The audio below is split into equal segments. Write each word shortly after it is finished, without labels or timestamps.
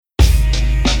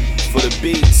for the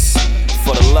beats,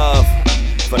 for the love,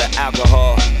 for the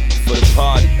alcohol, for the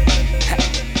party.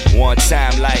 One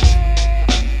time like,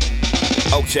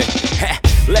 okay.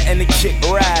 Letting the kick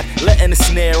ride, letting the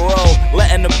snare roll,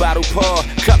 letting the bottle pour,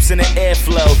 cups in the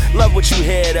airflow. Love what you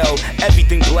hear though,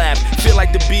 everything blab. Feel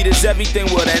like the beat is everything,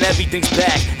 well then everything's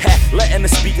back. Letting the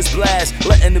speakers blast,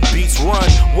 letting the beats run.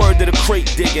 Word to the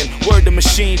crate digging, word to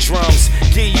machine drums.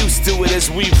 Get used to it as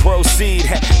we proceed.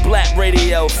 Black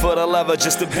radio for the lover,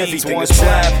 just the beats. Everything is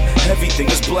blab, everything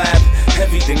is blab,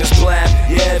 everything is blab.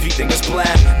 Yeah, everything is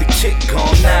blab. The kick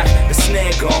gon' knock, the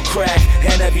snare gon' crack,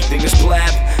 and everything is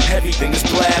blab, everything is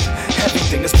blab,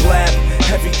 everything is blab,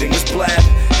 everything is blab,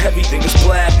 everything is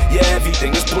blab, yeah,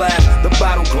 everything is blab. The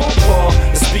bottle gon' pour,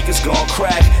 the speakers gon'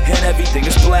 crack, and everything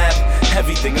is blab,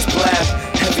 everything is blab,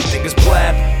 everything is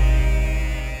blab.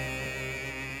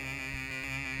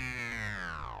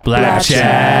 Blab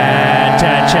chat,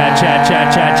 chat, chat, chat,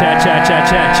 chat, chat, chat, chat,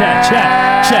 chat, chat, chat,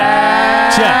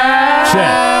 chat, chat,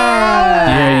 chat.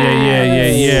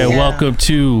 Yeah.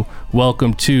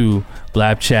 Welcome to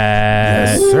Blab Chat.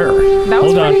 Yes, sir. That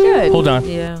was pretty good. Hold on.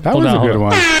 Yeah. That was a good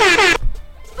one.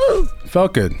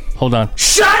 Felt good. Hold on.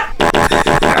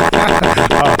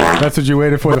 That's what you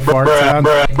waited for, the fart sound?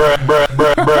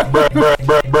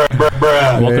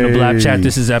 Welcome to Blab Chat.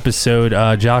 This is episode,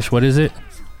 Josh, what is it?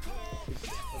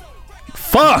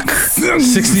 Fuck!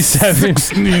 67.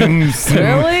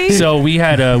 Really? So we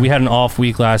had an off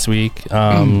week last week.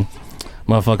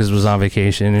 Motherfuckers was on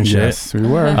vacation and shit. Yes, we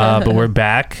were. But we're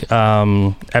back.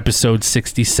 Episode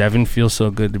 67. Feels so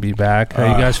good to be back.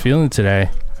 How you guys feeling today?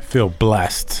 Feel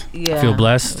blessed. Yeah. Feel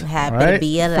blessed? Happy Right? to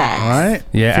be alive. All right?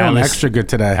 Yeah, Feeling Alice. extra good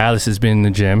today. Alice has been in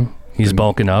the gym. He's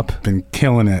bulking up. Been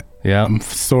killing it. Yeah. I'm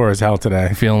sore as hell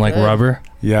today. Feeling like rubber.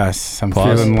 Yes, I'm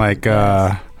Pause. feeling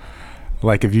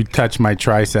like if you touch my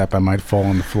tricep, I might fall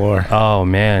on the floor. Oh,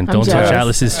 man. Don't jealous. touch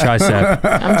Alice's tricep.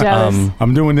 I'm jealous.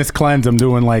 I'm doing this cleanse. I'm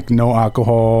doing like no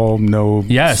alcohol, no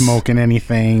Yes. smoking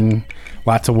anything,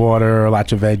 lots of water,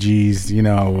 lots of veggies. You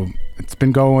know, it's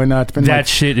been going. It's been That like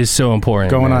shit is so important.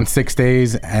 going man. on 6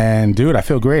 days, and dude, I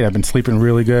feel great. I've been sleeping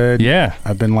really good. Yeah.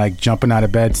 I've been like jumping out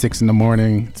of bed 6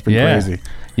 a.m. It's been Yeah. crazy.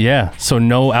 Yeah. So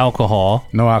no alcohol,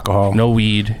 No alcohol, no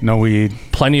weed, no weed.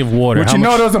 plenty of water. Which How you know,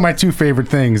 much- those are my two favorite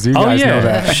things. You guys know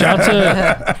that.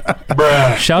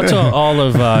 Shout to all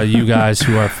of you guys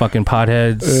who are fucking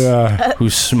potheads, who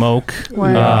smoke.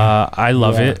 I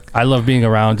love it. I love being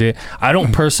around it. I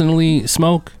don't personally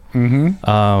smoke,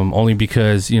 only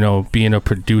because, you know, being a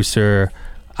producer,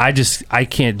 I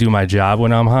can't do my job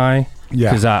when I'm high. Yeah.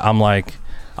 Because I'm like,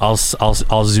 I'll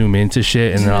zoom into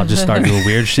shit and then I'll just start doing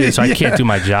weird shit. So I can't do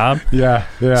my job. Yeah.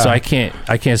 So I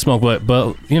can't smoke,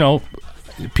 but you know,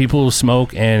 people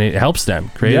smoke and it helps them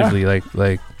creatively.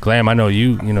 Like Glam, I know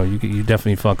you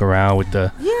definitely fuck around with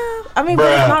the. Yeah. I mean,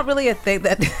 but it's not really a thing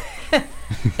that.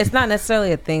 It's not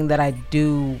necessarily a thing that I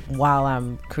do while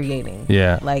I'm creating.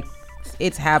 Yeah. Like,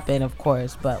 it's happened, of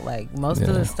course, but like most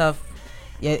of the stuff,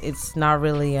 it's not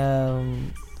really a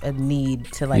need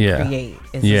to like create.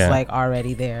 It's just like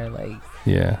already there. Like,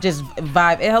 just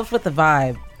vibe. It helps with the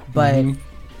vibe, but.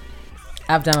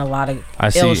 I've done a lot of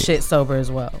ill shit sober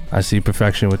as well. I see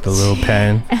perfection with the little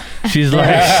pen. She's like,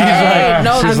 man,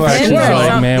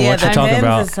 what you talking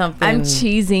about? I'm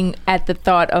cheesing at the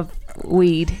thought of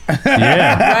weed.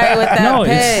 Yeah, right with that no,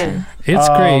 pen. It's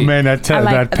oh, great. Man, that pen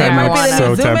is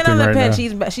so zoom in tempting on the right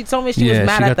pen. now. She told me she was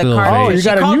mad she at got the the cartridge. little vape. She You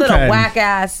got a called new it pen. a whack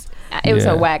ass. It was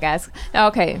a whack ass.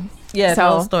 Okay. Yeah, so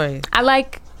tell the story. I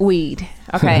like weed.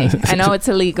 Okay. I know it's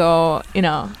illegal, you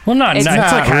know. Well, it's like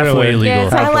halfway really. illegal. Yeah,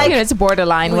 it's, I like you know, it's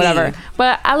borderline, weed. whatever.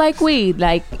 But I like weed.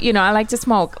 Like, you know, I like to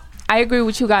smoke. I agree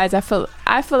with you guys. I feel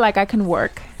like I can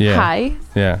work high.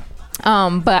 Yeah.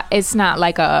 But it's not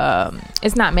like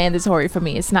it's not mandatory for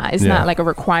me. It's not like a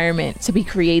requirement to be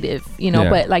creative, you know,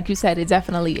 but like you said, it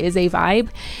definitely is a vibe.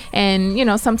 And, you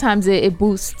know, sometimes it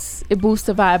boosts the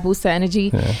vibe, boosts the energy.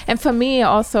 Yeah. And for me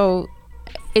also,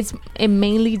 it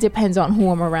mainly depends on who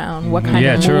I'm around, what kind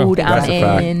of mood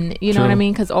I'm in, you know what I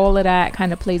mean? Because all of that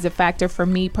kind of plays a factor for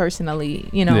me personally,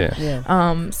 you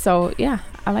know. So yeah,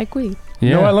 I like weed. You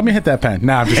know what? Let me hit that pen.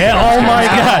 Nah, I'm just oh my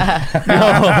god!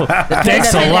 No,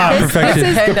 thanks a lot,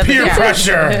 perfection. The peer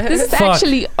pressure. This is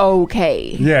actually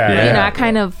okay. Yeah. You know, I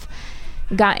kind of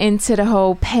got into the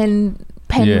whole pen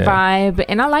vibe,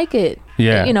 and I like it.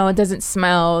 Yeah. You know, it doesn't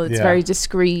smell. It's very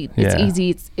discreet. It's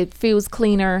easy. It feels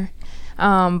cleaner.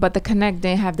 But the Connect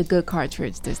didn't have the good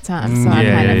cartridge this time, so I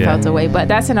kind of felt away. But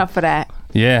that's enough for that.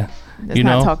 Yeah. Let's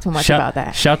not talk too much about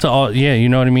that. Shout to all, you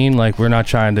know what I mean? Like, we're not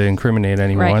trying to incriminate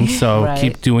anyone, Right. so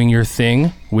keep doing your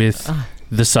thing with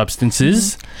the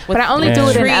substances. But I only do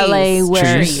it in LA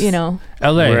where, Trees. you know.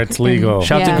 LA, where it's legal.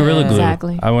 Shout to Gorilla Glue.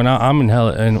 Exactly. I'm in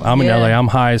LA. I'm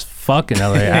high as fuck in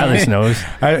LA. Alice knows.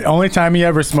 Only time he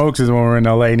ever smokes is when we're in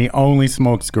LA, and he only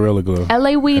smokes Gorilla Glue.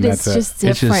 LA weed is just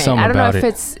different. It's just I don't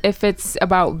know if it's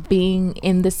about being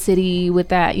in the city with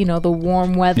that, the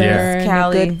warm weather,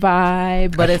 and the good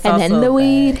vibe, but it's and also then the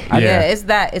weed.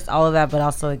 It's all of that, but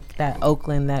also that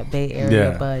Oakland, that Bay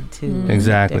Area bud too.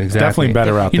 Exactly. Definitely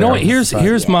better out there. You know what?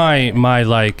 Here's my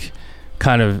like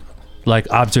kind of like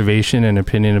observation and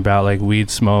opinion about like weed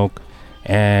smoke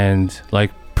and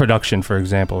like production, for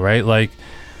example, right? Like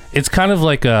it's kind of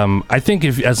like I think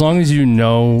as long as you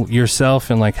know yourself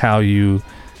and like how you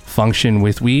function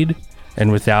with weed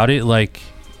and without it, like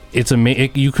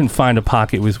you can find a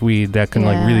pocket with weed that can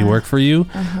like really work for you.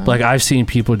 Like I've seen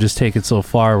people just take it so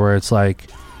far where it's like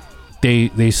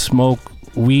they smoke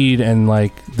weed and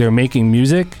like they're making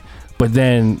music, but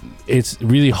then it's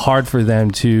really hard for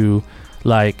them to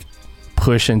like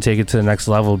push and take it to the next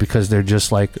level because they're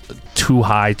just like too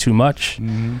high too much.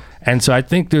 And so I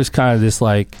think there's kind of this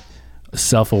like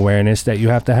self-awareness that you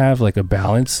have to have, like a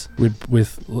balance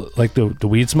with like the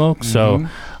weed smoke. So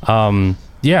I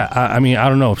mean, I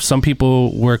don't know, some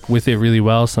people work with it really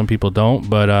well, some people don't,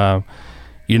 but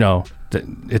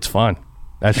it's fun.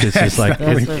 That's just like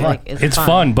it's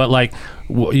fun, but like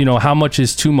how much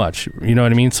is too much, you know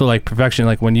what I mean? So like perfection,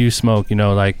 like when you smoke,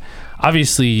 like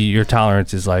obviously your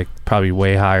tolerance is like probably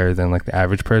way higher than like the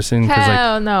average person.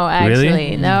 Hell like, no, actually,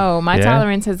 really? no. My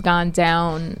tolerance has gone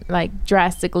down like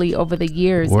drastically over the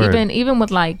years. Word. Even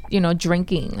with like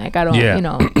drinking. Like I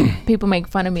don't, people make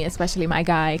fun of me, especially my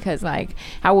guy, because like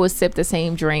I will sip the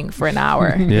same drink for an hour.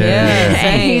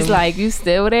 And he's like, "You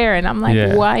still there?" And I'm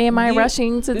like, "Why am I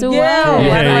rushing to do well?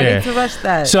 Why do I need to rush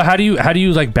that?" So how do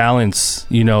you like balance,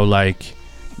 like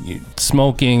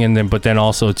smoking and then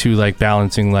also too like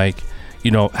balancing like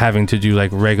having to do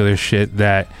like regular shit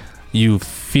that you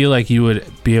feel like you would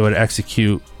be able to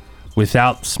execute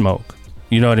without smoke,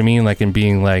 you know what I mean, like in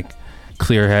being like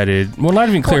clear-headed, well not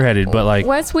even clear-headed, but like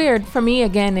what's weird for me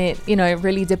again, it it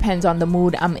really depends on the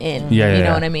mood I'm in. You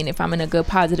know what I mean? If I'm in a good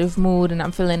positive mood and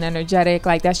I'm feeling energetic,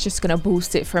 like that's just gonna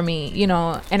boost it for me,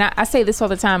 and I say this all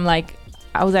the time, like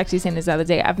I was actually saying this the other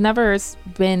day, I've never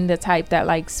been the type that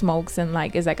like smokes and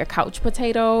like is like a couch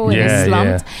potato and is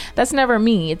slumped. That's never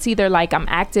me. It's either like I'm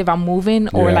active, I'm moving,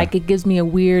 or like it gives me a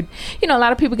weird, a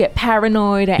lot of people get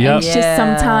paranoid or anxious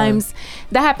sometimes.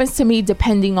 That happens to me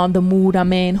depending on the mood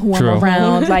I'm in, who I'm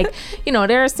around. Like,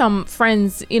 there are some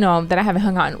friends, that I haven't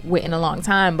hung out with in a long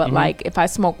time, but like if I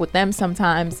smoke with them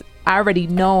sometimes, I already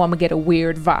know I'm gonna get a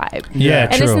weird vibe.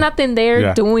 And it's nothing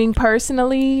they're doing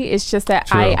personally. It's just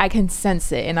that I can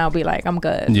sense it, and I'll be like, I'm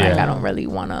good. Like I don't really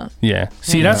wanna.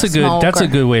 See, that's a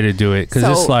good way to do it, because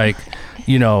it's like,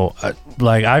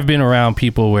 like I've been around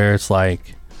people where it's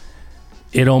like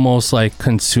it almost like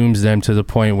consumes them to the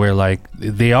point where like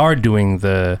they are doing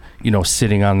the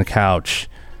sitting on the couch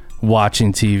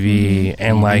watching TV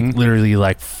and like literally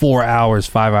like 4 hours,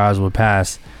 5 hours would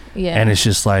pass. And it's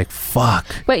just like fuck.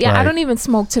 But I don't even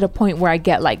smoke to the point where I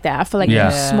get like that. I feel like if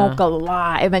you smoke a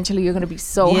lot, eventually you're gonna be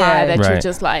so high that you're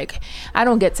just like, I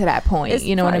don't get to that point.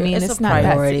 You know what I mean? It's not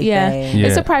that thing.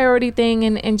 It's a priority thing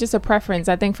and just a preference.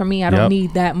 I think for me, I don't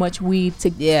need that much weed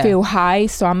to feel high,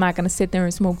 so I'm not gonna sit there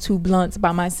and smoke 2 blunts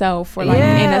by myself or like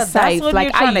in a safe.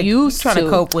 Like I used to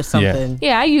cope with something.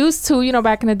 I used to,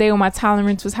 back in the day when my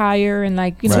tolerance was higher and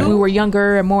like we were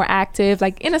younger and more active,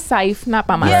 like in a safe, not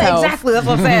by myself. Yeah, exactly. That's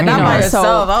what I'm saying. Not by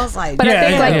yourself. I was like, but I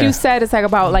think like you said, it's like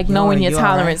about like knowing your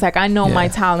tolerance. Like I know my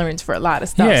tolerance for a lot of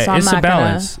stuff. So it's a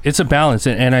balance. It's a balance,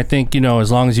 and I think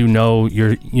as long as you know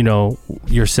your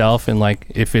yourself and like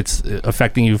if it's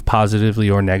affecting you positively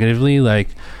or negatively, like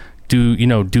do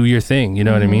your thing. You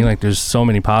know what I mean? Like there's so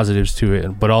many positives to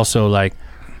it, but also like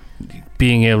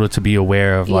being able to be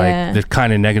aware of like the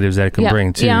kind of negatives that it can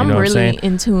bring too. I'm you know really what I'm saying?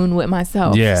 In tune with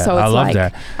myself. Yeah, so it's I love like,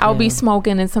 that. I'll be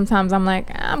smoking and sometimes I'm like,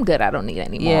 I'm good, I don't need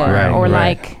any more. Or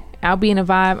like I'll be in a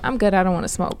vibe, I'm good, I don't want to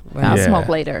smoke. I'll smoke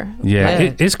later.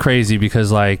 It's crazy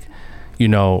because like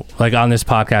like on this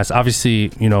podcast, obviously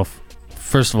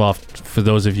first of all, for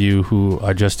those of you who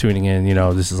are just tuning in,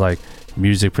 this is like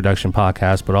music production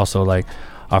podcast, but also like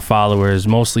our followers,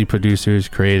 mostly producers,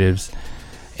 creatives.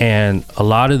 And a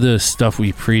lot of the stuff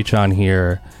we preach on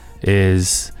here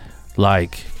is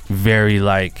like very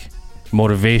like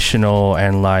motivational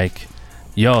and like,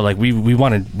 like we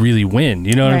want to really win.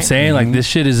 You know what I'm saying? Like this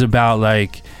shit is about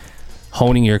like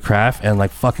honing your craft and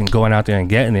like fucking going out there and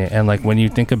getting it. And like when you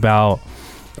think about,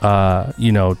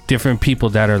 different people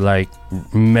that are like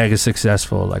mega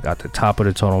successful, like at the top of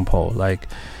the totem pole, like,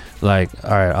 all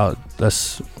right,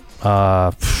 let's,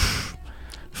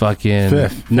 fucking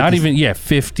Fifth. not even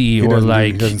 50 or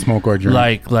like he doesn't smoke or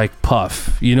drink. like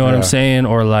Puff, you know what I'm saying,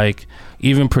 or like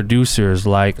even producers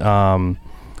like a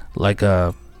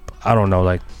I don't know,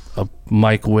 like a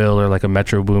Mike Will or like a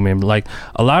Metro Boomin, like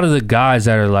a lot of the guys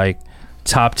that are like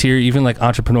top tier, even like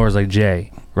entrepreneurs like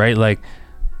Jay, right? Like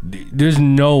there's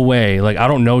no way, like I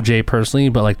don't know Jay personally,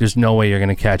 but like there's no way you're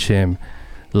gonna catch him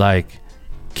like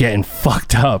getting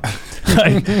fucked up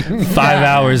like 5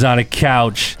 hours on a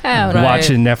couch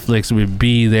watching Netflix with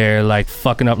B there like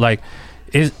fucking up, like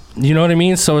is, you know what I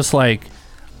mean? So it's like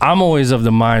I'm always of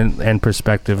the mind and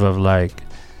perspective of like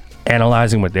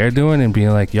analyzing what they're doing and being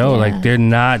like, yo, like they're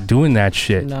not doing that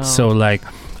shit. No. So like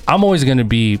I'm always gonna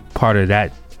be part of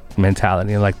that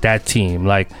mentality, like that team,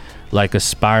 like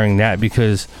aspiring that,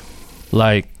 because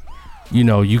like, you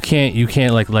know, you can't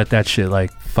like let that shit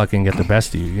like fucking get the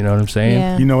best of you, you know what I'm saying?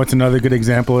 Yeah. You know what's another good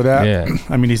example of that? Yeah.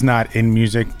 I mean, he's not in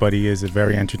music, but he is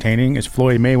very entertaining. It's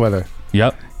Floyd Mayweather.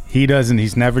 Yep.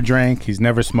 He's never drank, he's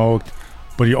never smoked,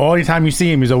 but all the time you see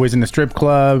him, he's always in the strip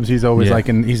clubs, he's always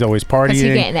he's always partying. Because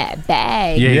he's getting that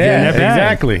bag. Yeah,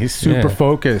 exactly. He's super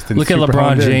focused. And look at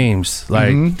LeBron James.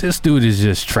 Like this dude is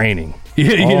just training.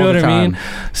 You know what I mean?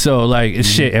 So like it's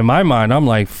shit in my mind. I'm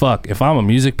like, fuck, if I'm a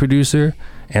music producer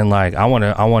and like I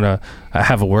wanna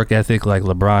have a work ethic like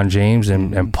LeBron James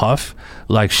and Puff,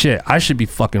 like shit, I should be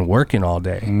fucking working all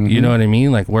day. You know what I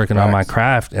mean? Like working on my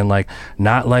craft and like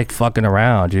not like fucking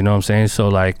around, you know what I'm saying? So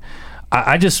like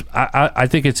I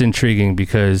think it's intriguing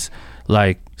because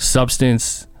like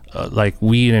substance like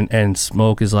weed and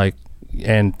smoke is like,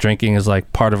 and drinking is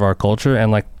like part of our culture,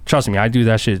 and like trust me, I do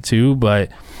that shit too,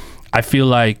 but I feel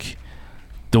like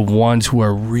the ones who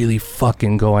are really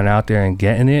fucking going out there and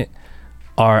getting it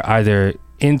are either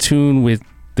in tune with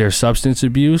their substance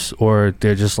abuse or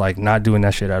they're just like not doing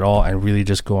that shit at all and really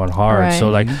just going hard. Right. So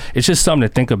like it's just something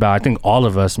to think about. I think all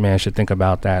of us, man, should think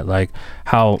about that, like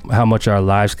how much our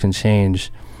lives can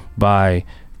change by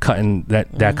cutting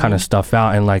that kind of stuff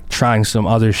out and like trying some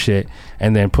other shit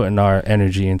and then putting our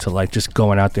energy into like just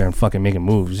going out there and fucking making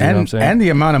moves. You know what I'm saying? And the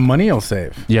amount of money you'll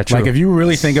save. Yeah, true. Like if you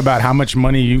really think about how much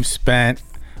money you've spent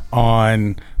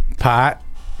on pot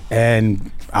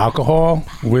and alcohol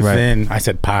within, I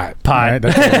said pot. Right?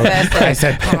 I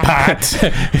said pot.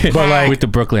 But like with the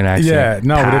Brooklyn accent. Yeah,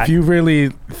 no, pot. but if you really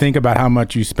think about how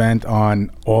much you spent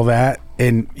on all that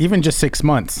in even just 6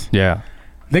 months. Yeah.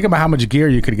 Think about how much gear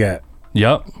you could get.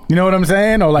 Yep. You know what I'm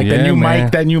saying? Or like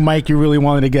that new mic you really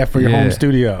wanted to get for your home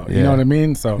studio. You know what I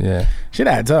mean? So shit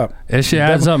adds up. It shit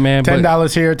adds up, man.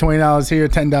 $10 here, $20 here,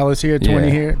 $10 here, 20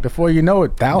 here. Before you know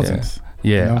it, thousands.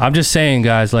 Yeah. You know? I'm just saying,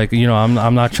 guys, like, you know,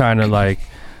 I'm not trying to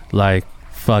like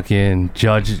fucking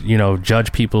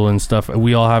judge people and stuff.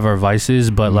 We all have our vices,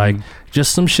 but like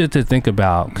just some shit to think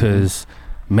about, because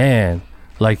man,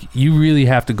 like you really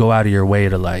have to go out of your way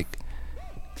to like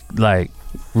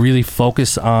really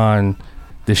focus on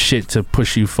the shit to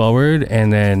push you forward,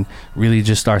 and then really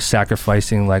just start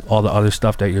sacrificing like all the other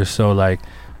stuff that you're so like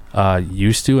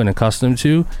used to and accustomed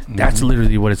to. That's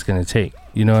literally what it's gonna take.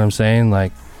 You know what I'm saying?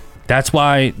 Like that's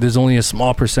why there's only a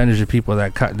small percentage of people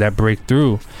that break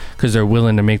through, because they're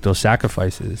willing to make those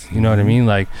sacrifices. You know what I mean?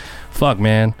 Like fuck,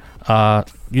 man.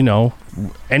 You know,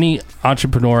 any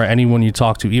entrepreneur, anyone you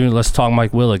talk to, even let's talk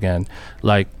Mike Will again,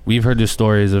 like we've heard the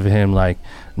stories of him like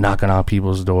knocking on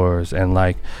people's doors, and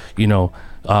like, you know,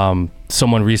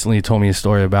 someone recently told me a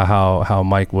story about how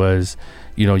Mike was,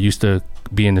 you know, used to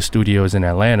be in the studios in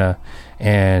Atlanta,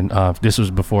 and this was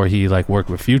before he like worked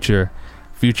with Future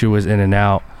was in and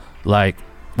out like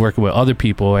working with other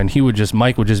people, and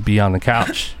Mike would just be on the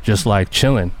couch just like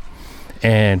chilling,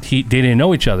 and they didn't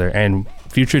know each other, and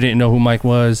Future didn't know who Mike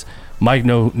was. Mike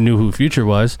knew who Future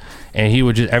was, and he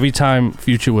would just, every time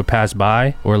Future would pass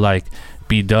by or like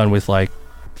be done with like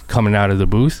coming out of the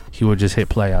booth, he would just hit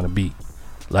play on a beat.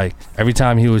 Like every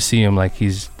time he would see him, like he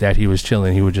was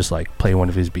chilling, he would just like play one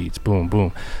of his beats, boom,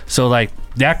 boom. So like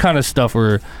that kind of stuff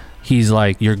where he's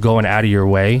like, you're going out of your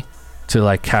way to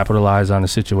like capitalize on a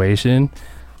situation.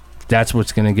 That's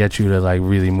what's gonna get you to like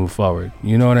really move forward.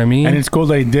 You know what I mean? And it's cool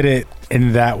that he did it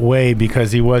in that way,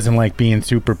 because he wasn't like being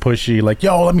super pushy, like,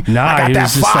 yo, I got that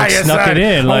fire, like, snuck it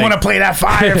in. I want to play that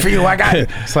fire for you. I got it.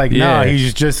 It's like, no,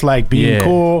 he's just like being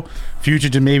cool. Future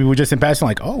just maybe we're just in passing,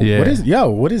 like, oh, what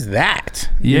is that?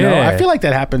 You know, I feel like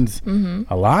that happens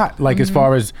a lot. Like as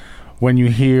far as when you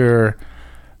hear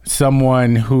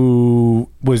someone who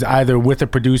was either with a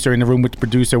producer, in the room with the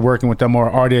producer, working with them, or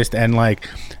artist, and like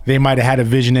they might have had a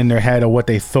vision in their head of what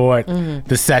they thought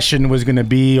the session was going to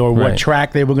be, or what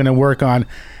track they were going to work on,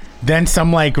 then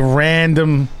some like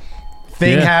random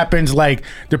thing happens, like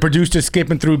the producer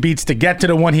skipping through beats to get to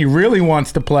the one he really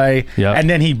wants to play, and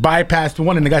then he bypassed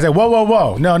one, and the guy's like,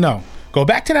 whoa, no, go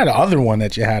back to that other one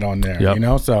that you had on there, you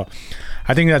know? So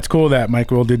I think that's cool that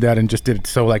Mike Will did that and just did it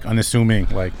so like unassuming,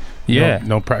 like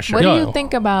no pressure. What do you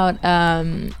think about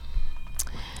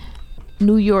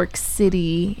New York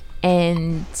City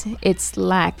and its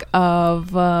lack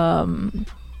of I'm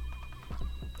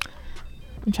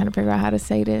trying to figure out how to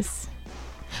say this,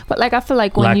 but like I feel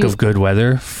like when lack of good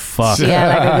weather, fuck yeah,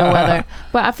 lack of good weather.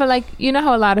 But I feel like, you know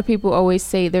how a lot of people always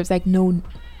say there's like no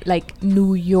like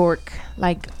New York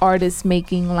like artists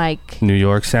making like New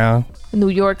York sound.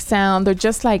 They're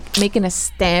just like making a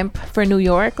stamp for New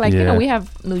York, like you know, we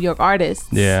have New York artists,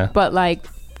 but like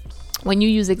when you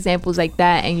use examples like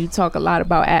that and you talk a lot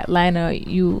about Atlanta,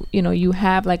 you know, you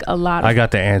have like a lot of I got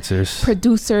the answers.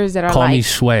 Producers that are Call like, me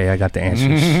Sway, I got the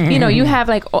answers. you know, you have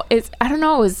like, it's, I don't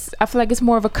know, I feel like it's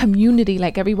more of a community,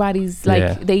 like everybody's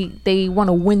like they want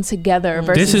to win together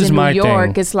versus in New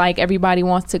York it's like everybody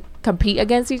wants to compete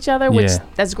against each other, which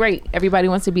that's great, everybody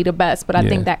wants to be the best, but I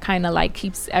think that kind of like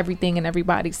keeps everything and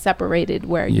everybody separated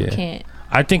where you can't.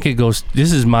 I think it goes,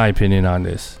 this is my opinion on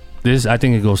this. I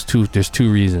think it goes there's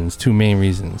two main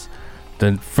reasons.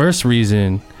 The first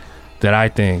reason that I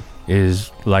think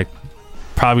is like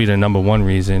probably the number one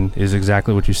reason is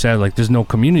exactly what you said. Like there's no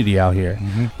community out here.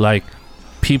 Like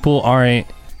people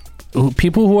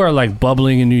who are like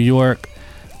bubbling in New York,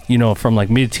 you know, from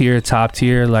like mid-tier, top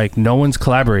tier, like no one's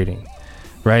collaborating,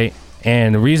 right?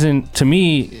 And the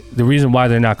reason why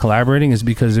they're not collaborating is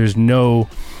because there's no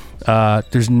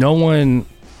one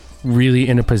really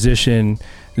in a position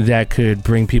that could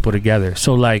bring people together.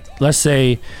 So like let's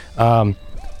say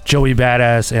Joey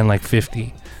Badass and like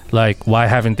 50, like why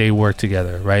haven't they worked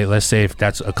together, right? Let's say if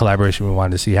that's a collaboration we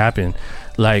wanted to see happen,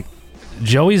 like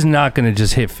Joey's not gonna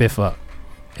just hit Fifth up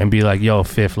and be like, yo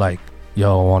Fifth, like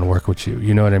yo I want to work with you,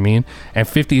 you know what I mean? And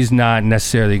 50's not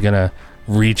necessarily gonna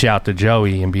reach out to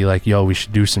Joey and be like, yo we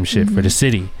should do some shit for the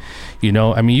city, you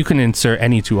know? I mean, you can insert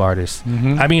any two artists.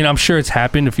 I mean, I'm sure it's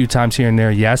happened a few times here and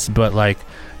there, yes, but like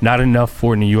not enough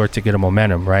for New York to get a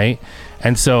momentum, right?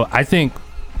 And so I think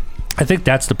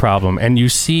that's the problem. And you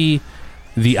see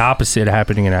the opposite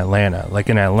happening in Atlanta. Like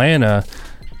in Atlanta,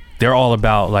 they're all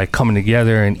about like coming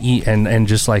together and eat and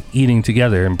just like eating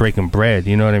together and breaking bread,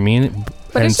 you know what I mean?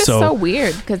 But it's just so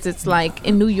weird because it's like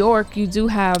in New York you do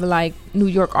have like New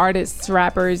York artists,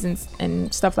 rappers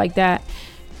and stuff like that,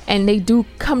 and they do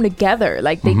come together,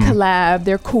 like they collab,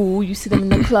 they're cool, you see them in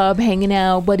the club hanging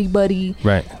out, buddy,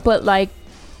 right? But like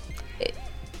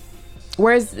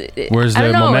where's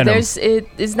the momentum?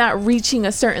 It's not reaching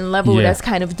a certain level that's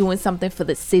kind of doing something for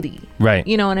the city, right?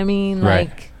 You know what I mean? Right.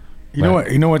 Like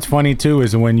you know what's funny too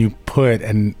is when you put,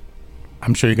 and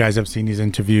I'm sure you guys have seen these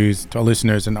interviews, to our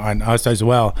listeners and on us as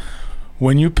well,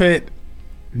 when you put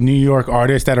New York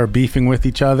artists that are beefing with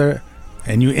each other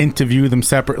and you interview them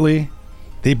separately,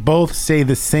 they both say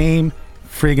the same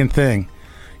friggin' thing.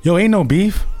 Yo, ain't no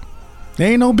beef. There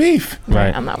ain't no beef.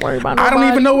 Right. I'm not worried about nobody. I don't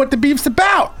even know what the beef's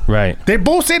about. Right. They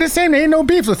both say the same. There ain't no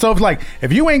beef. So it's like,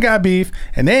 if you ain't got beef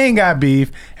and they ain't got beef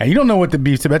and you don't know what the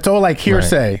beef's about, it's all like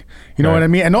hearsay. Right. You know what I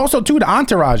mean? And also, too, the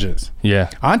entourages. Yeah.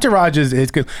 Entourages is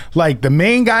good. Like, the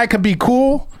main guy could be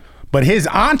cool, but his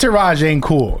entourage ain't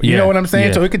cool. You know what I'm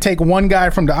saying? So it could take one guy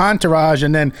from the entourage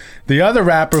and then the other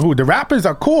rapper the rappers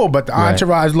are cool, but the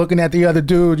entourage looking at the other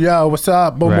dude, yo, what's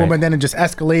up? Boom, boom. And then it just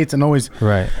escalates and always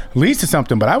leads to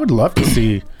something. But I would love to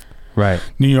see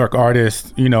New York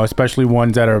artists, you know, especially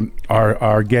ones that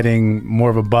are getting more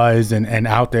of a buzz and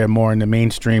out there more in the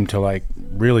mainstream to like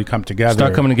really come together.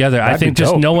 Start coming together. That'd I think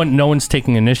just no one's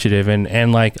taking initiative.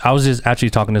 And like I was just actually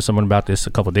talking to someone about this a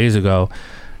couple of days ago.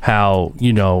 How,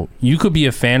 you know, you could be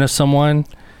a fan of someone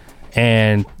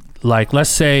and like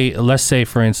let's say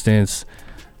for instance,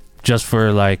 just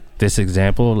for like this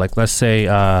example, like let's say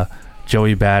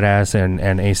Joey Badass and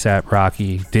ASAP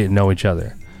Rocky didn't know each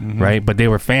other, right? But they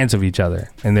were fans of each other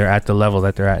and they're at the level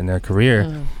that they're at in their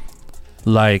career.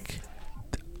 Like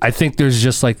I think there's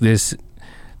just like this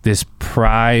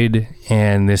pride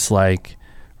and this like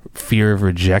fear of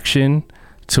rejection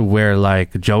to where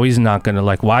like Joey's not gonna,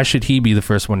 like, why should he be the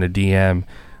first one to DM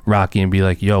Rocky and be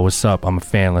like, yo, what's up, I'm a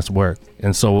fan, let's work.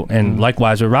 And so and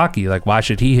likewise with Rocky, like why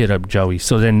should he hit up Joey?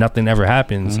 So then nothing ever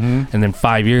happens and then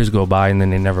 5 years go by and then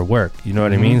they never work, you know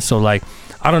what I mean? So like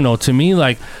I don't know, to me,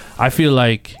 like I feel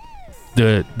like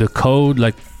the code,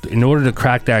 like in order to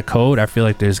crack that code, I feel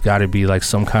like there's got to be like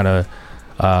some kind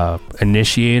of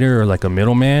initiator or like a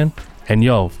middleman. And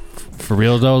yo, for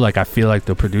real though, like I feel like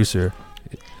the producer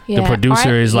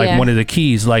is like one of the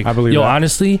keys. Like, I believe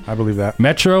honestly, I believe that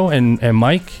Metro and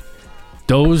Mike,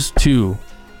 those two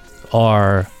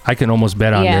are, I can almost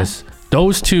bet on this.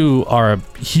 Those two are a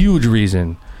huge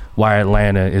reason why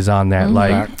Atlanta is on that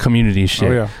like community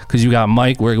shit. Because you got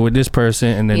Mike working with this person,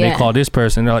 and then they call this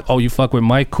person. And they're like, "Oh, you fuck with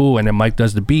Mike, cool." And then Mike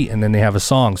does the beat, and then they have a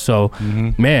song. So,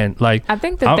 man, like I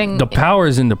think the power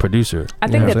is in the producer. I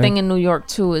think the thing in New York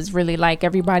too is really like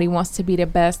everybody wants to be the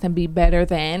best and be better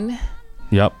than.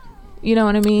 Yep. You know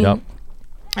what I mean? Yep.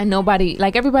 And nobody,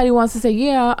 like everybody wants to say,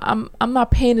 yeah, I'm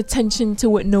not paying attention to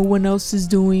what no one else is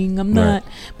doing. I'm not.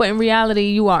 But in reality,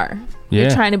 you are. Yeah.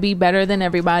 You're trying to be better than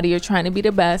everybody. You're trying to be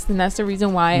the best. And that's the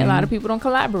reason why a lot of people don't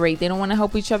collaborate. They don't want to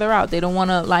help each other out. They don't want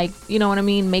to, like, you know what I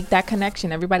mean, make that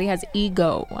connection. Everybody has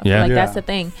ego. I feel like that's the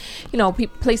thing. You know,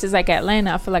 places like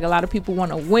Atlanta, I feel like a lot of people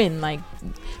want to win. Like,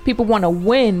 people want to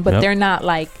win, but they're not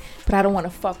like, but I don't want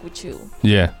to fuck with you.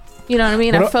 Yeah. You know what I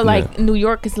mean? I feel like New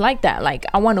York is like that. Like,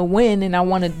 I want to win and I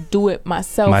want to do it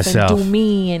myself and do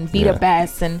me and be the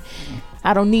best. And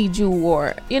I don't need you,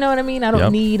 or, you know what I mean? I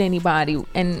don't need anybody.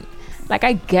 And, like,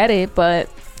 I get it, but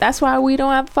that's why we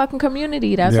don't have a fucking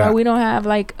community. That's why we don't have,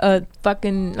 like, a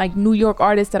fucking, like, New York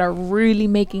artists that are really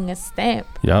making a stamp.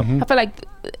 I feel like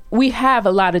we have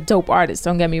a lot of dope artists.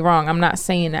 Don't get me wrong. I'm not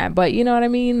saying that. But you know what I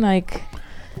mean? Like...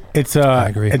 I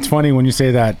agree. It's funny when you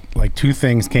say that. Like, two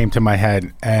things came to my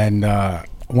head, and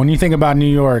when you think about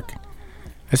New York,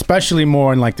 especially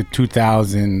more in like the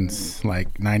 2000s,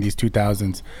 like 90s,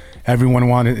 2000s, everyone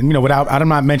wanted, you know, I'm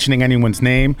not mentioning anyone's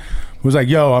name, was like,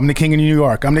 "Yo, I'm the king of New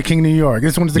York. I'm the king of New York.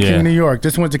 This one's the king of New York.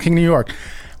 This one's the king of New York."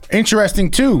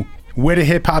 Interesting too. Where did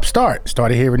hip hop start?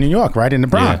 Started here in New York, right in the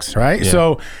Bronx, right?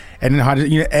 So, and then how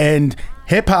did and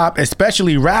hip hop,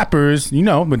 especially rappers, you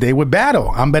know, but they would battle.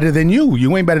 I'm better than you.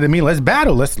 You ain't better than me. Let's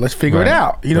battle. Let's figure it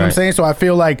out. You know what I'm saying? So I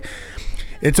feel like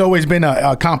it's always been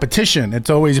a competition. It's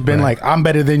always been like, I'm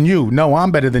better than you. No,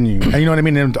 I'm better than you. And you know what I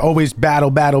mean? And it's always battle.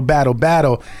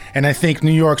 And I think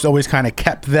New York's always kind of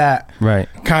kept that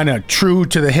kind of true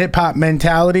to the hip hop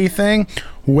mentality thing.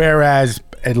 Whereas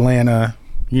Atlanta,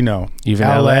 you know, even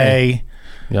LA,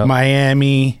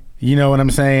 Miami, you know what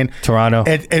I'm saying? Toronto.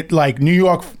 It like New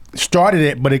York started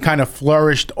it, but it kind of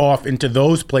flourished off into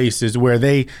those places where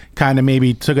they kind of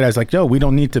maybe took it as like, yo, we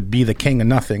don't need to be the king of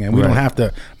nothing, and we don't have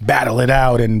to battle it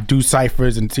out and do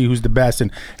ciphers and see who's the best and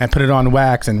put it on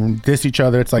wax and diss each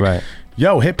other. It's like,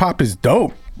 yo, hip hop is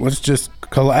dope. Let's just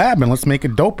collab and let's make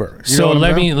it doper. You so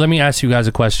let me ask you guys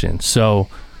a question. So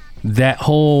that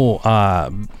whole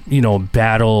you know,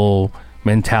 battle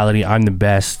mentality, I'm the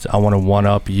best, I want to one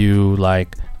up you,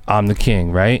 like I'm the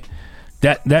king, right?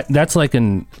 That's like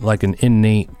an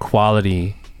innate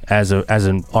quality as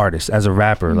an artist, as a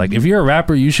rapper. Like, if you're a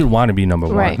rapper, you should want to be number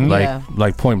one,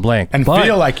 like point blank, and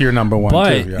feel like you're number one.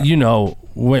 But you know,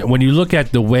 when you look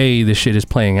at the way the shit is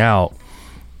playing out,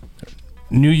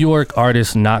 New York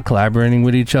artists not collaborating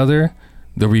with each other,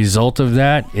 the result of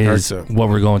that is what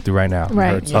we're going through right now.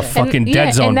 A fucking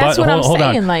dead zone. And that's but what hold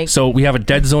I'm saying, on. like, so we have a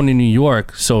dead zone in New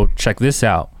York. So check this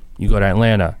out. You go to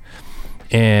Atlanta,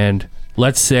 and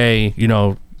let's say, you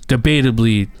know,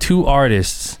 debatably two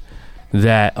artists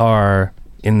that are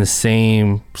in the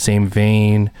same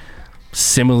vein,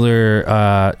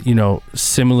 similar, you know,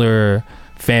 similar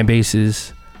fan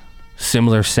bases,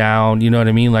 similar sound, you know what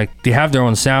I mean? Like, they have their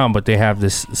own sound, but they have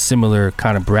this similar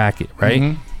kind of bracket,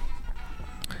 right?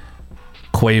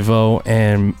 Quavo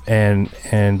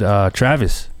and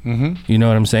Travis, you know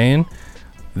what I'm saying?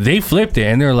 They flipped it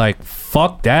and they're like,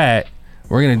 fuck that,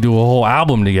 we're gonna do a whole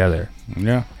album together.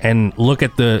 And look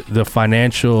at the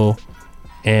financial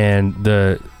and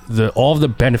the all of the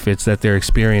benefits that they're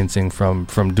experiencing from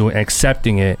doing,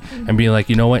 accepting it, and being like,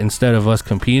 you know what, instead of us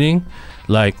competing,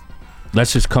 like,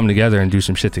 let's just come together and do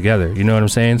some shit together. You know what I'm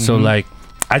saying? So like,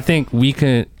 I think we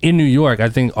can, in New York, I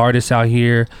think artists out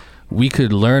here, we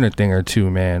could learn a thing or two,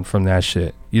 man, from that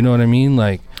shit. You know what I mean?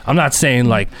 Like, I'm not saying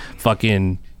like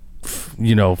fucking,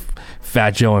 you know,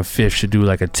 Fat Joe and Fifth should do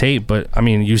like a tape, but I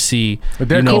mean, you see, but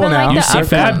they're cool now. You see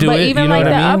Fab do it. Even you know like what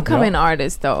the I mean? upcoming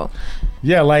artists, though.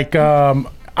 Yeah, like I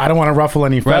don't want to ruffle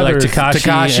any feathers. Like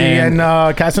Tekashi and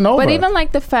Casanova. But even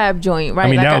like the Fab joint, right? I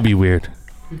mean, like that would be weird.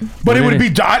 But it would be.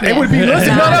 It would be.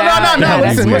 Listen, no.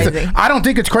 Listen. I don't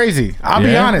think it's crazy. I'll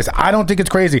be honest. I don't think it's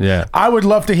crazy. Yeah. I would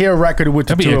love to hear a record with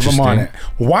the two of them on it.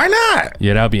 Why not?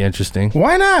 Yeah, that'd be interesting.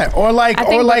 Why not? Or like, I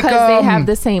think because they have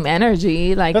the same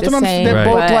energy, like that's the what same. They're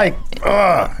both like,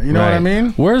 you know what I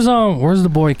mean? Where's the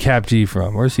boy Cap G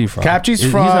from? Where's he from? Cap G's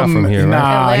he's not from here, right?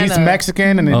 Nah, he's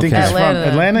Mexican, and I think he's from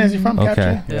Atlanta. Is he from? Okay.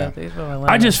 Cap G? Yeah, he's from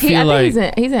Atlanta. I just feel like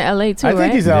he's in LA too. I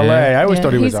think he's LA. I always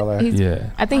thought he was LA.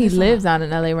 I think he lives out in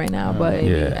LA right now, but.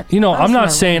 Yeah, you know, I'm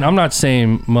not saying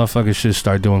motherfuckers should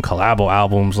start doing collabo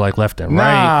albums like left and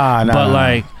right, but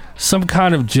like some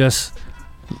kind of just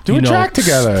do a track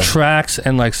together, tracks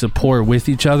and like support with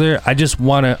each other. I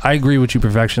agree with you,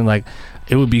 Perfection. Like,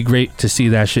 it would be great to see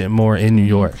that shit more in New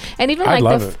York. And even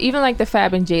like the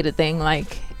Fab and Jada thing,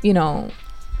 like, you know,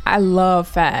 I love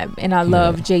Fab and I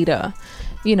love Jada,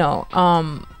 you know,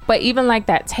 but even like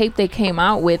that tape they came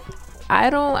out with,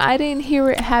 I didn't hear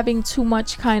it having too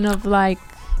much kind of like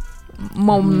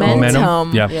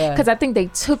momentum. Because I think they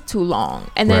took too long.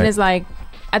 And then it's like,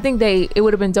 I think it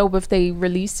would have been dope if they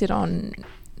released it on,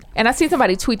 and I seen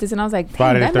somebody tweet this and I was like,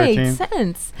 dang, that made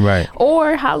sense. Right.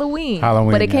 Or Halloween.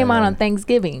 But it came out on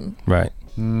Thanksgiving. Right.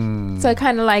 So it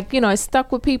kind of like, you know, it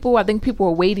stuck with people. I think people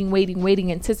were waiting,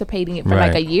 anticipating it for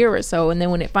like a year or so. And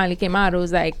then when it finally came out, it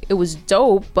was like, it was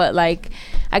dope. But like,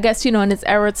 I guess, you know, in this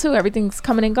era too, everything's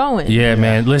coming and going. Yeah,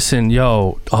 man. Listen,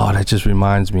 yo. Oh, that just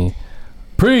reminds me.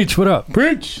 Preach. What up?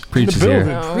 Preach is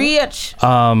here. Preach.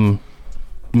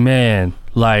 Man,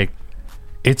 like,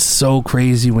 it's so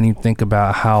crazy when you think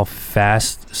about how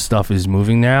fast stuff is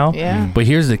moving now. Yeah. But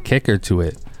here's the kicker to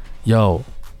it. Yo,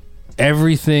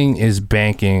 everything is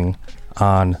banking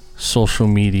on social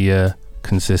media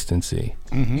consistency.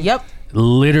 Yep.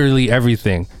 Literally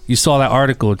everything. You saw that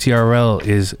article. TRL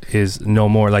is no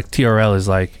more. Like, TRL is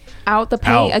like out the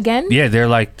paint again. Yeah, they're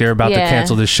about to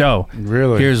cancel the show.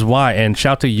 Really? Here's why. And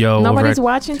shout to Yo. Nobody's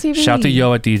watching TV. Shout to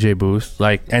Yo at DJ Booth.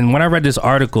 Like, and when I read this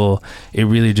article, it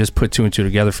really just put two and two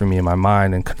together for me in my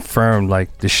mind and confirmed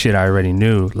like the shit I already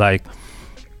knew. Like,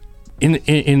 in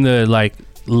the like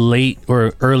late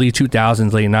or early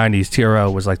 2000s, late 90s,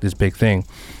 TRL was like this big thing.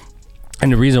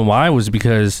 And the reason why was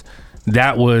because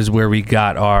that was where we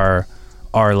got our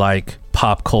like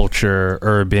pop culture,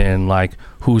 urban, like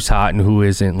who's hot and who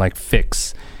isn't, like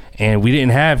fix. And we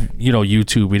didn't have, you know,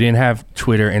 YouTube, we didn't have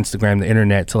Twitter, Instagram, the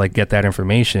internet to like get that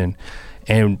information,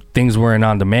 and things weren't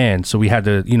on demand. So we had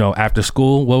to, you know, after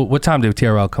school, what time did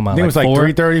TRL come out? I think it was like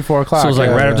 3:30, 4 o'clock. So it was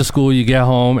like right after school, you get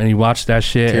home and you watch that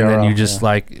shit, TRL, and then you just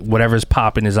like whatever's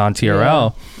popping is on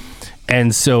TRL.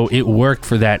 And so it worked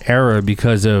for that era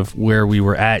because of where we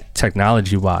were at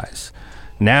technology wise.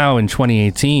 Now in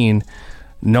 2018,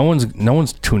 no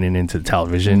one's tuning into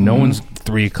television. No one's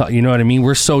you know what I mean?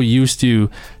 We're so used to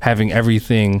having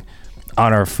everything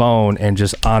on our phone and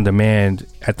just on demand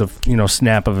at the, you know,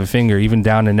 snap of a finger. Even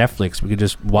down to Netflix, we could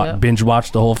just binge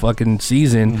watch the whole fucking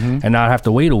season and not have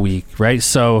to wait a week, right?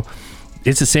 So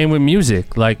it's the same with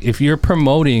music. Like, if you're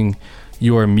promoting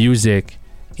your music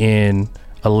in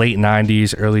a late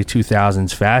 90s, early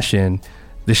 2000s fashion,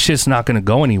 the shit's not gonna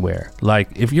go anywhere. Like,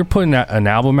 if you're putting an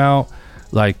album out,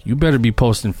 like, you better be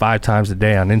posting 5 times a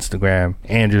day on Instagram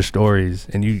and your stories,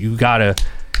 and you gotta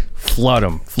flood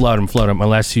them,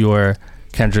 unless you're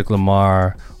Kendrick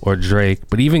Lamar or Drake.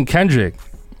 But even Kendrick,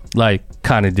 like,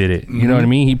 kind of did it. You know what I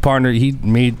mean? He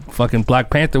made fucking Black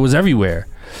Panther was everywhere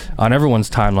on everyone's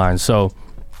timeline. So,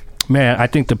 man, I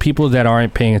think the people that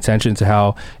aren't paying attention to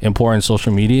how important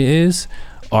social media is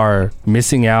are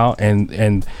missing out,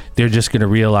 and they're just gonna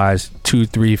realize 2,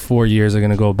 3, 4 years are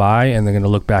gonna go by, and they're gonna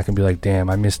look back and be like, damn,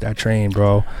 I missed that train,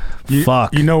 bro.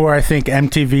 Fuck. You know where I think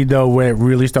MTV, though, where it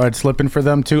really started slipping for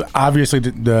them too? Obviously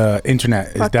the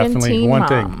internet is definitely one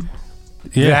thing.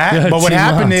 Yeah, but what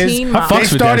happened is they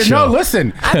started. No,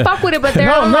 listen. I fuck with it, but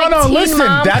they're on like Teen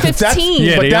Mom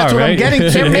 15. But that's what I'm getting to.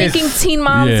 They're making Teen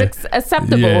Moms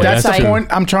acceptable. Yeah, that's the point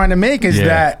I'm trying to make. Is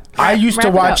that I used to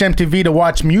watch MTV to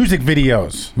watch music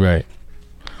videos. Right.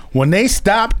 When they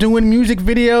stopped doing music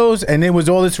videos and there was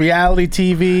all this reality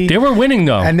TV, they were winning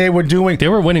though, and they were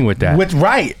winning with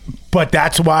that. But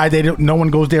that's why no one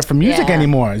goes there for music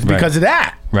anymore. It's because of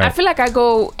that. Right. I feel like I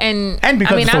go and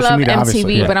because I mean, I love media,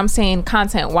 MTV, but I'm saying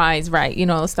content wise, right? You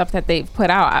know, stuff that they've put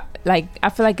out. I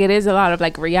feel like it is a lot of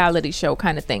like reality show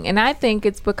kind of thing. And I think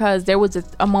it's because there was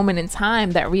a moment in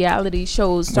time that reality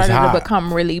shows started to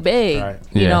become really big,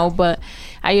 you know, but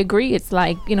I agree. It's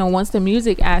like, you know, once the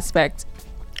music aspect,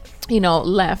 you know,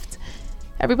 left,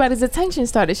 everybody's attention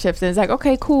started shifting. It's like,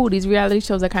 okay, cool, these reality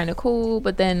shows are kind of cool,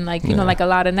 but then like, you know, like a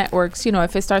lot of networks, you know,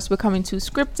 if it starts becoming too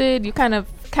scripted, you kind of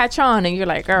catch on and you're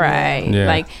like, all right.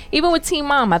 Like, even with Teen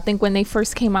Mom, I think when they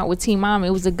first came out with Teen Mom, it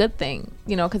was a good thing,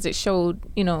 you know, because it showed,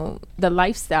 you know, the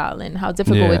lifestyle and how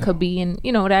difficult it could be, and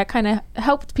you know, that kind of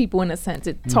helped people in a sense.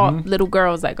 It taught little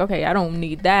girls like, okay, I don't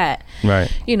need that,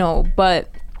 right? You know, but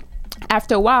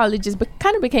after a while, it just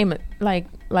kind of became like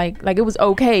it was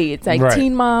okay. It's like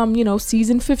Teen Mom, you know,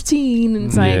 season 15, and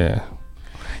it's like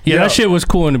that shit was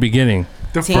cool in the beginning.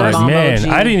 The first man,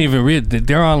 I didn't even read.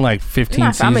 They're on like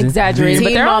 15 seasons. I'm exaggerating,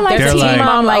 but they're on like Teen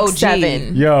Mom like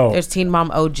 7. There's Teen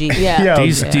Mom OG.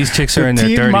 These chicks are in their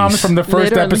 30s. Teen Moms from the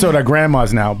first episode are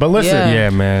grandmas now. But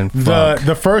listen, man,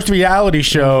 the first reality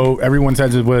show everyone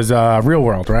says it was Real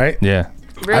World, right? Yeah.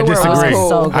 I disagree.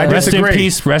 Cool. I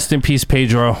disagree. Rest in peace,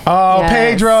 Pedro. Oh, yes.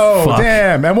 Pedro! Fuck.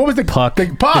 Damn! And what was the Puck? Puck.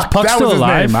 Is Puck that still was his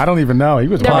alive? name. I don't even know. He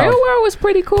was. The Real World was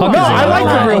pretty cool. Puck no, I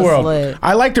like the Real World. Lit.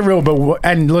 I like the Real, but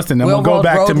and listen, and we'll go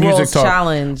back to music talk.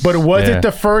 Challenge. But was it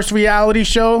the first reality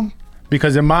show?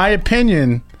 Because in my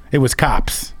opinion, it was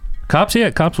Cops. Cops,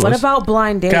 yeah, Cops was. What about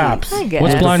Blind Date? Cops.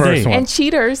 What's Blind Date? And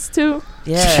Cheaters too.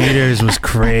 Yeah. Cheaters was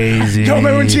crazy. Yo,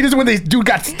 remember when Cheaters when this dude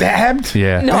got stabbed?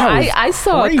 Yeah. No, I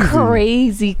saw a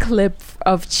crazy clip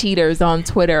of Cheaters on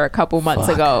Twitter a couple months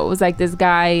ago. It was like this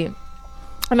guy,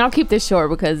 and I'll keep this short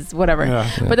because whatever. Yeah.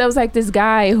 But there was like this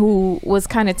guy who was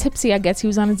kind of tipsy. I guess he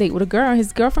was on a date with a girl, and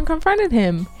his girlfriend confronted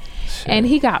him, and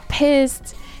he got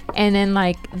pissed. And then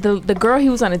like the girl he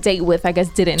was on a date with, I guess,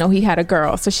 didn't know he had a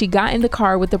girl. So she got in the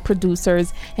car with the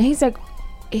producers, and he's like,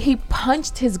 he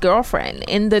punched his girlfriend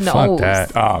in the nose.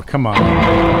 That. Oh, come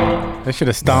on. They should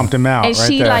have stomped him out. And right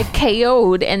she there. like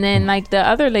KO'd, and then like the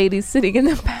other lady sitting in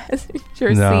the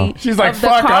passenger seat. She's like, of the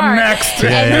fuck, car, I'm next.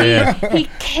 And he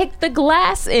kicked the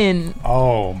glass in.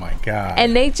 Oh my God.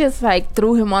 And they just like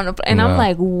threw him on and I'm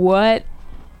like, what?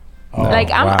 Oh, like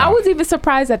wow. I was even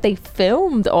surprised that they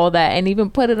filmed all that and even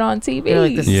put it on TV. You're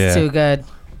like, this is too good.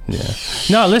 Yeah.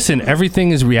 No, listen,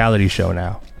 everything is reality show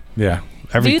now. Yeah.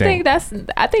 Everything. Do you think that's?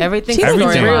 I think everything Cheaters is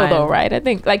everything. real though, right? I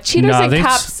think like Cheaters and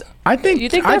Cops. I think you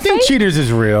think I think fake? Cheaters is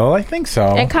real. I think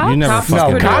so. And Cops. You never Cops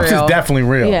fucking no, Cops real. is definitely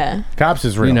real. Yeah. Cops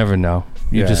is real. You never know.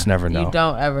 You just never know. You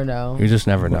don't ever know. You just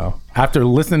never know. After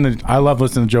listening to, I love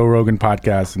listening to Joe Rogan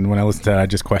podcasts, and when I listen to that, I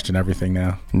just question everything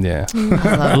now. Yeah.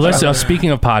 Listen,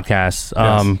 speaking of podcasts,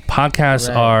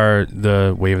 podcasts are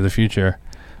the wave of the future.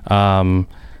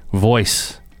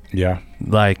 Voice. Yeah.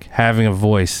 Like having a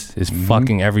voice is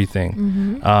fucking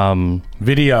everything.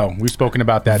 Video. We've spoken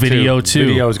about that video too.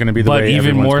 Video is going to be the but way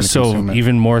even more everyone's gonna consume it.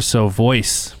 even more so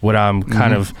voice. What I'm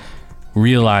kind of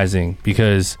realizing,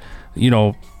 because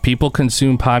people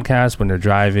consume podcasts when they're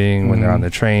driving, when they're on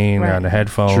the train, they're on the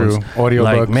headphones. True.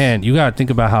 Audiobooks. Like, man, you got to think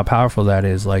about how powerful that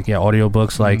is. Like, yeah,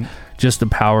 audiobooks, like just the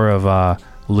power of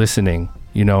listening,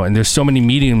 and there's so many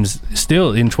mediums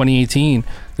still in 2018.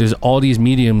 There's all these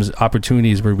mediums,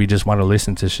 opportunities where we just want to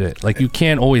listen to shit. Like, you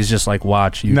can't always just like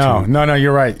watch YouTube. No,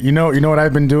 you're right. You know what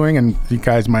I've been doing, and you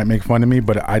guys might make fun of me,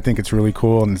 but I think it's really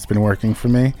cool and it's been working for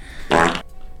me.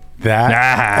 That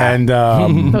and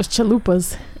those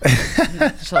chalupas.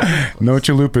 No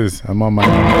chalupas. I'm on my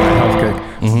health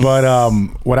kick. But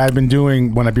what I've been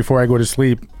doing before I go to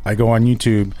sleep, I go on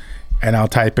YouTube and I'll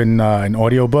type in an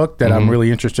audiobook that I'm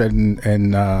really interested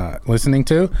in listening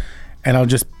to, and I'll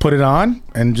just put it on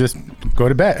and just go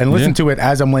to bed and listen to it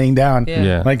as I'm laying down,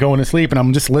 like going to sleep, and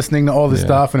I'm just listening to all this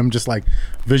stuff, and I'm just like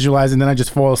visualizing. Then I just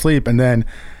fall asleep, and then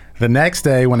the next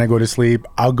day when I go to sleep,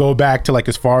 I'll go back to like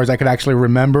as far as I could actually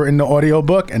remember in the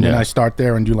audiobook, and then I start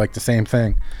there and do like the same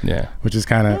thing. Yeah, which is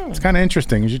kind of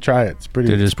interesting. You should try it. It's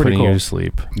pretty. It is pretty putting cool. you to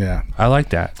sleep. Yeah, I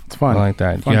like that. It's fun. I like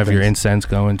that. Fun You have your things. incense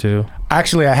going too.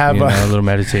 Actually, I have a little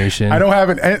meditation. I don't have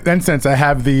an incense. I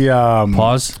have the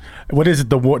pause. What is it?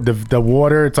 The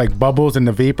water. It's like bubbles and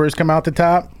the vapors come out the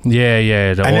top.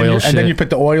 Yeah. The oil shit. And then you put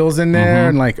the oils in there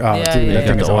and like, dude, that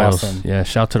thing is oils. awesome. Yeah,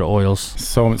 shout to the oils.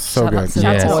 So good.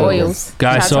 Shout to the oils,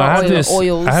 guys. So I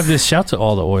have this. Shout to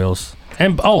all the oils.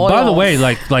 And by the way,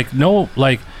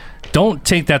 don't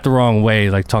take that the wrong way.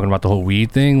 Like talking about the whole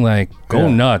weed thing. Like go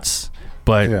nuts.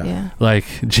 But like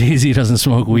Jay-Z doesn't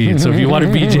smoke weed, so if you want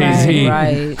to be Jay-Z,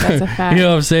 right, that's a fact. You know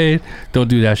what I'm saying? Don't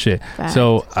do that shit. Fact.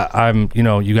 So I'm,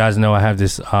 you guys know I have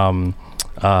this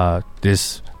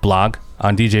this blog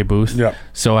on DJ Booth. Yeah.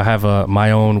 So I have my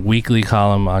own weekly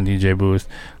column on DJ Booth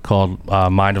called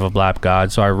Mind of a Black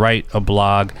God. So I write a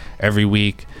blog every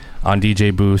week on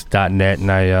djbooth.net, and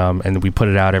and we put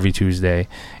it out every Tuesday,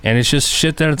 and it's just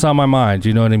shit that's on my mind.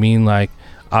 You know what I mean? Like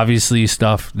obviously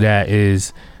stuff that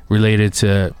is related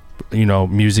to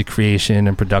music creation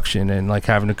and production and like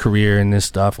having a career in this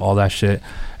stuff, all that shit.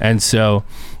 And so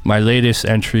my latest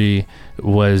entry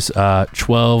was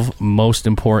 12 most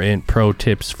important pro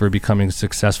tips for becoming a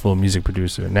successful music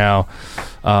producer. Now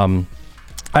I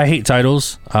hate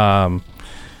titles.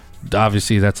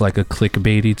 Obviously that's like a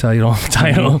clickbaity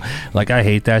title. Like I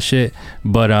hate that shit,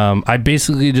 but I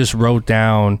basically just wrote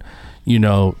down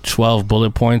 12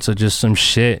 bullet points of just some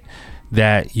shit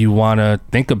that you want to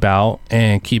think about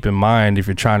and keep in mind if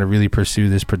you're trying to really pursue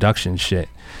this production shit,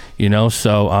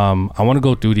 so I want to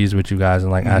go through these with you guys and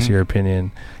like ask your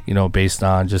opinion, based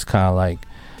on just kind of like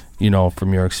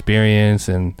from your experience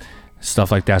and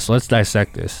stuff like that. So let's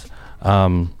dissect this.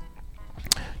 12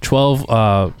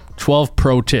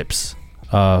 pro tips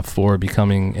for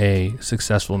becoming a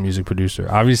successful music producer.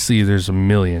 Obviously there's a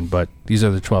million, but these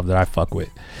are the 12 that I fuck with.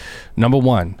 Number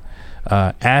 1,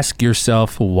 ask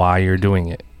yourself why you're doing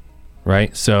it.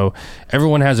 Right? So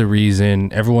everyone has a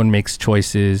reason, everyone makes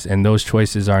choices, and those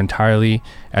choices are entirely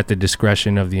at the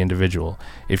discretion of the individual.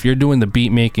 If you're doing the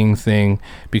beat making thing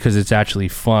because it's actually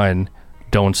fun,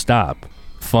 don't stop.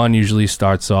 Fun usually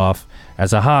starts off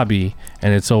as a hobby,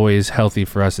 and it's always healthy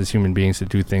for us as human beings to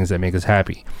do things that make us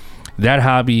happy. That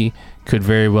hobby could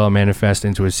very well manifest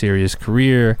into a serious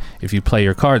career if you play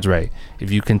your cards right.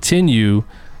 If you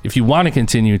want to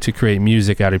continue to create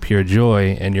music out of pure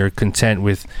joy and you're content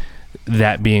with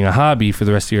that being a hobby for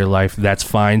the rest of your life, that's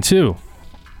fine too.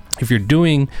 If you're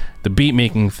doing the beat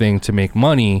making thing to make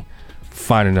money,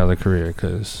 find another career,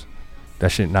 because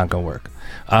that shit not gonna work.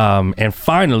 And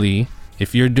finally,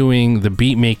 if you're doing the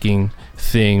beat making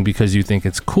thing because you think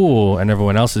it's cool and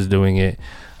everyone else is doing it,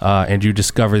 and you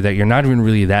discover that you're not even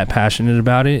really that passionate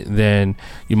about it, then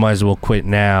you might as well quit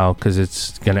now, because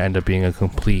it's gonna end up being a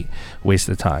complete waste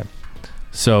of time.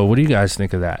 So what do you guys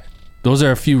think of that? Those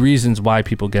are a few reasons why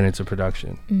people get into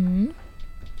production. Mm-hmm.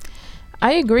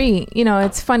 I agree. You know,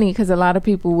 it's funny because a lot of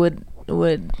people would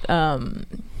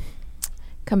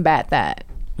combat that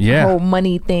whole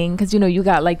money thing, because, you know, you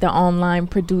got like the online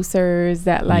producers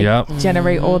that like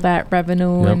generate all that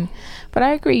revenue. But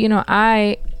I agree. You know,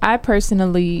 I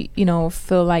personally, you know,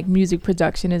 feel like music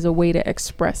production is a way to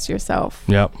express yourself.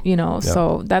 You know,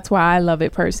 so that's why I love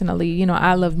it personally. You know,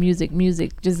 I love music.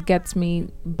 Music just gets me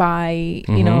by,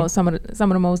 you know, some of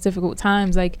the most difficult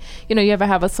times. Like, you know, you ever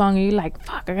have a song and you're like,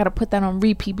 fuck, I gotta put that on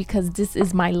repeat because this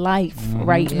is my life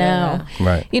right now.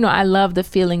 Right. You know, I love the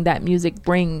feeling that music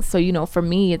brings. So, you know, for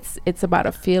me, it's about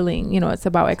a feeling. You know, it's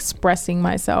about expressing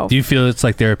myself. Do you feel it's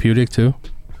like therapeutic too?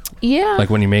 Yeah. Like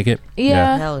when you make it?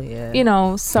 Yeah. Hell yeah. You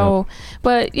know, so,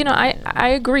 but, you know, I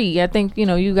agree. I think, you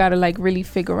know, you got to like really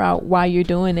figure out why you're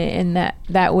doing it. And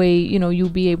that way, you know, you'll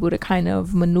be able to kind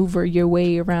of maneuver your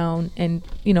way around and,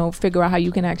 you know, figure out how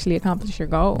you can actually accomplish your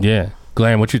goal. Yeah.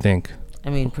 Glam, what you think? I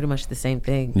mean, pretty much the same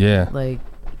thing. Yeah. Like,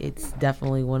 it's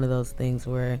definitely one of those things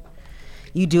where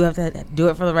you do have to do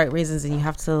it for the right reasons, and you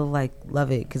have to like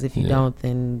love it. Because if you don't,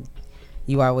 then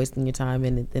you are wasting your time,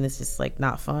 and then it's just like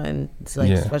not fun. It's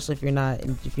like, especially if you're not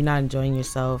enjoying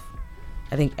yourself.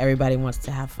 I think everybody wants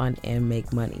to have fun and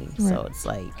make money. Right. So it's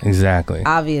like, exactly.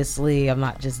 Obviously, I'm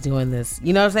not just doing this.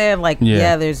 You know what I'm saying? Like,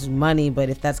 yeah, there's money, but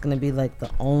if that's gonna be like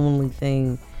the only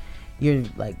thing you're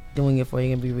like doing it for,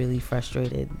 you're gonna be really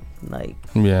frustrated. Like,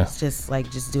 it's just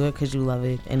like, just do it because you love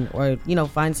it, and or, you know,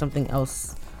 find something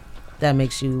else that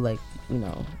makes you like, you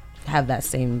know, have that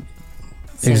same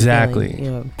exactly feeling,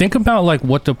 you know. Think about like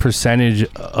what the percentage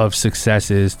of success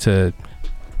is to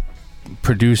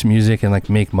produce music and like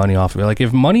make money off of it. Like,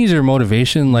 if money's your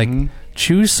motivation, like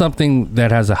choose something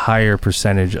that has a higher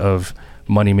percentage of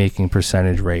money making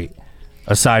percentage rate,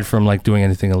 aside from like doing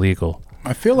anything illegal.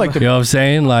 I feel like you know what I'm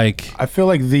saying? Like, I feel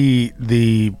like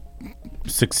the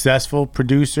successful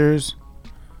producers,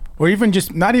 or even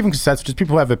just not even successful, just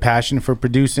people who have a passion for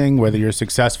producing, whether you're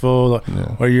successful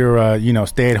or you're a, you know,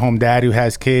 stay-at-home dad who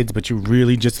has kids, but you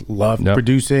really just love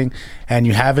producing, and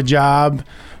you have a job,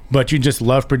 but you just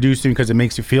love producing because it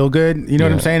makes you feel good. You know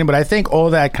what I'm saying? But I think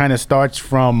all that kind of starts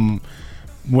from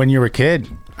when you're a kid.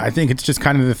 I think it's just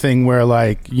kind of the thing where,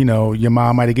 like, you know, your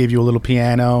mom might have gave you a little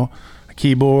piano, a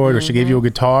keyboard, or she gave you a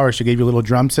guitar, or she gave you a little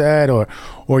drum set, or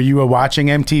you were watching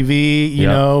MTV, you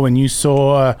know, and you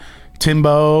saw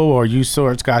Timbo, or you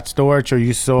saw Scott Storch, or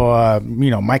you saw you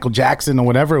know, Michael Jackson, or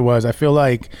whatever it was. I feel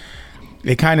like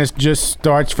it kind of just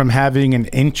starts from having an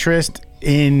interest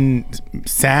in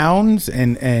sounds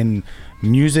and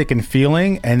music and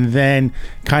feeling, and then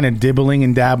kind of dibbling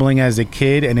and dabbling as a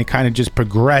kid, and it kind of just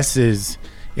progresses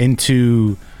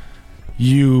into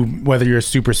you, whether you're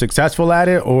super successful at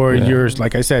it or you're,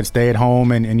 like I said, stay at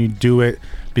home and you do it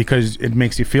because it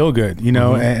makes you feel good, you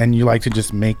know, and you like to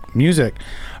just make music.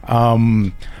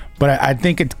 But I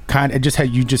think it kind of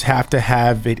you just have to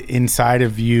have it inside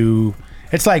of you.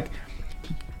 It's like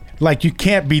you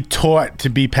can't be taught to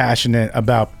be passionate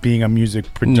about being a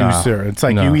music producer. It's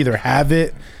like you either have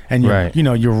it and you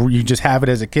know, you just have it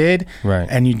as a kid,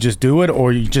 and you just do it,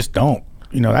 or you just don't.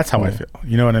 You know, that's how I feel.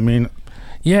 You know what I mean?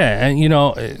 Yeah, and you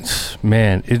know,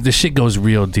 the shit goes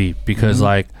real deep because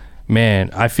like, man,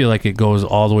 I feel like it goes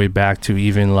all the way back to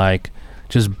even like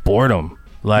just boredom.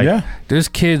 Like, there's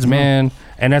kids, man,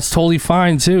 and that's totally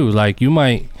fine too. Like, you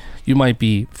might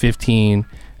be 15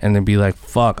 and then be like,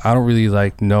 fuck, I don't really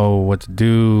like know what to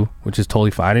do, which is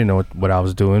totally fine. I didn't know what I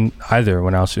was doing either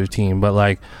when I was 15, but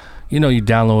like, you know, you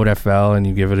download FL and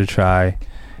you give it a try,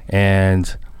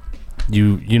 and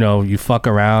you know, you fuck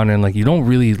around, and like, you don't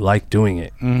really like doing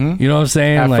it. You know what I'm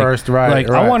saying? At like, first, like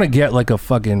I want to get like a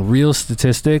fucking real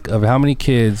statistic of how many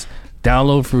kids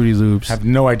download Fruity Loops. Have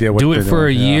no idea what do it for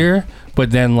a year,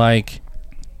 but then like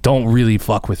don't really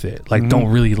fuck with it. Like don't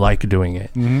really like doing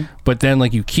it. But then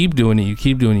like you keep doing it,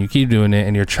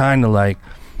 and you're trying to like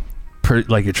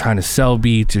you're trying to sell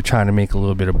beats, you're trying to make a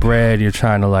little bit of bread, you're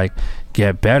trying to like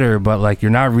get better, but like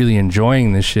you're not really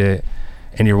enjoying the shit,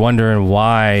 and you're wondering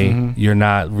why you're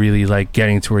not really like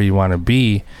getting to where you want to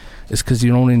be. It's because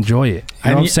you don't enjoy it.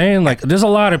 You know what I'm saying? Like, there's a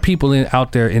lot of people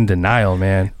out there in denial,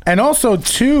 man. And also,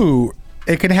 too,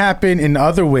 it can happen in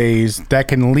other ways that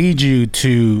can lead you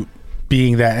to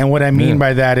being that. And what I mean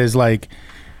by that is, like,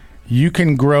 you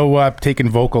can grow up taking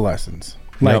vocal lessons.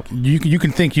 Like, you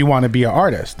can think you want to be an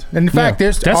artist. And in fact,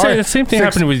 there's... That's the same thing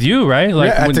happened with you, right?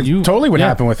 Like, that's totally what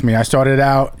happened with me. I started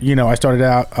out,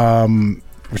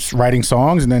 writing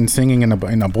songs and then singing in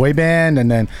a boy band,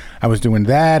 and then I was doing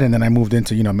that, and then I moved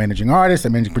into managing artists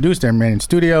and managing producers and managing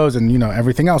studios and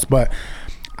everything else. But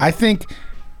I think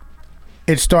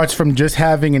it starts from just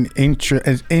having an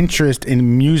interest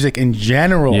in music in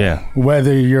general.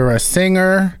 Whether you're a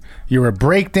singer, you're a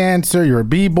break dancer, you're a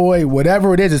b-boy,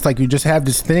 whatever it is, it's like you just have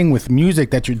this thing with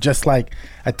music that you're just like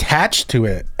attached to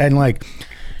it, and like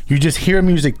you just hear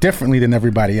music differently than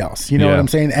everybody else. You know what I'm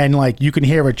saying? And like you can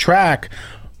hear a track,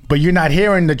 but you're not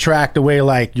hearing the track the way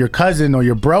like your cousin or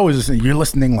your bro is listening. You're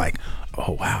listening like,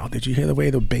 oh wow, did you hear the way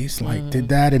the bass like did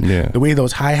that, and the way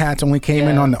those hi-hats only came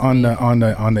in on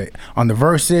the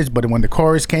verses, but when the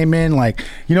chorus came in, like,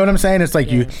 you know what I'm saying? It's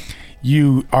like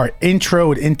you are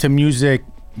introed into music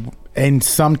in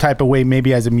some type of way,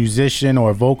 maybe as a musician or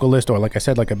a vocalist, or like I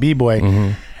said, like a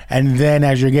b-boy. And then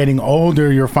as you're getting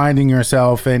older, you're finding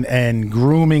yourself and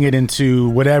grooming it into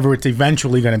whatever it's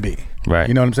eventually going to be. Right.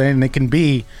 You know what I'm saying? And it can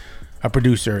be a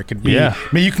producer. It could be, I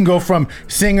mean, you can go from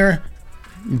singer,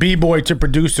 b-boy to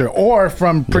producer, or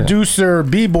from producer,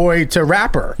 b-boy to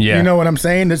rapper. You know what I'm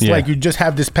saying? It's like you just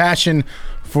have this passion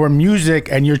for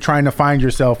music, and you're trying to find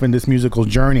yourself in this musical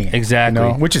journey.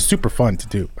 Exactly. Which is super fun to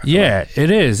do. Yeah, it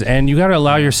is. And you got to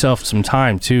allow yourself some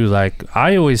time too. Like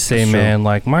I always say, man,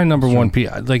 like my number one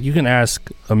like you can ask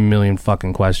a million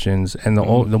fucking questions, and the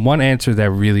one answer that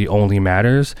really only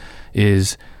matters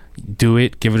is do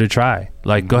it, give it a try.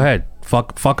 Like go ahead,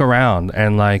 fuck around,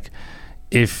 and like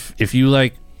if you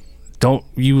like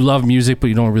you love music but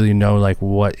you don't really know like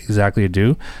what exactly to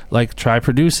do, like try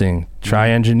producing, try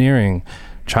engineering,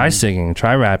 try singing,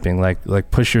 try rapping,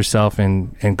 like push yourself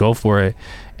and go for it,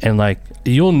 and like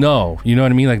you'll know, you know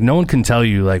what I mean? Like no one can tell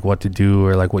you like what to do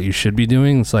or like what you should be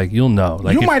doing. It's like you'll know.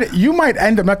 Like you might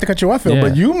end up, not to cut you off, Phil,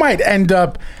 but you might end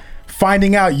up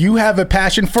finding out you have a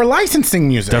passion for licensing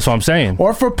music. That's what I'm saying.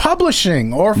 Or for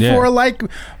publishing, or for like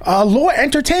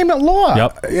entertainment law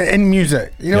in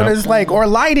music. You know what it's like, or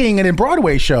lighting in a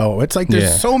Broadway show. It's like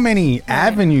there's so many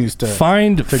avenues to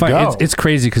go. It's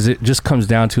crazy because it just comes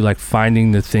down to like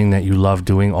finding the thing that you love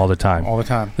doing all the time. All the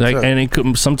time. Like, and it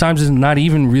could sometimes it's not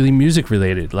even really music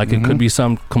related. Like it could be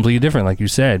something completely different, like you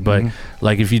said. But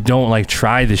like if you don't like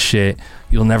try the shit,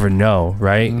 you'll never know,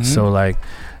 right? So like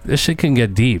this shit can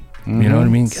get deep. You know what I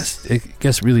mean? It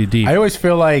gets really deep. I always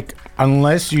feel like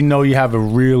unless you know you have a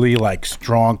really like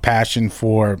strong passion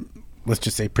for, let's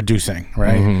just say, producing,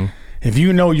 right? If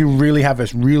you know you really have a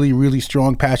really, really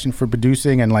strong passion for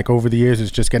producing, and like over the years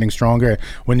it's just getting stronger.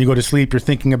 When you go to sleep, you're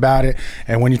thinking about it,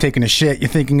 and when you're taking a shit, you're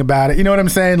thinking about it. You know what I'm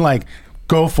saying? Like,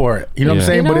 go for it. You know what I'm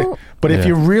saying? But if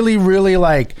you're really, really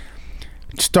like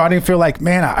starting to feel like,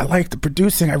 man, I like the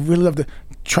producing, I really love the...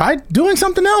 Try doing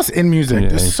something else in music.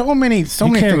 There's so many things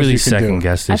really you can second do.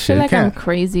 Guess this I feel shit. like I'm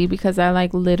crazy because I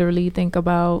like literally think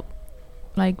about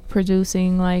like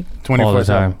producing like 24 the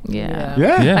time. Yeah.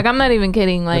 Like I'm not even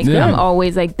kidding. Like I'm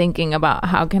always like thinking about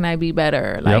how can I be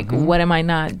better? Like what am I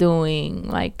not doing?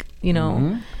 Like, you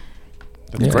know,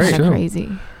 That's kind of crazy.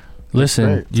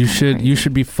 Listen, you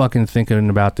should be fucking thinking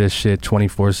about this shit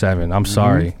 24/7. I'm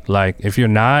sorry. Like if you're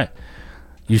not,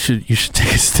 you should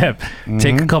take a step,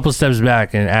 take a couple steps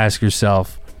back and ask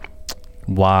yourself,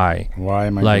 why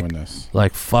am I doing this?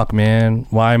 Like, fuck, man,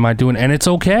 why am I doing? And it's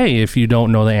okay if you don't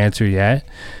know the answer yet,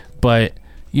 but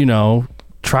you know,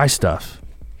 try stuff.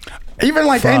 Even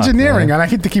like engineering, man. And I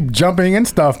hate to keep jumping in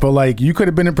stuff, but like you could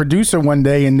have been a producer one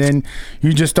day and then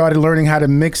you just started learning how to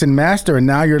mix and master, and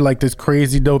now you're like this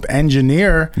crazy dope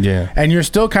engineer, and you're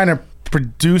still kind of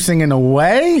producing in a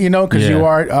way, you know, because you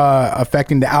are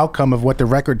affecting the outcome of what the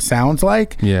record sounds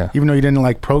like, even though you didn't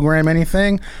like program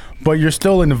anything, but you're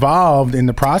still involved in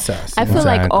the process. I feel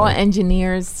like all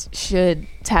engineers should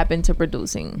tap into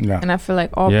producing, and I feel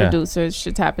like all producers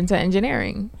should tap into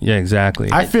engineering. I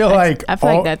feel like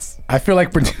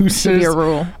producers should be a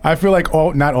rule. I feel like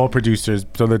not all producers,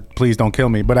 so that please don't kill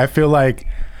me, but I feel like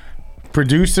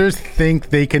producers think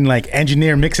they can like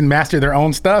engineer, mix and master their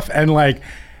own stuff, and like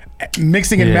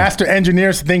mixing and master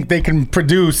engineers think they can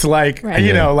produce like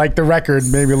you know, like the record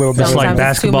maybe a little bit. Just like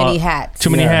basketball, too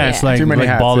many hats. Like too many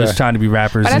hats, ballers trying to be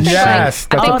rappers. But I think yes,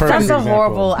 that's a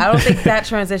horrible. I don't think that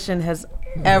transition has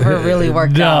ever really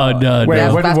worked out. No.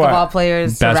 Basketball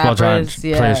players, basketball rappers,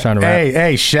 players trying to rap.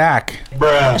 Hey, Shaq.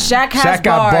 Bruh. Shaq has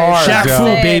got bars. Shaq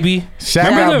flew, baby.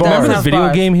 Remember the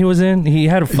video game he was in? He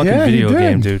had a fucking video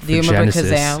game, dude. Do you remember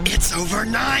Kazam? It's over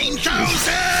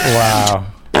 9,000. Wow.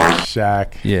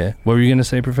 Shaq. Yeah. What were you gonna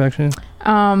say, Perfection?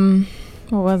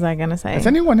 What was I gonna say? Has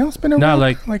anyone else been a Not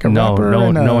like a no rapper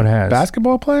no one has.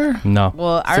 Basketball player? No.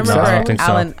 Well, I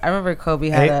remember Kobe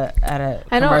had a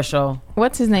commercial.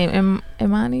 What's his name?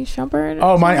 Imani Shumpert?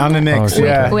 Oh, on the Knicks.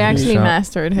 Yeah. We actually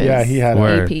mastered his he had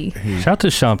AP. Shout to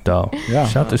Shump though. Yeah.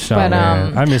 Shout to Shump,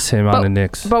 man. I miss him on the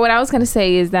Knicks. But what I was gonna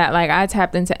say is that like I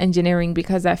tapped into engineering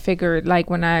because I figured like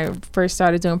when I first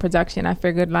started doing production, I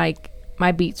figured like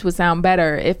my beats would sound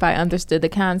better if I understood the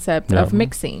concept of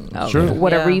mixing, of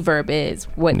what a reverb is,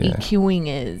 what EQing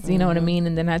is, you know what I mean?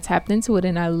 And then I tapped into it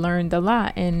and I learned a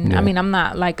lot. And I mean, I'm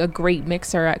not like a great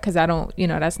mixer because I don't, you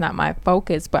know, that's not my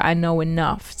focus, but I know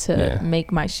enough to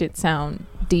make my shit sound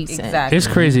decent. Exactly. It's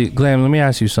crazy. Glam, let me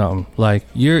ask you something. Like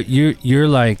you're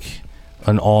like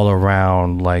an all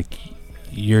around, like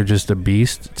you're just a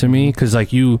beast to me. Cause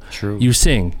like you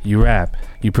sing, you rap,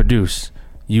 you produce.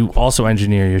 You also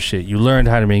engineer your shit. You learned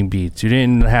how to make beats. You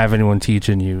didn't have anyone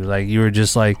teaching you. Like you were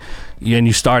just like, and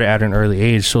you started at an early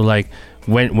age. So like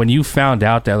when you found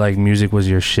out that like music was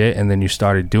your shit and then you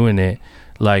started doing it,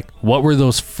 like what were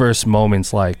those first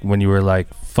moments like when you were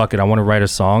like, fuck it, I want to write a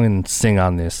song and sing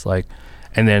on this, like,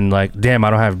 and then like, damn, I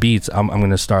don't have beats. I'm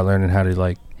gonna start learning how to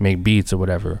like make beats or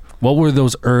whatever. What were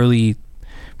those early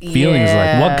feelings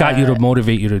like? What got you to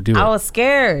motivate you to do it? I was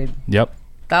scared. Yep.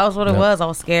 That was what it was. I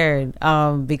was scared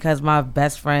because my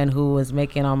best friend who was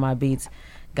making all my beats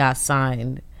got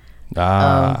signed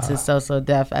to So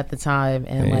Def at the time.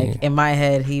 And like in my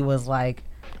head, he was like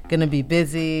gonna be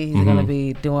busy. He's gonna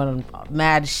be doing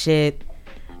mad shit.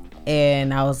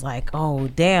 And I was like, oh,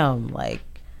 damn. Like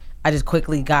I just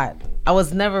quickly I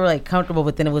was never like comfortable,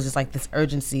 but then it was just like this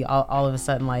urgency all of a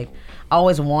sudden. Like I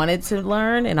always wanted to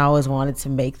learn and I always wanted to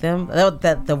make them.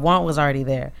 That the want was already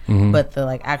there, but the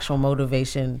like actual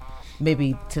motivation,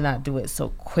 maybe to not do it so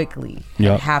quickly,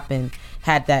 happened.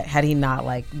 Had he not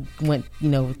like went, you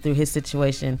know, through his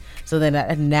situation. So then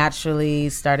I naturally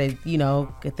started, you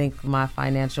know, I think my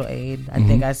financial aid. I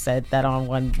think I said that on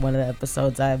one of the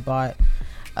episodes. I bought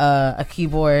a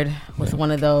keyboard with one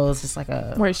of those, just like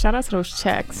a. Wait, shout out to those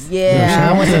checks. Yeah,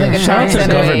 I went to the shout out to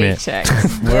the government. Checks.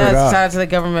 Shout out to the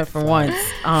government for once.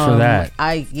 For that.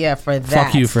 For that.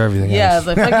 Fuck you for everything else. Yeah, I was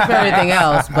like, fuck you for everything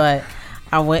else. But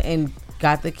I went and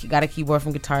got a keyboard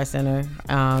from Guitar Center,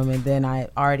 and then I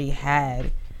already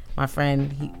had my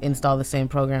friend. He installed the same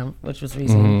program, which was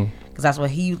Reason, because that's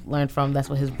what he learned from. That's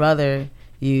what his brother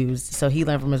used. So he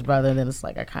learned from his brother, and then it's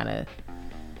like I kind of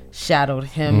shadowed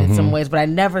him in some ways, but I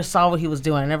never saw what he was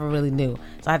doing. I never really knew,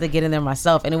 so I had to get in there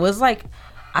myself. And it was like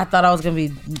I thought I was gonna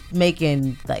be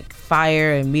making like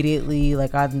fire immediately.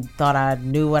 Like I thought I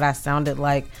knew what I sounded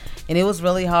like, and it was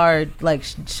really hard. Like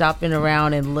shopping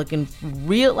around and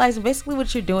realizing basically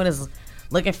what you're doing is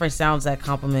looking for sounds that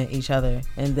complement each other,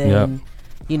 and then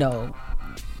you know,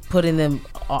 putting them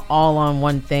all on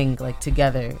one thing, like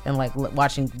together, and like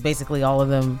watching basically all of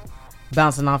them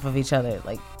bouncing off of each other,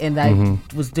 like, and I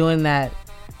was doing that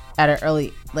at an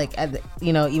early, like,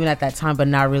 even at that time, but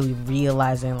not really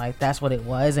realizing like that's what it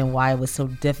was and why it was so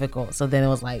difficult. So then it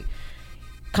was like,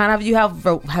 kind of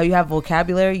how you have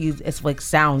vocabulary, it's like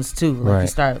sounds too. Like you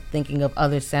start thinking of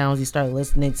other sounds, you start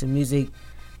listening to music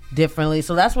differently.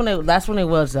 So that's when it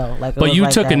was though. Like, but you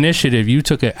took initiative. You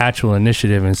took an actual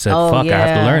initiative and said, "Fuck, I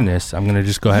have to learn this. I'm gonna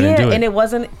just go ahead and do it." And it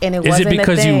wasn't. Is it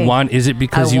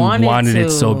because you wanted it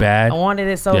so bad? I wanted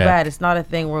it so bad. It's not a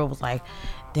thing where it was like,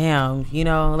 damn, you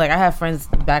know. Like I have friends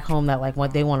back home that like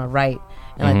what they want to write.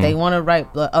 And like they want to write,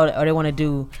 or they want to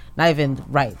do, not even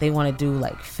write, they want to do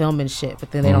like film and shit, but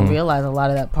then they don't realize a lot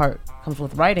of that part comes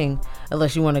with writing.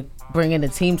 Unless you want to bring in a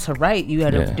team to write, you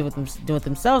had to do it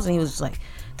themselves. And he was just like,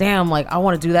 damn, like I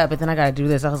want to do that, but then I gotta do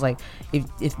this. I was like,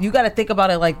 if you gotta think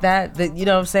about it like that, you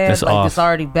know what I'm saying? That's like off. It's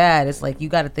already bad. It's like you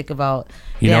gotta think about,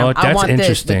 you know what? That's I want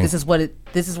interesting. this but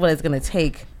this is what it's gonna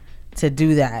take to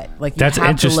do that. Like you that's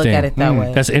have to look at it that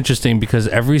way. That's interesting because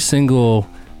every single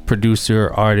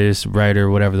producer, artist, writer,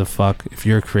 whatever the fuck, if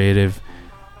you're creative,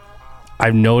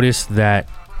 I've noticed that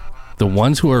the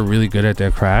ones who are really good at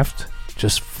their craft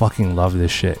just fucking love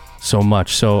this shit so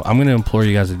much. So I'm gonna implore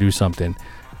you guys to do something.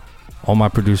 All my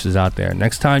producers out there,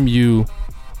 next time you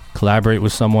collaborate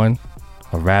with someone,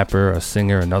 a rapper, a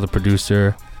singer, another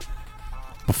producer,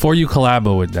 before you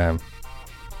collabo with them,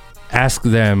 ask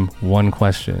them one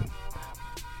question.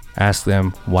 Ask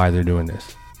them why they're doing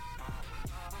this.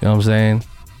 You know what I'm saying?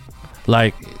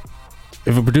 Like,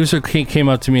 if a producer came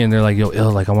up to me and they're like, yo,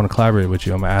 Ill, like, I want to collaborate with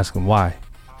you, I'm going to ask them why.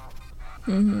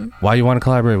 Why you want to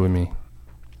collaborate with me?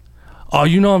 Oh,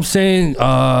 you know what I'm saying?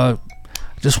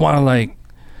 Just want to, like,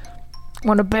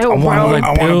 want to build, I want to,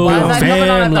 like, build,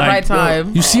 fam, like,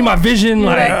 time. You see my vision?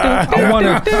 Like, I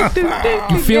want to,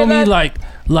 you feel me? Like,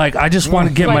 I just want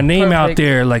to get my name out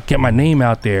there. Like, get my name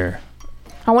out there.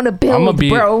 I want to build,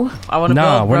 bro. I want to build,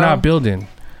 Nah, we're not building.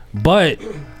 But,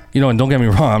 you know, and don't get me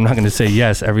wrong, I'm not going to say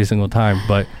yes every single time.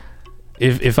 But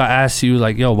if I ask you,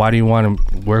 like, yo, why do you want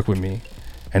to work with me?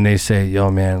 And they say,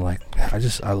 yo, man, like,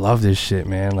 I love this shit,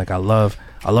 man. Like, I love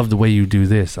the way you do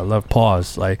this. I love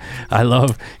pause. Like, I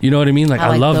love, you know what I mean? Like,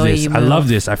 I love this. I love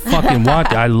this. I fucking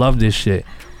want it. I love this shit.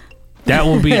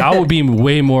 I would be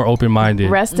way more open-minded.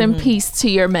 Rest in peace to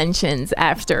your mentions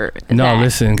after that.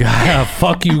 Listen,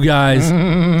 fuck you guys.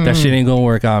 That shit ain't gonna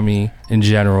work on me in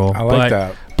general. I like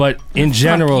that. But in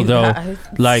general, though,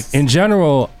 like, in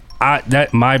general,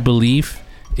 my belief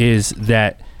is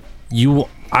that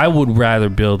I would rather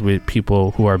build with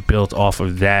people who are built off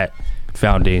of that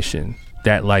foundation.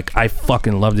 That, like, I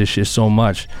fucking love this shit so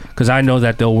much because I know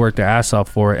that they'll work their ass off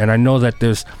for it, and I know that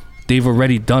they've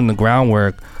already done the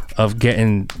groundwork of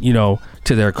getting, you know,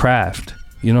 to their craft.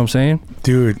 You know what I'm saying?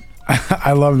 Dude,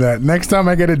 I love that. Next time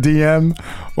I get a DM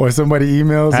or somebody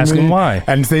emails ask me them why,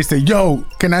 and they say, yo,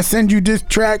 can I send you this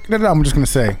track? I'm just gonna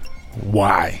say,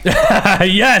 why?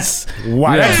 Yes.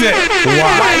 Why? That's it.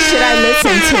 Why should I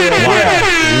listen to it?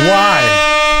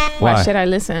 Why should I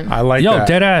listen? I like that.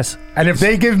 Dead ass. And if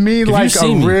they give me like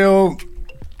a real,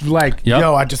 like,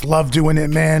 yo, I just love doing it,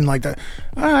 man, like that.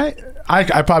 All right.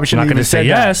 I probably shouldn't even say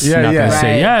yes. Yeah, not gonna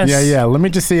say yes. Yeah. Let me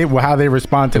just see how they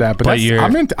respond to that. But I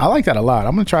like that a lot.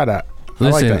 I'm gonna try that.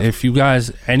 Listen, if you guys,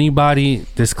 anybody,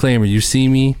 disclaimer, you see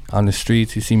me on the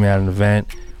streets, you see me at an event,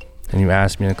 and you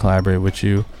ask me to collaborate with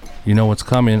you, you know what's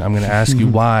coming. I'm gonna ask you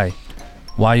why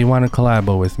you want to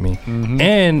collabo with me,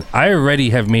 and I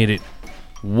already have made it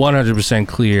 100%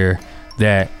 clear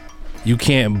that you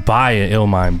can't buy an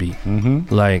Illmind beat.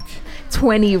 Like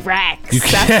 20 racks. I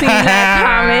seen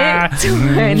that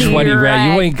comment. 20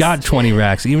 racks. You ain't got 20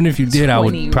 racks. Even if you did, I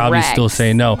would probably still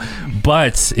say no.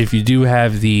 But if you do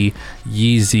have the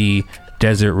Yeezy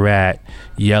Desert Rat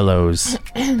yellows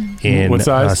in what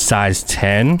size? Size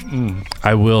 10,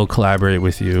 I will collaborate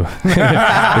with you. If you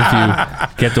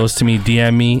get those to me,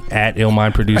 DM me at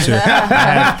Illmind Producer.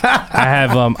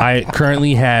 I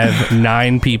currently have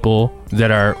 9 people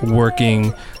that are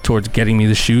working towards getting me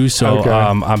the shoes. So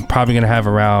I'm probably gonna have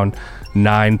around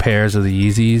 9 pairs of the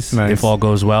Yeezys if all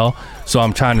goes well. So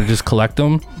I'm trying to just collect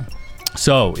them.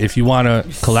 So if you want to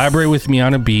collaborate with me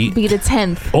on a beat, be the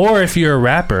 10th, or if you're a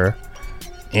rapper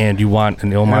and you want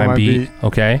an Illmind beat,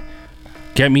 okay,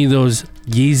 get me those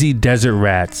Yeezy Desert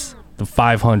Rats, the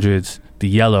 500s, the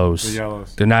yellows.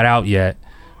 They're not out yet.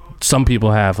 Some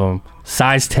people have them.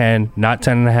 Size 10, not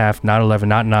 10 and a half, not 11,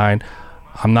 not 9.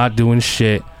 I'm not doing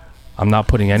shit. I'm not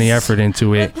putting any effort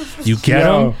into it. You get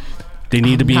them. They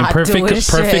need to be in perfect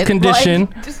condition.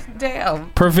 Like, damn.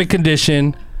 Perfect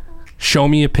condition. Show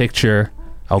me a picture.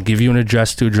 I'll give you an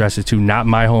address to address it to, not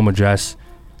my home address,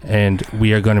 and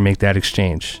we are going to make that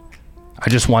exchange. I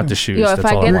just want the shoes. Yo, if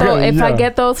I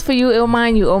get those for you,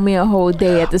 Illmind, you owe me a whole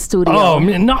day at the studio. Oh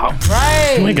man, no!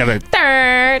 Right. We gotta.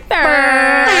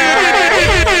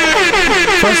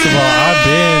 First of all, I've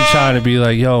been trying to be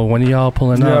like, yo, when are y'all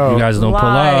pulling up? You guys don't pull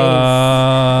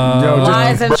up. Yo,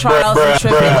 lies and trials and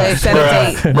tribulations. Set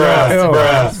a date.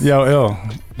 Ill.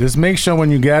 Just make sure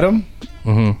when you get them,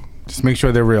 just make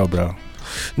sure they're real, bro.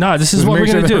 No, this is what we're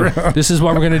gonna do. This is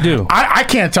what we're gonna do. I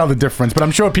can't tell the difference, but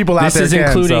I'm sure people out there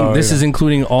can. This is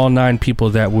including all 9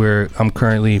 people that I'm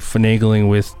currently finagling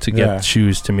with to get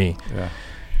shoes to me. Yeah.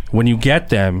 When you get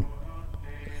them,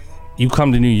 you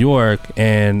come to New York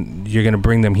and you're gonna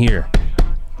bring them here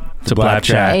to Blab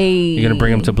Chat. Hey. You're gonna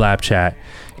bring them to Blab Chat.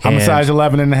 I'm a size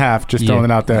 11 and a half. Just throwing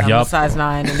it out there. I'm a size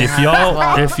 9 and a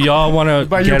half. If y'all wanna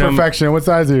by get your perfection, what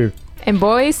size are you? And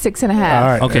boys, 6.5. All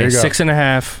right, okay,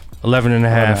 6.5, 11 and a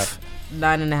half,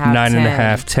 9 and a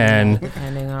half, 10.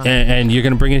 And you're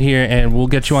gonna bring it here, and we'll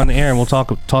get you on the air, and we'll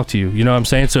talk to you. You know what I'm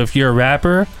saying? So if you're a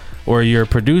rapper or you're a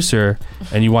producer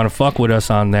and you want to fuck with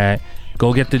us on that,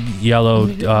 go get the yellow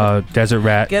Desert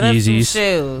Rat Yeezys.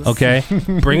 Shoes. Okay,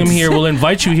 bring them here. We'll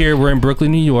invite you here. We're in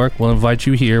Brooklyn, New York. We'll invite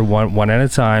you here one at a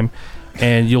time,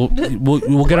 and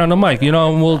we'll get on the mic. You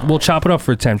know, and we'll chop it up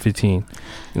for 10, 15. You know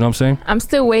what I'm saying? I'm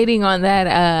still waiting on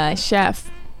that chef.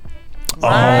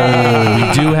 Oh,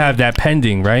 we do have that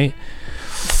pending, right?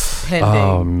 Pending.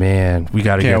 Oh man, we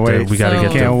gotta get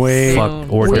the fuck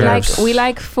hors d'oeuvres. We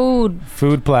like food.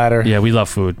 Food platter. Yeah, we love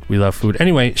food.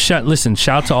 Anyway, listen,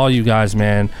 shout to all you guys,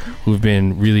 man, who've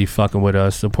been really fucking with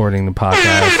us, supporting the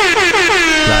podcast.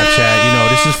 Live chat,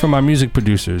 this is for my music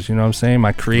producers, you know what I'm saying?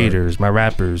 My creators, my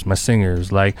rappers, my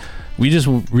singers. Like, we just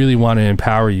really want to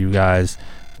empower you guys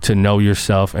to know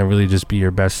yourself and really just be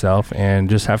your best self and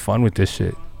just have fun with this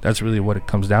shit. That's really what it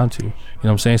comes down to. You know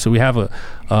what I'm saying? So we have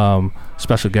a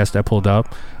special guest that pulled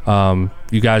up.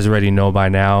 You guys already know by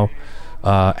now.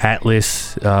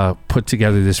 Atlas put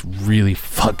together this really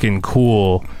fucking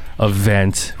cool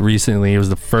event recently. It was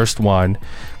the first one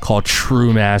called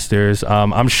True Masters.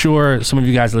 I'm sure some of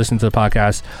you guys listen to the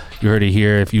podcast. You heard it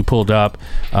here. If you pulled up,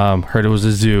 heard it was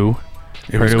a zoo.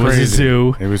 It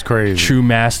was crazy. True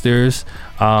Masters.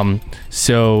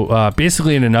 So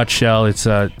basically, in a nutshell, it's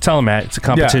a telemat. It's a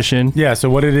competition. Yeah. So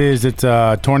what it is, it's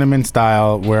a tournament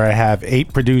style where I have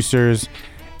 8 producers,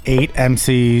 8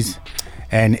 MCs,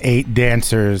 and 8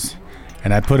 dancers,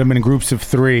 and I put them in groups of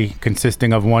 3,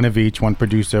 consisting of 1 of each: 1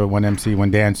 producer, 1 MC,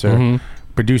 1 dancer. Mm-hmm.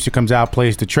 Producer comes out,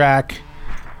 plays the track.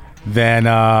 Then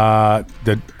the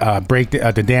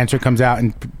dancer comes out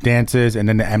and dances, and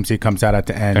then the MC comes out at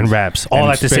the end and raps all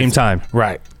at the same time,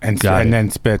 right? And then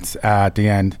spits at the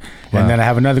end. Wow. And then I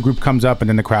have another group comes up, and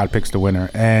then the crowd picks the winner.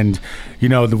 And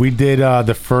we did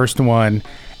the first one,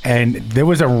 and there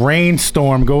was a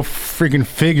rainstorm. Go freaking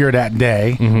figure that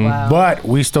day. Mm-hmm. Wow. But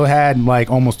we still had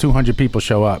like almost 200 people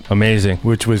show up. Amazing,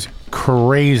 which was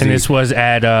crazy. And this was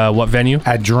at what venue?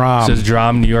 At Drum. So it's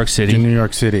Drum, New York City. In New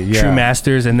York City, yeah. True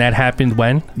Masters, and that happened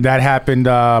when? That happened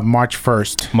March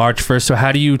 1st. March 1st. So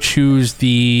how do you choose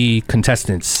the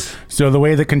contestants? So the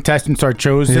way the contestants are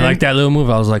chosen. You like that little move?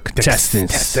 I was like,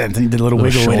 contestants. And he did a little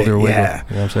wiggle with it. Wiggle. Yeah.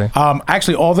 You know what I'm saying?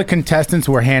 Actually, all the contestants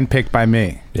were handpicked by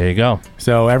me. There you go.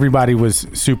 So everybody was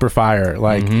super fire.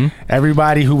 Like,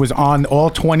 everybody who was on, all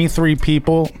 23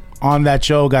 people on that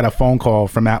show got a phone call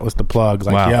from Atlas the Plug.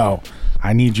 Like, yo,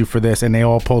 I need you for this. And they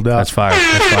all pulled up. That's fire.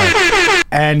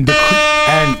 And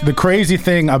the crazy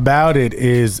thing about it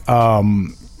is, I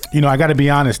got to be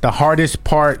honest, the hardest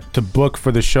part to book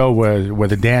for the show were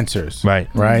the dancers.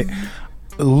 Right.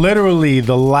 Literally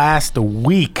the last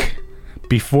week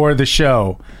before the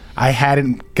show, I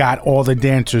hadn't got all the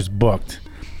dancers booked.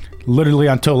 Literally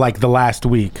until like the last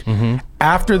week. Mm-hmm.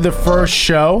 After the first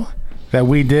show that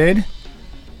we did,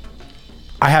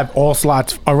 I have all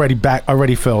slots already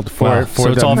filled for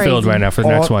so it's them. all filled right now for the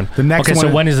next one.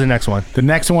 So when is the next one? The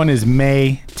next one is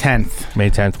May 10th. May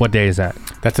 10th. What day is that?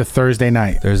 That's a Thursday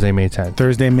night. Thursday, May 10th.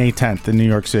 Thursday, May 10th in New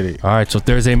York City. All right, so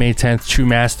Thursday, May 10th, True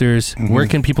Masters. Mm-hmm. Where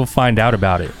can people find out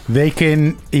about it? They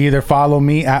can either follow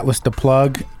me, Atlas the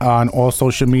Plug, on all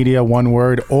social media, one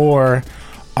word, or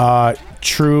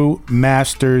True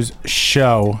Masters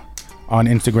Show on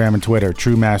Instagram and Twitter.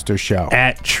 True Masters Show.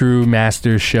 At True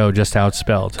Masters Show, just how it's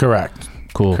spelled. Correct.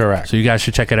 Cool. Correct. So you guys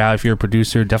should check it out. If you're a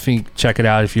producer, definitely check it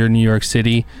out. If you're in New York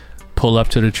City, pull up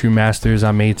to the True Masters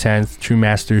on May 10th. True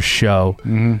Masters Show.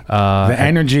 Mm-hmm. The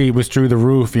energy was through the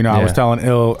roof. I was telling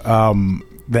Il,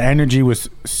 the energy was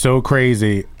so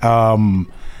crazy.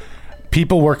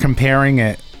 People were comparing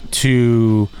it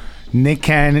to Nick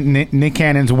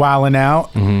Cannon's Wildin'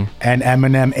 Out and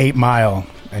Eminem 8 Mile.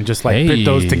 And just like put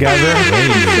those together.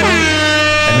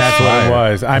 And that's what it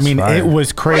was. I mean, it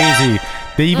was crazy.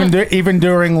 They even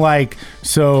during like,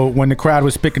 so when the crowd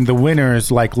was picking the winners,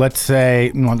 like let's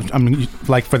say,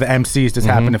 like for the MCs, this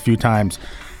happened a few times.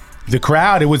 The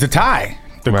crowd, it was a tie.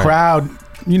 The crowd,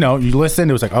 you listen,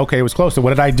 it was like, okay, it was close. So what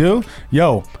did I do?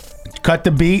 Yo, cut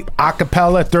the beat,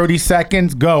 acapella, 30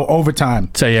 seconds, go,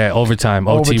 overtime. So yeah, overtime,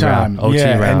 OT round.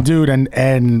 And dude,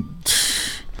 and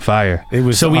fire. It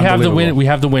was so we have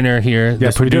the winner here,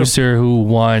 yes, the producer who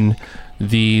won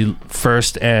the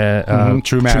first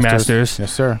True Masters.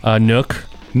 Yes, sir. Nook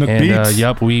Beats.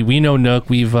 Yep, we know Nook.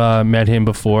 We've met him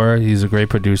before. He's a great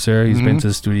producer. He's been to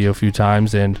the studio a few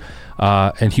times, and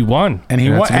he won. And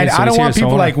he won. And I don't want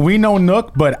people like, we know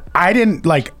Nook, but I didn't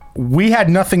like. We had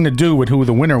nothing to do with who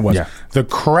the winner was. Yeah. The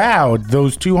crowd,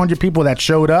 those 200 people that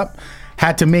showed up,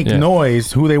 had to make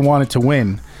noise who they wanted to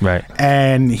win. Right.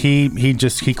 And he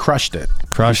crushed it.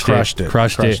 Crushed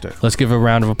it. Let's give a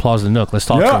round of applause to Nook. Let's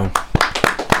talk to him.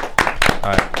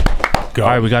 All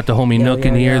right, we got the homie Nook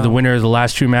in here, the winner of the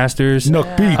last True Masters. Nook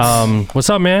Beats. What's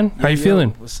up, man? How you feeling?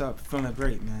 What's up? Feeling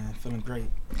great, man. Feeling great.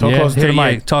 Talk close to the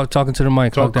mic. Talking to the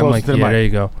mic. Talk that mic. Yeah, there you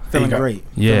go. Feeling great.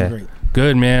 Yeah. Feeling great.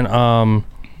 Good, man.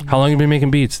 How long you been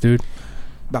making beats, dude?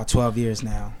 About 12 years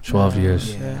now. 12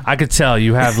 years. Yeah. I could tell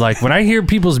you have like, when I hear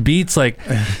people's beats, like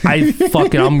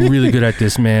I'm really good at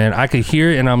this, man. I could hear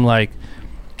it and I'm like,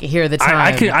 hear the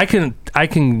time. I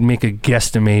can make a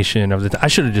guesstimation of the time. I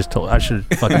should have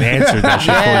fucking answered that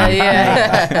shit for you.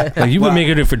 Yeah. Like, you were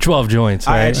making it for 12 joints,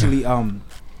 right? I actually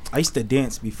I used to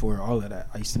dance before all of that.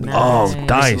 I used to be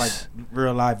nice. like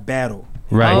real live battle.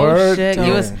 Right. Oh shit!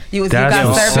 You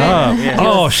got serving. Yeah.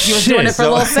 Oh shit! You was doing it for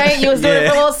Lil Saint. You was doing it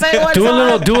for Lil Saint one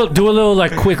time. Do a little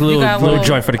like quick little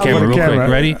joint for the camera, real quick.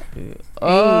 Ready? Hey.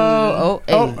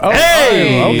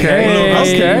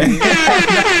 Okay.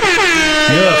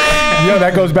 Yo,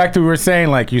 that goes back to what we were saying.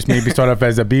 Like, you maybe start off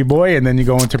as a b-boy and then you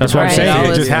go into. That's what I'm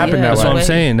saying. It just happened that way. That's what I'm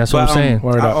saying. That's what I'm saying.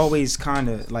 I always kind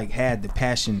of like had the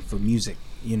passion for music,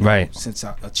 you know, right, since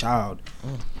a child.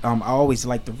 I always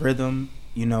liked the rhythm,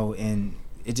 you know, and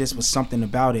it just was something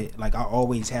about it. Like, I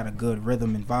always had a good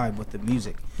rhythm and vibe with the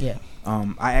music. Yeah.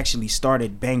 I actually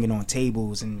started banging on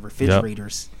tables and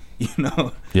refrigerators. You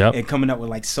know, and coming up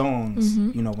with like songs,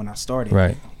 you know, when I started,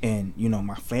 right? And you know,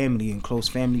 my family and close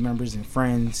family members and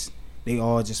friends, they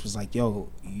all just was like, "Yo,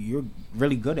 you're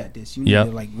really good at this. You need to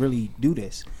like really do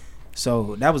this."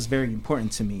 So that was very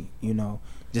important to me, you know,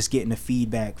 just getting the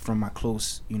feedback from my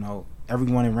close, you know,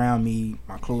 everyone around me,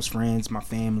 my close friends, my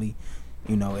family,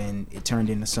 you know, and it turned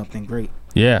into something great.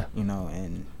 Yeah, you know,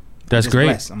 and that's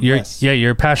great. Blessed.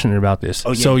 You're passionate about this.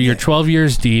 Oh, yeah, so you're 12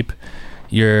 years deep.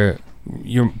 Your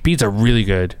beats are really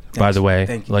good, by the way.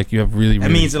 Thank you. Like, you have really that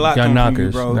means a lot young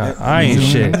knockers. From you, bro. I ain't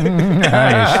shit.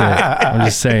 I'm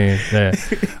just saying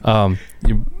that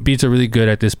your beats are really good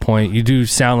at this point. You do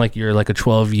sound like you're like a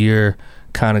 12-year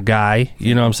kind of guy.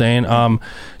 You know what I'm saying?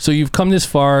 So you've come this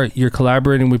far. You're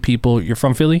collaborating with people. You're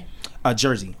from Philly?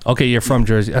 Jersey. Okay, you're from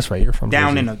Jersey. That's right. You're from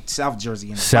down Jersey. in the South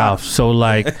Jersey. South. So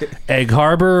like Egg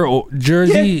Harbor or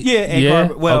Jersey? Yeah, Egg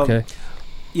Harbor. Well, okay.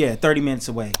 Yeah, 30 minutes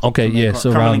away. Okay, yeah, so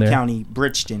around Cumberland there. County,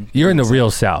 Bridgeton. You're in the real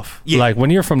South. Yeah. Like, when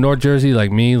you're from North Jersey, like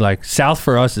me, like, South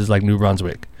for us is like New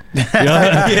Brunswick. You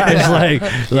know?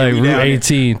 It's like Route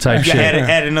 18 type shit.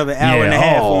 Add another hour and a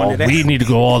half on to that. We need to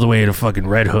go all the way to fucking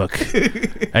Red Hook,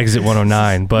 exit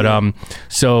 109. But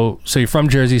so you're from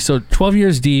Jersey. So 12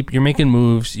 years deep, you're making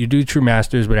moves. You do True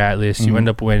Masters with Atlas. You end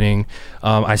up winning.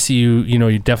 I see you. You know,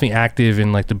 you're definitely active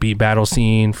in like the beat battle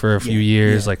scene for a few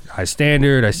years, like High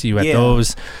Standard. I see you at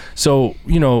those. So,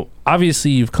 you know,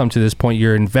 obviously you've come to this point.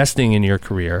 You're investing in your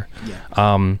career.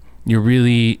 You're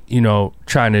really, you know,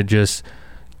 trying to just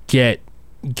get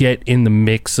in the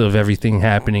mix of everything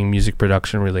happening music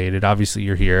production related. Obviously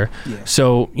you're here.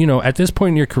 So, you know, at this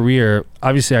point in your career,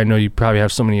 obviously I know you probably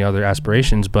have so many other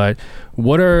aspirations, but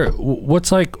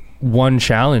what's like one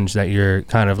challenge that you're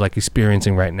kind of like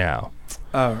experiencing right now?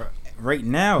 Right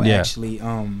now, actually,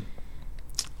 I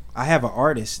have an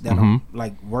artist that I'm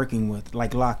like working with,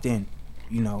 like locked in,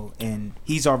 you know, and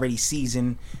he's already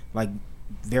seasoned, like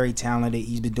very talented.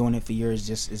 He's been doing it for years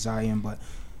just as I am, but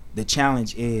the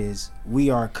challenge is we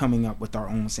are coming up with our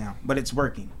own sound, but it's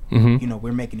working. You know,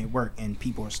 we're making it work, and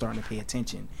people are starting to pay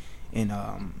attention and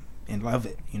love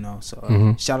it. You know,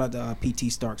 so shout out to PT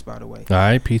Starks, by the way. All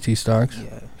right, PT Starks.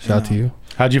 Yeah, shout out to you.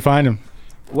 How'd you find him?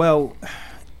 Well,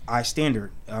 I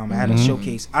Standard. I had a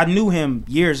showcase. I knew him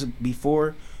years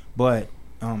before, but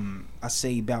I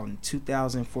say about in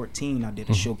 2014, I did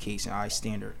a showcase in I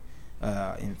Standard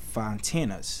in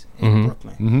Fontana's in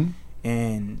Brooklyn.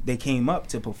 And they came up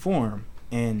to perform,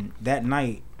 and that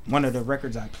night, one of the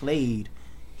records I played,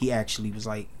 he actually was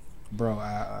like, bro,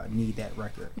 I need that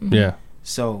record. Yeah.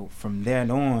 So from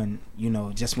then on, you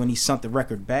know, just when he sent the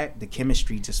record back, the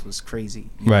chemistry just was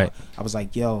crazy. You know? I was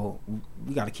like, yo,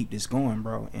 we got to keep this going,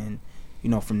 bro. And, you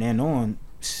know, from then on,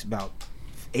 about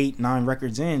 8-9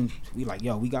 records in, we like,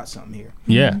 yo, we got something here.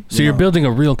 Yeah. So you're building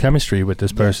a real chemistry with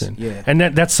this person. Yeah. And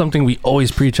that's something we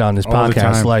always preach on this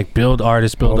podcast. Like, build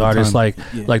artists. Like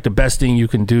the best thing you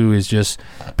can do is just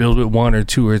build with 1 or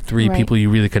 2 or 3 people you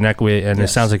really connect with, and it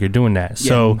sounds like you're doing that.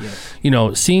 So, you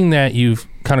know, seeing that you've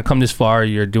kind of come this far,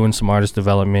 you're doing some artist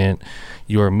development,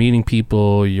 you're meeting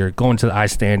people, you're going to the I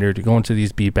Standard, you're going to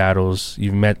these beat battles,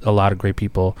 you've met a lot of great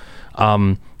people.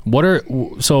 So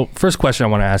first question I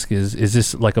want to ask is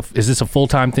this a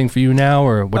full-time thing for you now,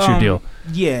 or what's your deal?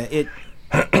 Yeah,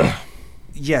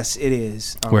 yes, it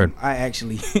is. Word. I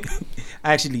actually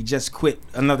just quit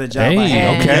another job.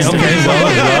 Hey, okay. Well, you know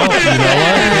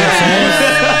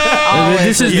what?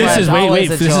 This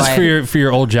is for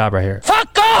your old job right here.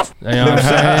 Fuck off! You know what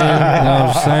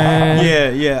I'm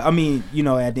saying? Yeah. I mean, you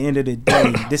know, at the end of the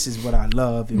day, this is what I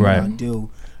love and what I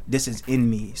do. This is in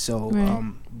me. So,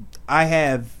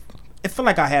 I feel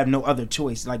like I have no other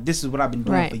choice. Like, this is what I've been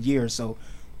doing for years. So,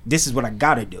 this is what I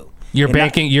gotta do. You're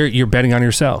you're betting on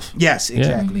yourself. Yes,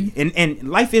 exactly. And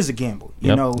life is a gamble,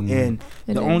 you know. And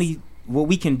what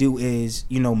we can do is,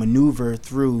 you know, maneuver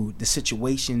through the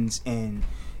situations and,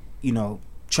 you know,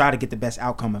 try to get the best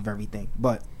outcome of everything.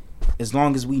 But as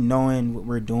long as we knowing what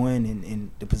we're doing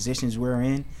and the positions we're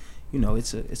in, you know,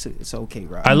 it's okay,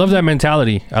 right? I love that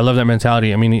mentality.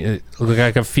 I mean,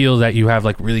 I can feel that you have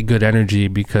like really good energy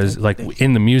because like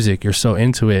in the music, you're so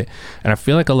into it. And I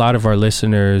feel like a lot of our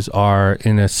listeners are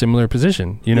in a similar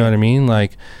position. You know what I mean?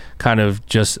 Like kind of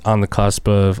just on the cusp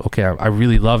of, okay, I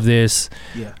really love this.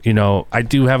 Yeah. You know, I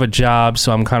do have a job,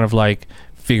 so I'm kind of like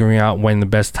figuring out when the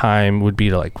best time would be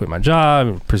to like quit my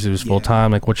job, pursue this full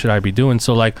time. Like, what should I be doing?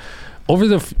 So like over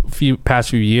the past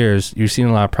few years, you've seen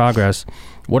a lot of progress.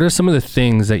 What are some of the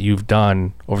things that you've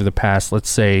done over the past, let's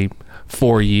say,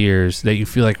 4 years that you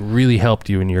feel like really helped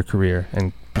you in your career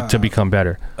and to become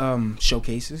better?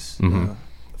 Showcases,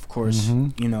 of course,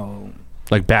 you know,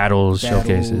 like battles,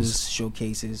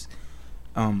 showcases,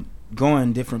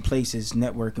 going different places,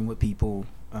 networking with people.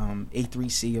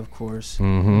 A3C, of course.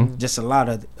 Just a lot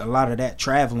of that,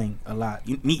 traveling a lot,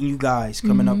 meeting you guys,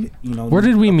 coming up. You know, where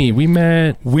did we meet? We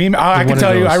met. I can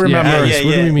tell you. I remember. Where did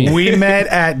we meet? We met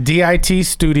at DIT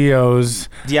Studios.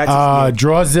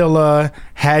 Drawzilla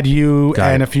had you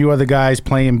and a few other guys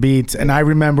playing beats, and I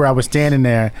remember I was standing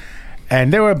there.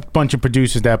 And there were a bunch of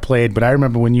producers that played, but I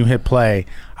remember when you hit play,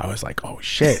 I was like, "Oh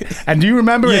shit!" And do you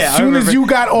remember as soon as you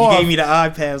got off, you gave me the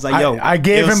iPad. I was like, "Yo," I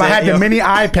gave him. I had the mini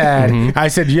iPad. I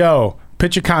said, "Yo,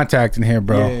 put your contact in here,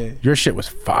 bro. Your shit was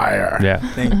fire." Yeah.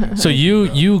 Thank you. So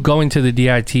you going to the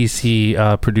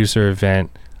DITC producer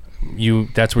event?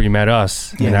 That's where you met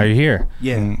us, and now you're here.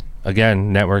 Yeah.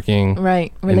 Again, networking,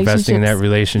 right? Investing in that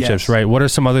relationships, right? What are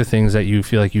some other things that you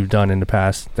feel like you've done in the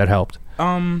past that helped?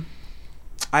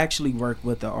 I actually work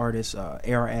with the artist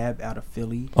Arab out of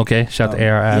Philly. Okay, shout out to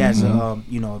Arab. He has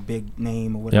a big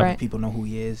name or whatever. People know who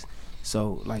he is.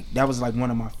 So like that was like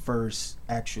one of my first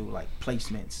actual like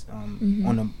placements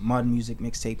on the Mud Music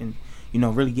mixtape, and you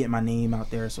know, really getting my name out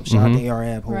there. So shout out to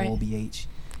Arab, whole OBH.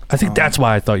 I think that's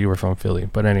why I thought you were from Philly.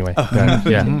 But anyway,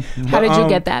 yeah. How did you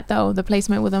get that though? The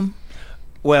placement with him?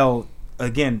 Well,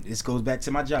 again, this goes back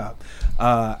to my job.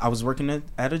 I was working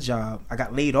at a job. I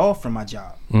got laid off from my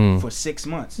job for 6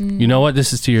 months. You know what?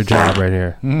 This is to your job right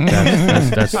here.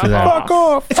 That's for them. Fuck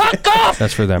off.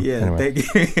 That's for them. Yeah, anyway.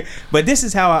 thank you. But this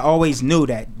is how I always knew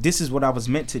that this is what I was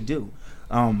meant to do.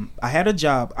 I had a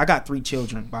job. I got 3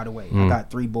 children, by the way. I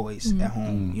got 3 boys at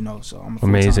home, you know, so I'm a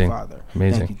full-time father.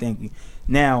 Amazing. Thank you.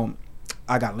 Now,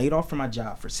 I got laid off from my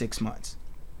job for 6 months.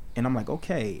 And I'm like,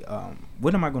 okay,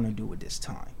 what am I going to do with this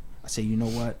time? I said, you know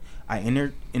what? I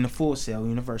entered in the Full Sail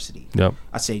University. Yep.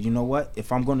 I said, you know what?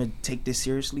 If I'm going to take this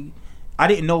seriously, I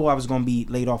didn't know I was going to be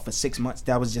laid off for 6 months.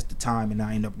 That was just the time, and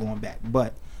I ended up going back.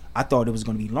 But I thought it was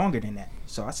going to be longer than that.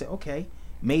 So I said, okay,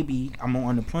 maybe I'm on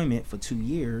unemployment for 2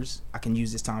 years. I can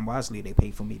use this time wisely. They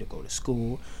pay for me to go to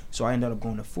school. So I ended up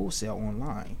going to Full Sail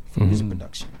online for music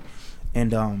production.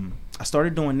 And I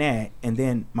started doing that. And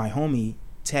then my homie,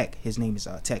 Tech, his name is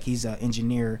Tech. He's an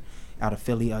engineer out of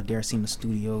Philly, Daracina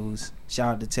Studios.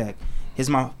 Shout out to Tech. He's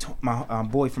my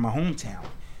boy from my hometown.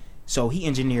 So he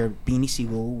engineered Beanie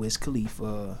Siegel, Wiz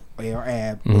Khalifa,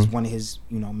 Arab was one of his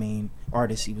main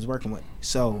artists he was working with.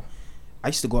 So I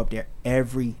used to go up there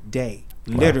every day,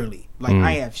 literally. Like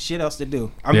I have shit else to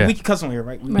do. I mean, we can cuss on here,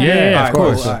 right? Yeah, of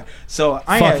course. Cool. So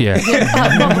fuck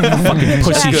fucking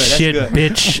pussy shit,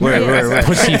 bitch. Right.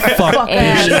 Pussy fuck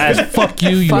bitch ass. Fuck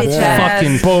you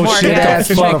fucking bullshit ass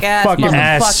motherfucking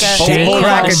ass shit.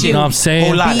 You know what I'm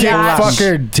saying?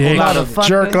 Fucker, dick,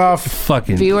 jerk off.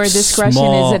 Fucking viewer discretion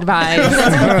is advised.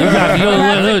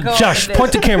 Josh,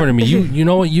 point the camera to me. You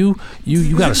know what? You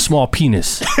got a small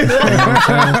penis.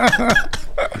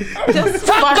 Just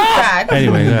fuck off.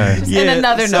 Anyway, in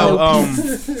another note.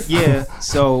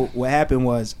 So what happened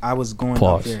was I was going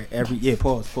up there every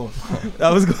pause. I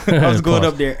was going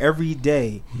up there every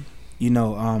day.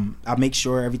 I make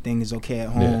sure everything is okay at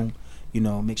home.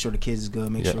 Make sure the kids is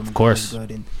good. Make sure my kids is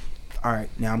good. And all right,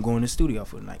 now I'm going to the studio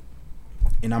for the night,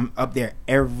 and I'm up there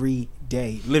every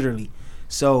day, literally.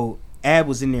 So Ab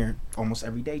was in there almost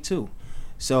every day too.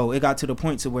 So it got to the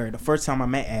point to where the first time I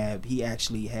met Ab, he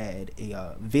actually had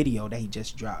a video that he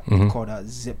just dropped called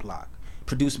Ziploc,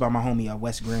 produced by my homie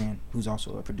Wes Grand, who's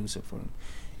also a producer for him.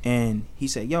 And he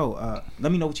said, "Yo,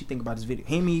 let me know what you think about this video." I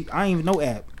didn't even know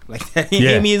Ab like that. He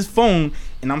gave me his phone,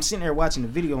 and I'm sitting there watching the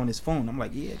video on his phone. I'm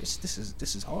like, "Yeah, this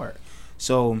is hard."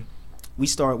 So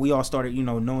we all started,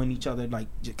 knowing each other, like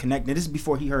connecting. This is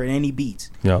before he heard any beats.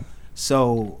 Yeah.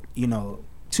 So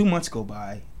 2 months go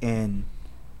by, and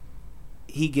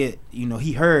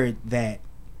he heard that.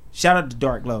 Shout out to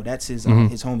Dark Low. That's his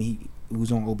homie who's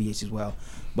on OBH as well.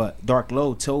 But Dark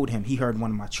Low told him he heard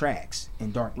one of my tracks,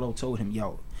 and Dark Low told him,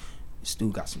 "Yo, this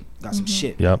dude got some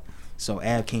shit." Yep. So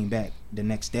Ab came back the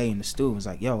next day in the studio and was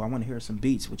like, yo, I want to hear some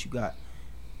beats. What you got?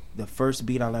 The first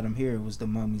beat I let him hear was the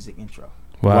Mud Music intro.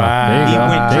 Wow. He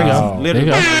went crazy. Literally.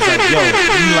 He was like, yo,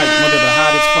 you like one of the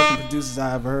hottest fucking producers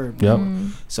I ever heard. Yep.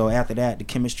 So after that, the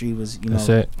chemistry was, you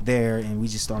know, there, and we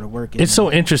just started working. It's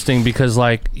so interesting because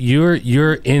like you're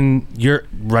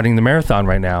running the marathon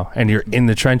right now, and you're in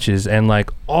the trenches, and like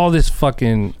all this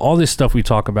stuff we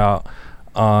talk about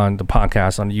on the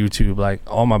podcast, on YouTube, like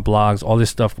all my blogs, all this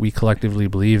stuff we collectively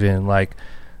believe in, like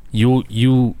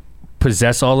you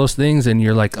possess all those things, and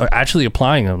you're like actually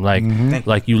applying them, like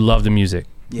like you love the music.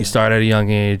 You start at a young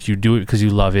age, you do it because you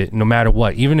love it, no matter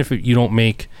what. Even if you don't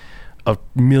make $1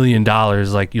 million,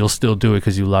 like you'll still do it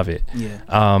because you love it.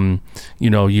 You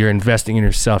know, you're investing in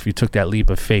yourself. You took that leap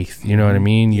of faith, you know what I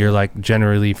mean? You're like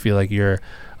generally feel like you're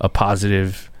a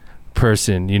positive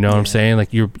person, you know what I'm saying? Like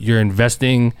you're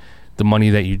investing the money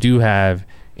that you do have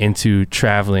into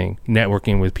traveling,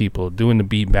 networking with people, doing the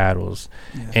beat battles,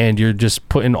 and you're just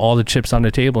putting all the chips on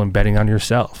the table and betting on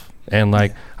yourself. And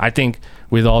like I think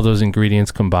with all those ingredients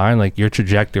combined, like your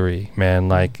trajectory, man,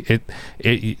 like it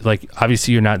like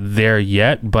obviously you're not there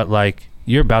yet, but like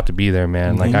you're about to be there,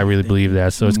 man. Like I really believe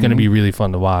that. So it's gonna be really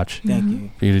fun to watch. Thank you.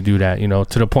 For you to do that, you know,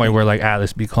 to the point where like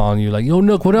Atlas be calling you like, yo,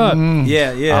 Nook, what up?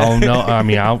 Yeah. I don't know. I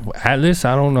mean, Atlas,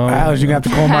 I don't know. Atlas, you have to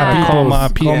call my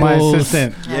people. Call my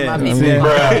assistant.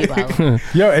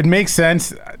 Yo, it makes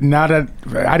sense. Now that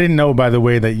I didn't know, by the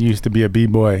way, that you used to be a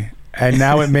b-boy, and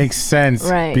now it makes sense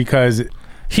because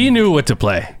he knew what to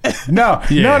play. No,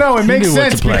 it makes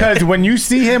sense because when you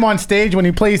see him on stage when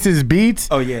he plays his beats,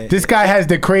 this guy has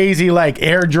the crazy like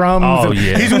air drums. Oh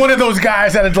yeah, he's one of those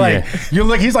guys that is like you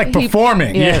look. He's like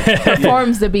performing.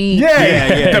 Performs the beat.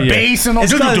 The bass and all,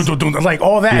 like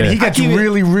all that. He gets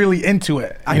really into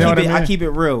it. I keep it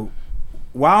real.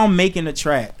 While I'm making a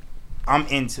track, I'm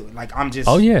into it. Like I'm just.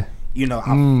 You know,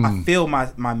 I feel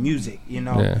my music. You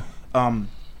know,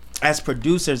 as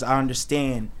producers, I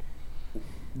understand.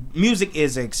 Music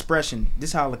is an expression.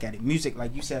 This is how I look at it. Music,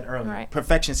 like you said earlier,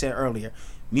 Perfection said earlier,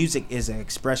 music is an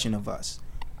expression of us.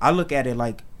 I look at it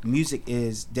like music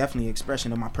is definitely an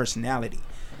expression of my personality.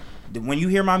 When you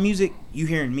hear my music, you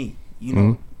hearing me. You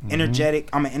know, energetic.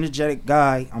 I'm an energetic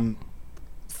guy. I'm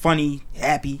funny,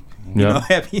 happy. You know,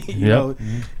 happy. You know,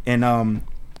 and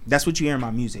that's what you hear in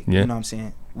my music. You know what I'm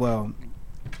saying? Well,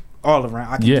 all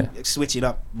around. I can switch it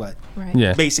up, but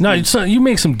basically. No, you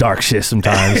make some dark shit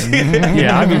sometimes.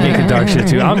 I be making dark shit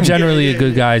too. I'm generally a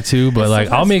good guy too, but like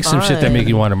I'll make some shit that make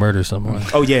you want to murder someone.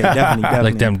 Oh yeah, definitely.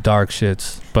 Like them dark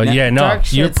shits. But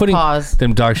you're putting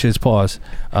them dark shits. Pause.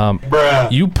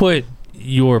 You put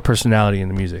your personality in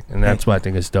the music, and that's why I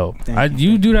think it's dope.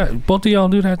 You do that. Both of y'all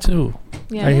do that too.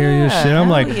 I hear your shit. I'm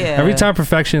like every time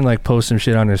Perfection like posts some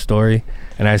shit on her story,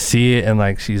 and I see it, and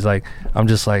like she's like, I'm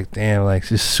just like, damn, like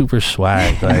she's super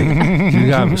swag. Like you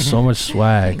got so much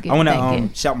swag. I want to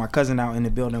shout my cousin out in the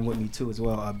building with me too as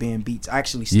well. Ben Beats. I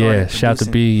actually started. Shout to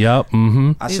B. Yup.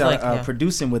 I started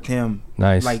producing with him.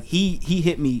 Nice. Like he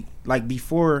hit me like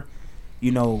before,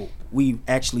 you know, we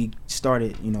actually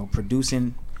started, you know,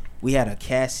 producing. We had a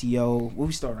Casio. What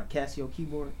we started on? Casio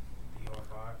keyboard.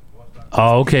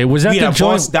 Oh, okay. Was that the joint?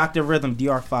 Boss Dr. Rhythm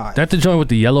DR5. That the joint with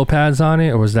the yellow pads on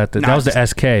it, or was that that was the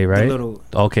SK, right?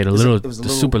 The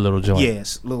super little joint.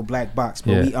 Yes, little black box.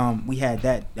 But we had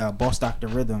that Boss Dr.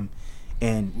 Rhythm,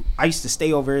 and I used to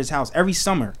stay over his house every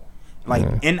summer. Like,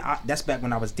 and that's back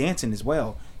when I was dancing as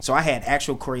well. So I had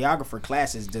actual choreographer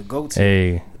classes to go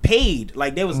to. Paid,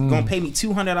 like they was gonna pay me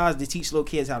 $200 to teach little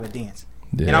kids how to dance,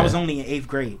 and I was only in 8th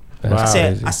grade. Wow.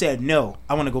 I said no.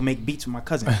 I want to go make beats with my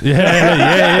cousin.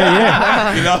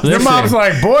 Yeah. You know, your mom's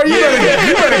like, boy, you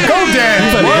better go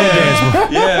dance.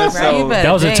 So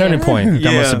that was a turning point.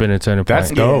 That must have been a turning point.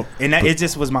 That's dope. And it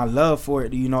just was my love for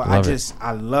it. You know,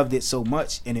 I loved it so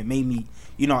much, and it made me.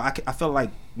 You know, I felt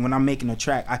like when I'm making a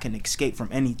track, I can escape from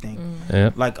anything.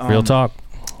 Like real talk.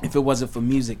 If it wasn't for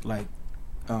music, like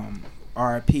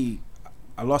R.I.P.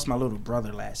 I lost my little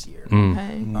brother last year.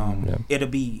 It'll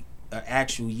be an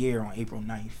actual year on April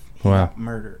 9th. He got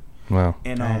murdered. Wow.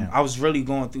 And I was really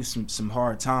going through some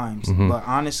hard times. But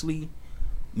honestly,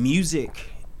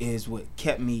 music is what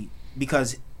kept me,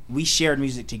 because we shared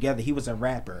music together. He was a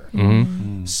rapper.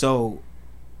 So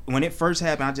when it first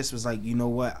happened, I just was like, you know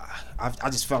what? I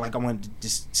just felt like I wanted to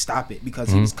just stop it, because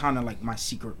he was kind of like my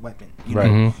secret weapon. You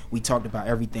know, we talked about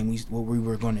everything, what we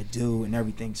were going to do and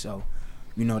everything. So,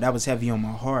 you know, that was heavy on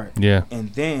my heart. Yeah.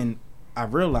 And then I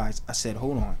realized, I said,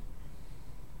 hold on.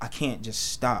 I can't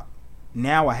just stop.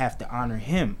 Now I have to honor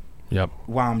him.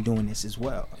 while I'm doing this as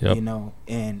well. You know,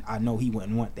 and I know he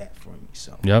wouldn't want that for me.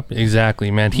 So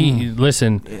exactly, man. He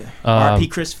listen. R.P.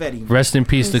 Chris Fetty. Rest in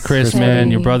peace to Chris,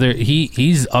 man. Your brother.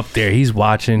 He's up there. He's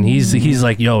watching. He's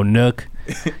like, yo, Nook,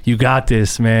 you got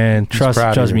this, man.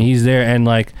 Trust me. He's there, and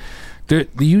like,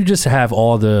 you just have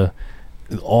all the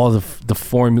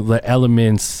formula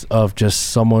elements of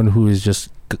just someone who is just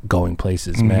going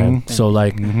places, man. So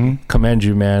like, commend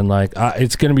you, man. Like,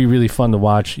 it's gonna be really fun to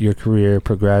watch your career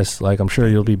progress. Like, I'm sure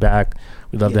you'll be back.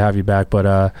 We'd love to have you back,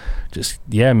 but just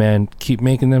man, keep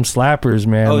making them slappers,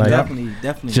 man. Oh, like, definitely.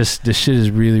 Just this shit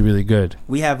is really, really good.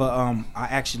 We have I'm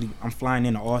flying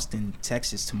into Austin,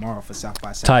 Texas tomorrow for South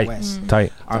by Southwest.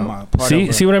 Tight. I'm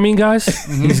see what I mean, guys?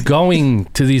 He's going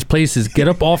to these places. Get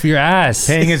up off your ass.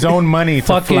 Paying his own money.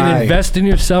 Fucking invest in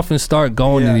yourself and start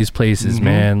going to these places,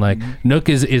 man. Like, Nook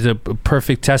is a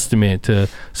perfect testament to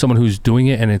someone who's doing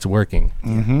it and it's working.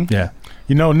 Yeah.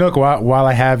 You know, Nook, while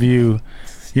I have you,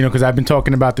 you know, because I've been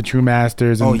talking about the True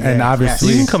Masters, and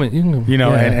obviously, you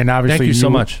know, and obviously, thank you so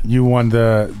much. You won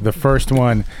the first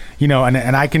one, you know,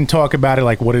 and I can talk about it,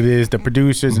 like what it is, the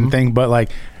producers and things, but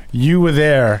like, you were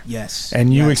there,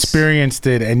 and you experienced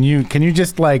it, and can you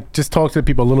just talk to the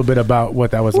people a little bit about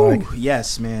what that was like?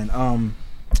 Yes, man.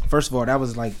 First of all, that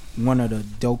was like one of the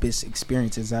dopest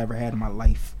experiences I ever had in my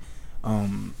life.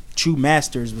 True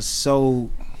Masters was so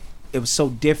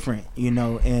different, you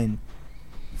know, and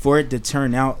for it to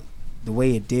turn out the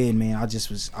way it did, man, I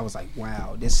was like,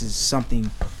 wow, this is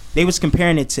something. They was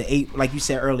comparing it to like you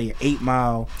said earlier, 8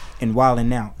 Mile and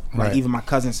Wildin' Out. Like, even my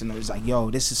cousins and it was like,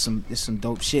 yo, this is some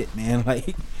dope shit, man.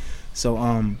 Like, so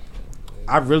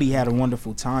I really had a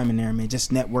wonderful time in there, man.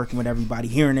 Just networking with everybody,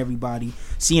 hearing everybody,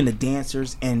 seeing the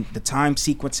dancers and the time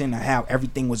sequencing of how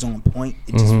everything was on point.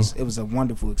 It just it was a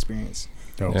wonderful experience.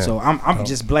 So I'm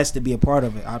just blessed to be a part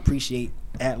of it. I appreciate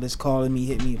Atlas calling me,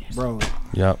 hit me, bro.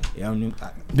 Yo,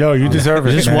 you deserve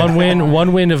it. Just one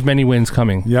win of many wins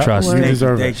coming. Trust you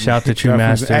deserve it. Shout to True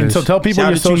Masters. And so tell people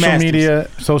your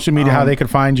social media, how they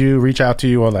could find you, reach out to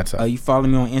you, all that stuff. You follow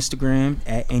me on Instagram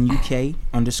at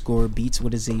NUK_beats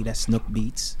with a Z. That's Nook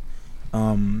Beats.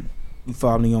 You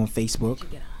follow me on Facebook.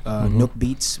 Nook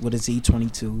Beats with a Z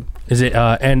 22. Is it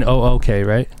NOOK,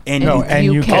 right? NUK.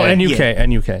 NUK.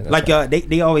 Like right.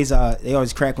 they always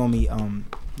crack on me.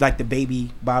 Like the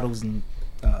baby bottles and.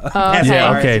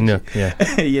 Nook. Yeah.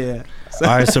 Yeah. So.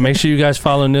 All right, so make sure you guys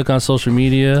follow Nook on social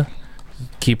media.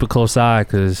 Keep a close eye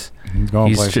because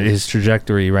his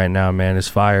trajectory right now, man, is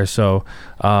fire. So,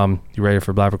 you ready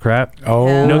for Blapper Crap?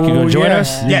 Oh, Nook, you gonna join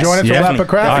us? You join us for Blapper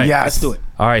Crap? All right. Yes. Let's do it.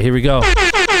 All right, here we go.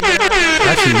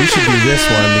 Actually, we should do this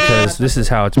one because this is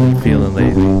how it's been feeling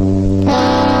lately.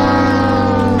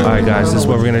 All right, guys, this is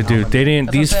what we're gonna do.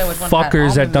 These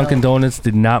fuckers at Dunkin' Donuts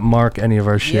did not mark any of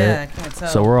our shit. Yeah, I can't tell.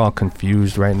 So we're all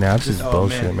confused right now. This is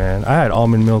bullshit, man. I had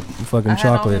almond milk fucking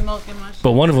chocolate,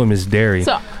 but one of them is dairy.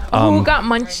 So who got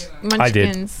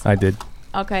munchkins? I did.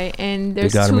 Okay, and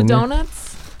there's 2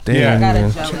 donuts. Damn,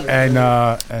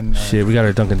 yeah. And shit, we got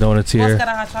our Dunkin' Donuts here. Got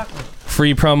a hot chocolate.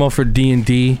 Free promo for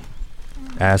D&D.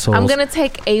 Assholes. I'm gonna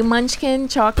take a munchkin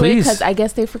chocolate because I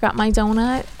guess they forgot my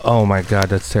donut. Oh my god,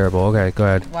 that's terrible. Okay, go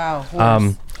ahead.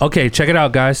 Wow. Okay, check it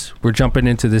out, guys. We're jumping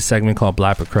into this segment called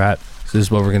Blapper Crap. So this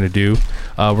is what we're gonna do.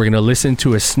 We're gonna listen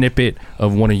to a snippet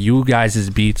of one of you guys'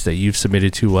 beats that you've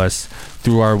submitted to us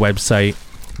through our website,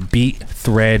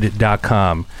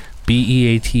 beatthread.com.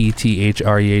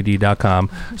 beatthread.com.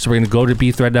 So we're gonna go to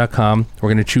beatthread.com. We're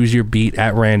gonna choose your beat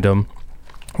at random.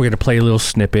 We're going to play a little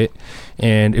snippet,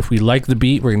 and if we like the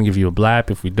beat, we're going to give you a blap.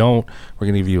 If we don't, we're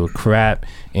going to give you a crap,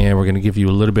 and we're going to give you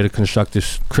a little bit of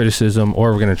constructive criticism,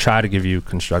 or we're going to try to give you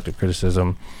constructive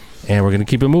criticism, and we're going to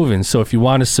keep it moving. So if you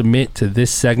want to submit to this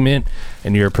segment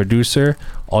and you're a producer,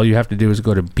 all you have to do is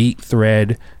go to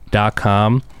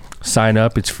beatthread.com. Sign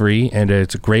up, it's free, and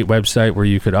it's a great website where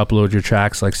you could upload your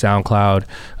tracks like SoundCloud.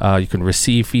 You can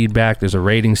receive feedback. There's a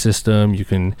rating system. You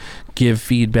can give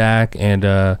feedback and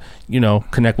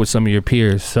connect with some of your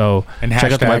peers. So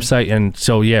check out the website. And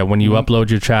so when you upload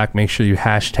your track, make sure you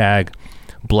hashtag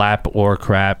blap or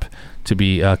crap to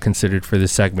be considered for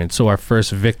this segment. So our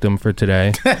first victim for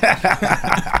today.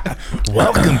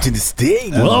 Welcome to the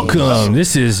stage. Welcome.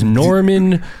 This is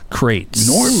Norman Crates.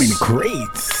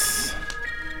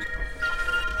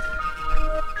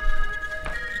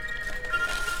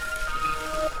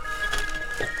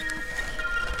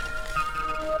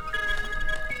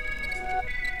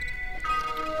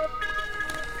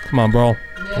 Come on, bro.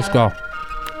 Let's go.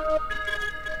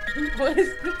 What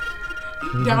is this?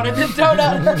 Down in the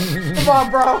donut. Come on,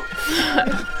 bro.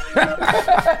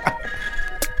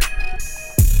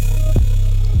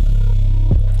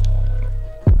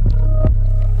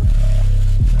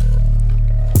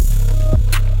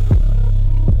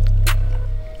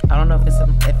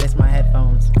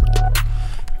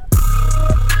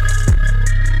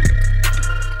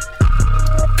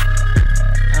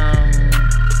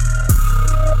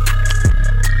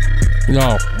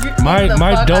 My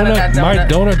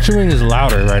donut chewing is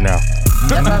louder right now.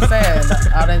 That's what I'm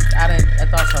saying. I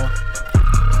thought so.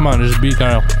 Come on, this beat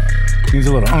kind of needs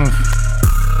a little.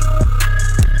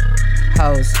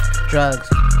 Hoes, drugs,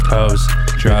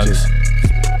 bitches,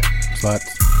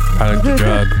 sluts. I like the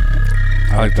drug.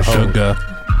 I like the sugar.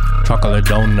 Chocolate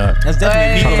donut. That's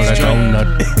definitely chocolate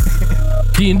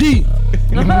donut. D&D.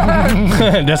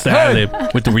 That's the ad lib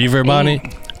with the reverb on it.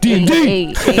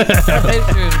 D&D.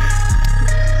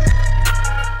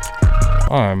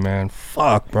 All right, man.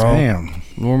 Fuck, bro. Damn.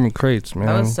 Norman Crates, man.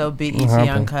 That was so BET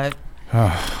Uncut.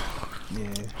 Yeah.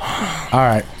 All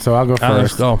right, so I'll go first.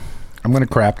 Let's go. I'm gonna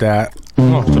crap that.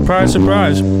 Oh, surprise!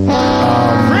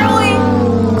 Really?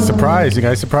 Surprised? You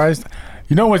guys surprised?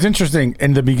 You know what's interesting?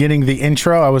 In the beginning, the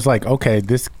intro, I was like, okay,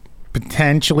 this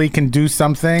potentially can do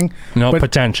something. No,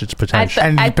 potential. It's potential.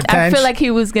 I feel like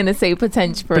he was gonna say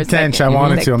potential for a second. I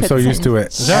wanted to. I'm so used to it.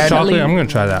 Is that chocolate? I'm gonna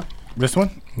try that. This one?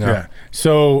 Yeah.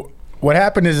 So what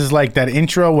happened is like that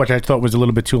intro, which I thought was a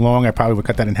little bit too long. I probably would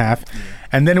cut that in half.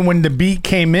 And then when the beat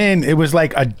came in, it was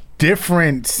like a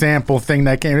different sample thing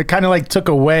that came. It kind of like took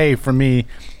away from me.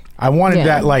 I wanted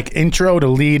that like intro to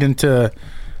lead into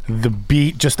the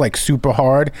beat just like super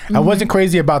hard. I wasn't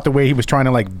crazy about the way he was trying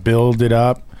to like build it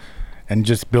up and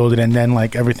just build it, and then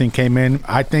like everything came in.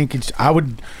 I think I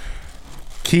would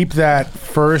keep that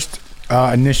first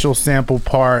initial sample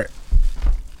part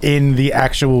in the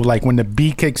actual, like when the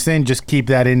beat kicks in, just keep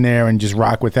that in there and just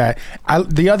rock with that.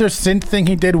 The other synth thing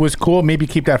he did was cool. Maybe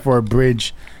keep that for a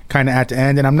bridge kind of at the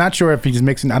end. And I'm not sure if he's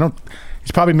mixing,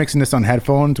 he's probably mixing this on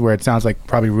headphones where it sounds like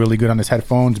probably really good on his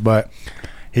headphones, but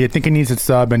I think he needs it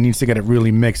sub and needs to get it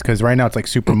really mixed, because right now it's like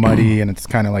super muddy and it's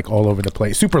kind of like all over the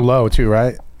place. Super low too,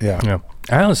 right? Yeah.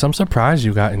 Alice, I'm surprised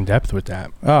you got in depth with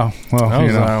that. Oh, well,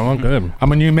 I'm good.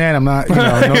 I'm a new man. I'm not,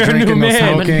 no drinking, no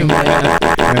smoking.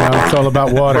 It's all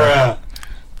about water.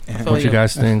 What you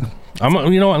guys think?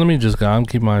 You know what? Let me just go. I'm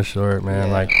keeping mine short,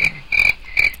 man.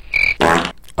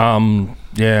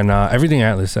 Everything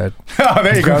Atlas said. Oh,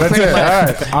 there you go. That's it. All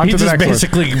right. On he to the just next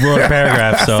basically wrote a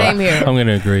paragraph, so Same here. I'm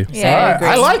gonna agree. Yeah,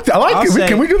 I like it.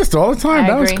 Can we do this all the time?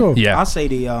 That was cool. Yeah. I'll say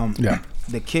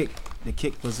the kick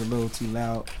was a little too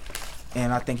loud,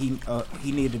 and I think he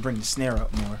needed to bring the snare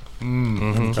up more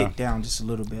and the kick down just a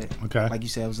little bit. Okay. Like you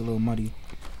said, it was a little muddy.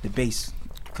 The bass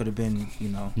could have been,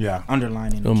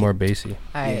 underlining a little more bassy.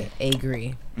 I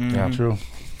agree. Yeah, true.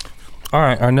 All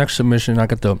right, our next submission. I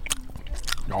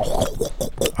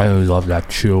always love that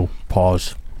chew.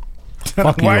 Pause.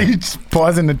 Fuck Why you. are you just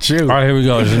pausing to chew? All right, here we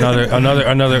go. There's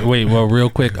another. Wait, well, real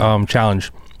quick.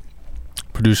 Challenge.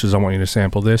 Producers, I want you to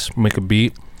sample this. Make a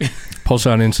beat. Post it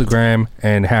on Instagram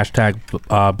and hashtag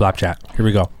Blapchat. Here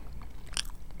we go.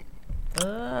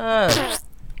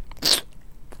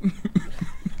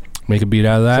 Make a beat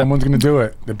out of that. Someone's gonna do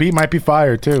it. The beat might be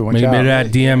fire too. Make a beat out of that.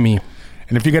 DM me.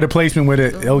 And if you get a placement with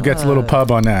it, it'll get a little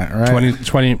pub on that, right?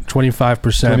 25%.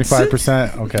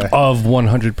 25%. Okay. Of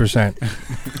 100%.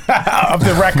 Of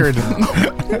the record.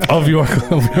 of your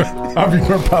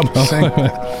publishing.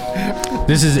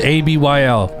 This is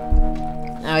ABYL.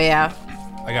 Oh yeah.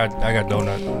 I got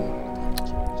donut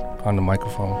on the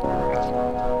microphone.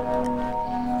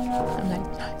 I'm like,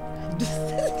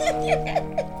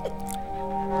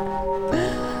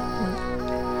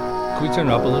 can we turn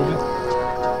it up a little bit?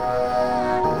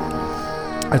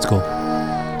 That's cool.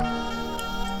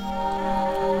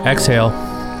 Exhale.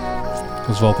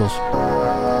 Those vocals.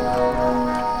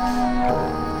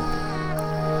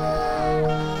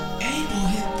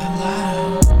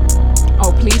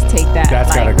 oh, please take that.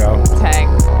 That's gotta go. Tag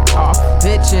off.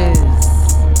 Bitches.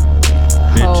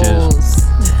 Hoes.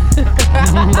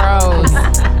 Bros.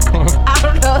 I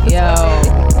don't know. Yo.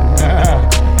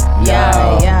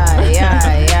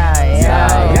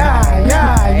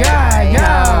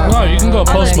 No, you can go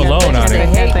Post Malone on it.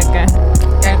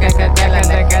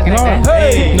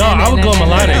 Hey. No, I would go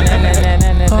melodic.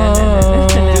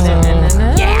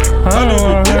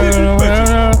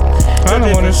 I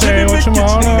don't want to say what you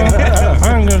want.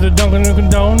 I ain't got the Dunkin'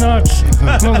 Donuts.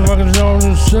 Motherfucking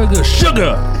donuts,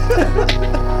 sugar.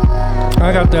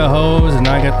 I got the hoes and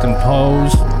I got them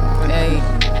hoes. Hey.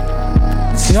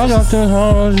 Y'all got the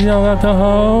hoes, y'all got the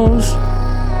hoes.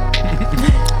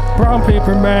 Brown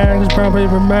paper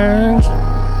bags.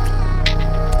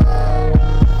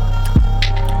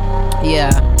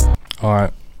 Yeah. All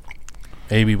right.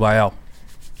 ABYL.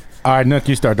 All right, Nook,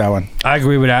 you start that one. I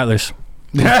agree with Atlas.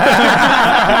 Everything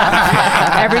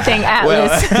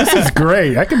Atlas. This is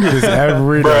great. I can do this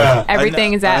every day.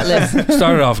 Everything is Atlas.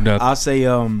 Start it off, Nook. I'll say,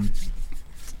 to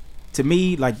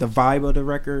me, like the vibe of the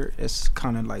record is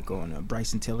kind of like on a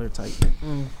Bryson Tiller type.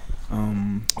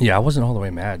 Yeah, I wasn't all the way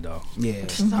mad though. Yeah,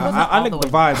 I like the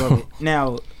vibe of it.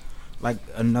 Now, like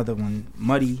another one,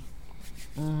 Muddy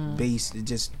bass. It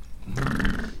just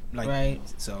like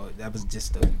so that was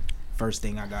just the first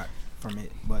thing I got from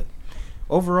it. But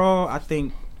overall, I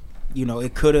think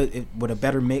it could have with a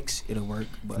better mix it'll work.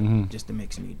 But just the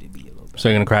mix needed to be a little better. So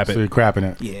you're gonna crap it? So you're crapping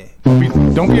it? Yeah.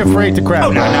 Don't be afraid to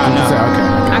crap. No. Okay.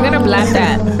 I'm gonna blap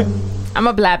that. I'm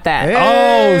gonna blap that. Hey.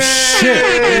 Oh shit!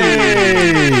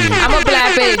 I'm gonna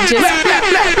blap it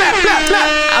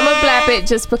I'm gonna blap it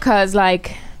just because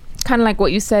like. Kind of like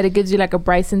what you said, it gives you like a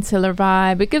Bryson Tiller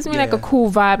vibe. It gives me like a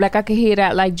cool vibe. Like I could hear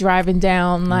that like driving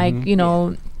down like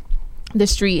the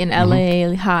street in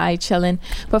LA, high chilling.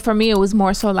 But for me, it was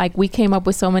more so like we came up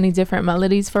with so many different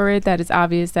melodies for it that it's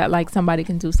obvious that like somebody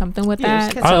can do something with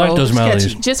that. I like those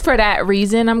melodies. Just for that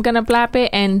reason, I'm gonna blap it.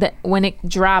 And when it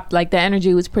dropped, like the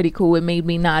energy was pretty cool. It made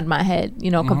me nod my head.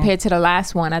 Compared to the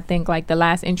last one, I think like the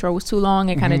last intro was too long.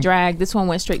 It kind of dragged. This one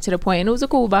went straight to the point, and it was a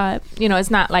cool vibe. It's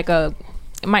not like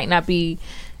it might not be,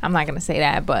 I'm not going to say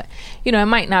that, but, it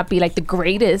might not be like the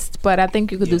greatest, but I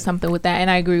think you could do something with that.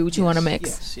 And I agree with you on a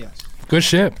mix. Yes. Good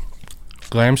shit.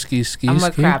 Glam ski. I'm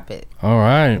going to crap it. All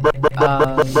right.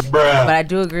 But I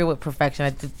do agree with Perfection.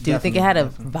 I do think it had a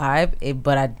vibe,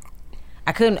 but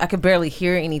I could barely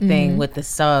hear anything with the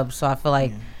sub. So I feel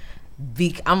like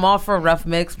I'm all for a rough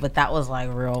mix, but that was like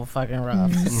real fucking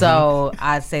rough. So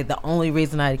I'd say the only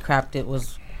reason I crapped it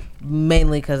was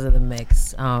mainly because of the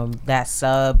mix. That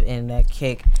sub and that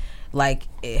kick, like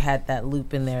it had that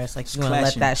loop in there. It's like you want to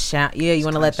let that shine. Yeah, you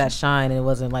want to let that shine. And it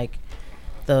wasn't like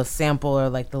the sample or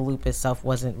like the loop itself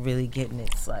wasn't really getting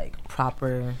its like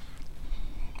proper,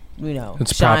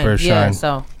 it's shine. Proper shine. Yeah,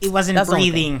 so It wasn't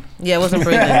breathing. Yeah, it wasn't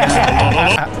breathing.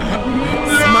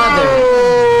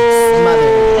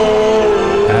 Smothered.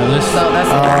 Atlas. So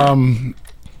that's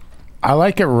I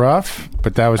like it rough,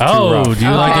 but that was too Oh, rough. do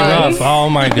you like it rough? Oh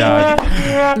my god.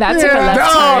 That took a left turn.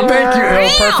 Oh, thank you. It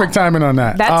was perfect timing on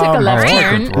that. That took a left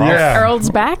turn. Yeah. Earl's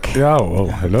back. Oh,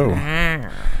 hello.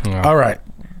 All right.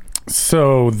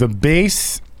 So the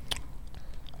bass,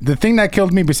 the thing that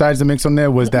killed me besides the mix on there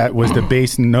was the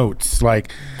bass notes.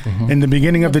 Like in the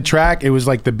beginning of the track, it was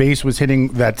like the bass was hitting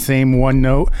that same one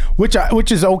note, which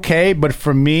is okay, but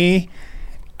for me,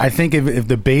 I think if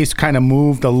the bass kind of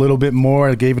moved a little bit more,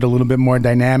 it gave it a little bit more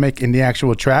dynamic in the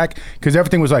actual track, because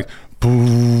everything was like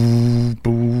boom,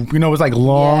 boom. It was like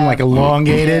long, like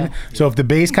elongated. Yeah. So if the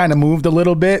bass kind of moved a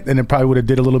little bit, then it probably would have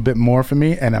did a little bit more for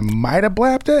me, and I might have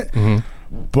blapped it.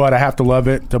 But I have to love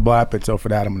it to blap it, so for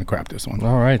that I'm gonna crap this one.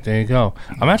 All right, there you go.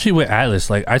 I'm actually with Atlas.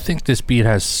 Like, I think this beat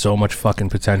has so much fucking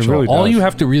potential. Really all does. you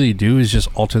have to really do is just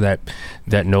alter that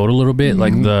note a little bit,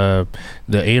 like the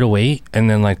 808, and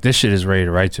then like this shit is ready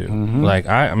to write to. Like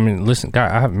I mean, listen,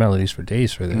 God, I have melodies for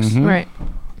days for this. Right.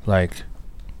 Like,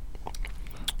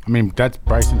 I mean, that's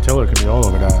Bryson Tiller could be all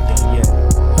over that. Yeah.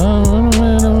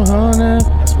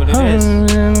 That's what it is.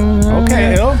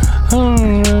 Okay, Ill.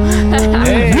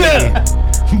 Hey.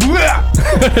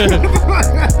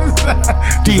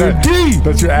 D&D.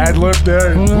 That's your ad lib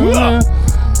there.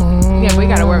 Yeah, we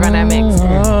gotta work on that mix.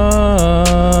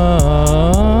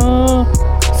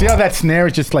 See how that snare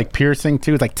is just like piercing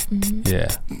too? It's like yeah.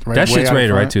 Right, That shit's out ready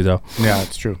to front. write to though. Yeah,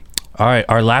 it's true. All right,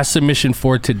 our last submission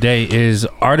for today is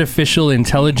Artificial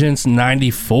Intelligence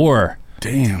 94.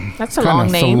 Damn. That's a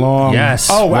long name. So long. Yes,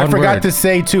 Oh, I one forgot word. to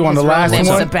say too on the His last real name's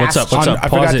one. What's up? I Pause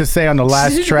forgot to it. say on the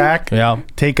last track. Yeah.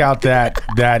 Take out that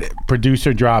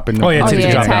producer drop in the. Oh, yeah, take the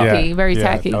drop out. tacky, very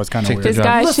tacky. That was kind of Take weird. This the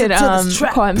guy Listen should to this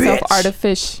track, call himself bitch.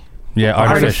 Artifish. Yeah,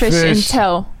 Artifish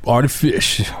Intel.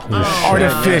 Artifish.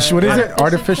 Artificial. What is it?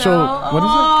 Artificial. What is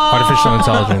it? Artificial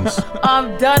intelligence.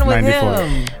 I'm done with 94.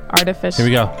 him. Artifish. Here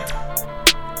we go.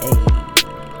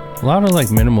 A lot of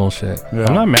like minimal shit. Yeah.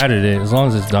 I'm not mad at it as long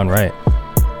as it's done right.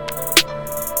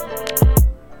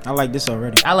 I like this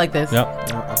already. I like this. Yep. I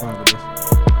vibe with this.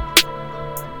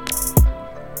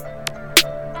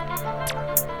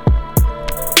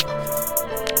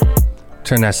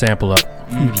 Turn that sample up.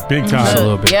 Big time. Just a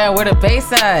little bit. Yeah, where the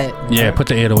bass at? Yeah, put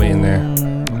the 808 in there.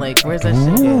 Like, where's that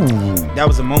shit? That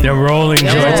was a moment. The rolling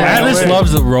joints. Yeah. Atlas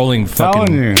loves the rolling fucking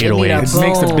Telling you. 808. It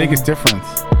makes the Boom. biggest difference.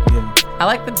 Yeah. I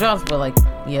like the drums, but like,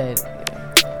 yeah.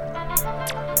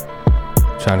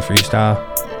 Trying to freestyle.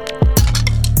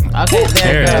 Okay, There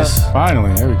there, it it is. goes.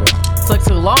 Finally, there we go. Took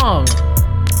too long.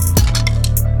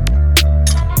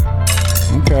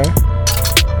 Okay.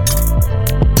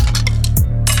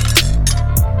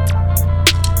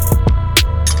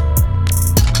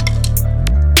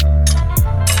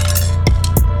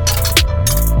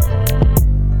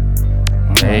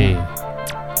 Hey.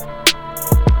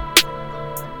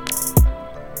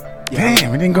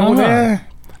 Damn, we didn't go Uh-huh. there.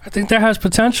 think that has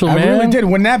potential, man. I really did.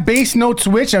 When that bass note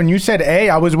switched and you said A,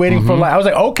 I was waiting for I was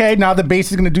like, okay, now the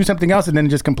bass is going to do something else, and then it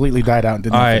just completely died out.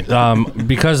 All right,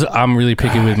 because I'm really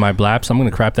picky with my blaps, I'm going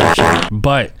to crap that shit.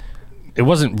 But it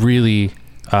wasn't really,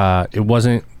 it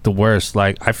wasn't the worst.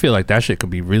 Like, I feel like that shit could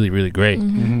be really, really great.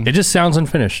 It just sounds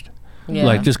unfinished. Yeah.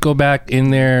 Like, just go back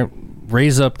in there,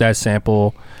 raise up that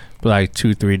sample like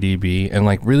 2-3 dB and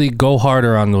like really go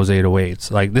harder on those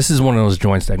 808s. Like, this is one of those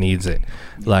joints that needs it.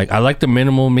 Like, I like the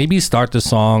minimal. Maybe start the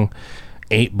song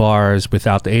 8 bars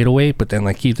without the 808, but then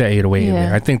like keep that 808 in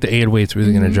there. I think the 808's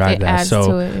really gonna drive that.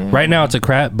 So right now it's a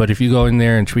crap, but if you go in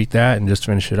there and tweak that and just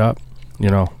finish it up, you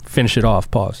know, finish it off.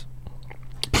 Pause.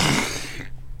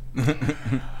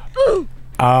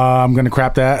 I'm gonna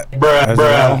crap that as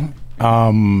well.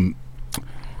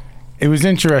 It was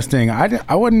interesting.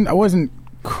 I wasn't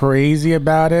crazy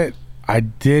about it. I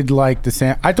did like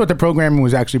the I thought the programming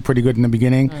was actually pretty good in the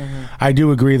beginning. I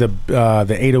do agree the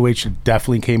 808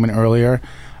 definitely came in earlier.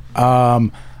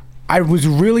 I was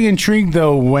really intrigued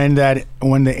though when the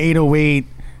 808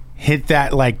 hit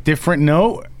that like different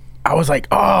note. I was like,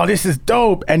 oh, this is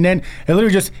dope. And then it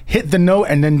literally just hit the note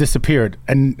and then disappeared.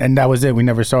 And that was it. We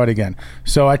never saw it again.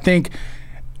 So I think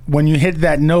when you hit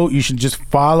that note, you should just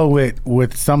follow it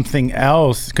with something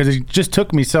else, because it just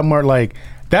took me somewhere like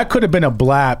that could have been a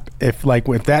blap if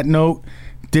that note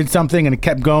did something and it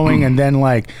kept going and then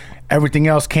like everything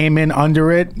else came in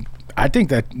under it. I think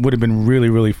that would have been really,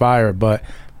 really fire, but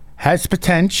has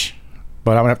potential.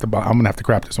 But I'm gonna have to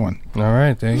crap this one. All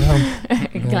right, there you go.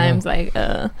 Glam's like,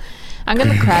 I'm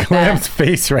gonna crap that. Glam's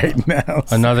face right now.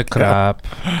 Another crap.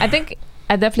 I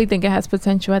definitely think it has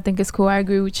potential. I think it's cool. I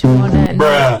agree with you on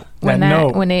that.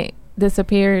 When it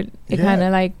disappeared, it kind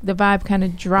of like the vibe kind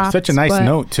of dropped. Such a nice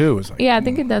note too. It's like, yeah, I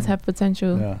think it does have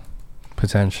potential. Yeah.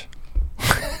 Potential.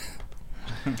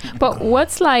 But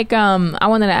what's like? I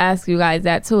wanted to ask you guys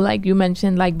that too. Like you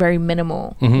mentioned, like very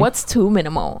minimal. What's too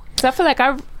minimal? Because I feel like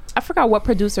I forgot what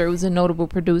producer. It was a notable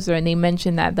producer, and they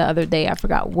mentioned that the other day. I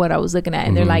forgot what I was looking at,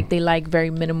 and they like very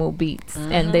minimal beats,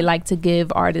 and they like to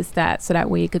give artists that so that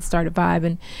way it could start a vibe,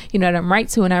 and you know what I'm right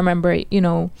to. And I remember, you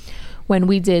know, when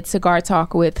we did Cigar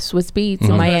Talk with Swiss Beats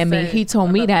in Miami, he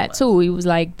told me that too. He was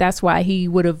like, that's why he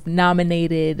would have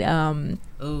nominated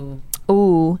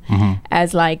Ooh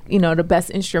as like, you know, the best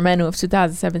instrumental of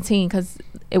 2017 because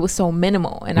it was so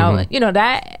minimal. And I, you know,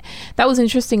 that was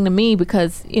interesting to me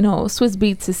because, you know, Swiss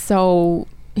Beats is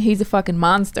he's a fucking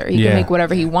monster. He can make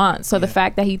whatever he wants. So the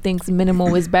fact that he thinks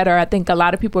minimal is better, I think a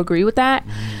lot of people agree with that.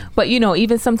 But, you know,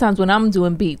 even sometimes when I'm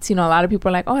doing beats, you know, a lot of people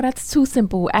are like, oh, that's too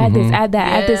simple. Add this, add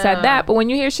that, add this, add that. But when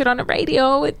you hear shit on the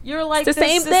radio, you're like, it's the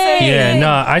same thing. Yeah,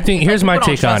 no, I think here's my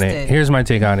take on it. Here's my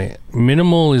take on it.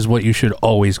 Minimal is what you should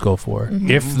always go for.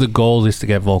 If the goal is to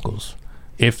get vocals.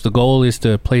 If the goal is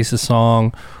to place a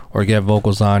song or get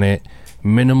vocals on it,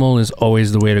 minimal is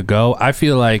always the way to go. I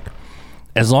feel like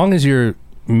as long as you're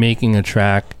making a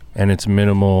track and it's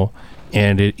minimal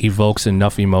and it evokes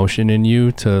enough emotion in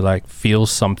you to like feel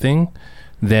something,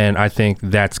 then I think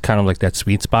that's kind of like that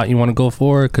sweet spot you want to go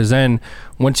for. Because then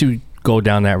once you go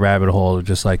down that rabbit hole of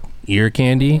just like ear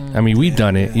candy, I mean, we've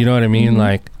done it, you know what I mean?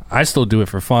 Like, I still do it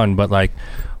for fun, but like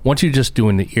once you're just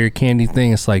doing the ear candy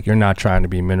thing, it's like you're not trying to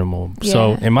be minimal.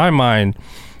 So in my mind,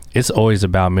 it's always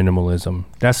about minimalism.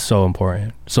 That's so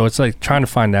important. So it's like trying to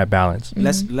find that balance.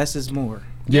 Less is more.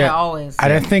 Yeah, always.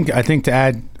 I think to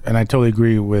add, and I totally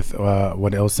agree with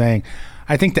what Il's saying.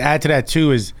 I think to add to that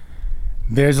too is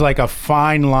there's like a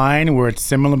fine line where it's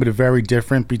similar but very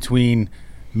different between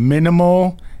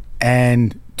minimal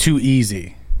and too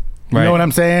easy. You know what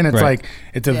I'm saying? It's like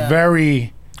it's a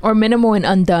very or minimal and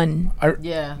undone.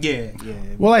 Yeah.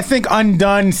 Well, I think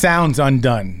undone sounds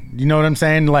undone. You know what I'm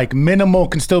saying? Like minimal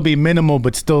can still be minimal,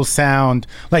 but still sound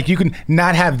like you can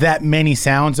not have that many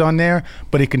sounds on there,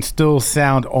 but it can still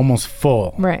sound almost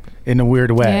full, right? In a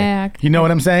weird way. Yeah, you know what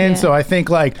I'm saying? Yeah. So I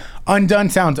think like undone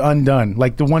sounds undone.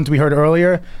 Like the ones we heard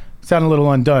earlier sound a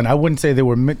little undone. I wouldn't say they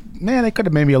were. They could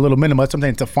have maybe a little minimal. That's something.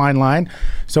 It's a fine line.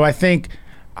 So I think.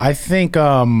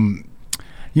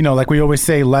 You know, like we always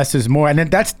say, less is more. And then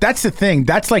that's the thing.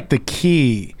 That's like the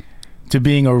key to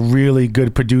being a really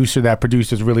good producer that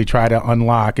producers really try to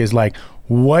unlock is like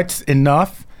what's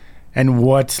enough and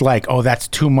what's like, oh, that's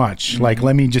too much. Like,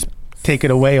 let me just take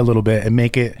it away a little bit and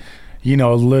make it, you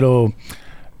know, a little,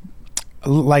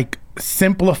 like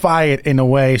simplify it in a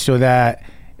way so that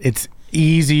it's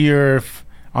easier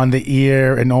on the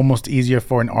ear and almost easier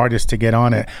for an artist to get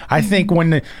on it. I think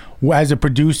as a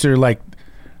producer, like,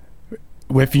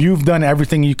 if you've done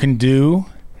everything you can do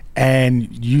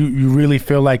and you really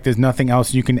feel like there's nothing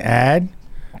else you can add,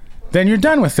 then you're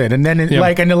done with it. And then and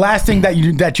the last thing that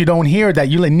you don't hear that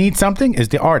you need something is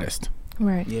the artist.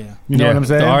 Right. Yeah. You know what I'm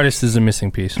saying? The artist is a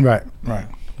missing piece. Right.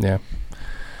 Yeah.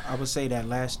 I would say that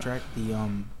last track,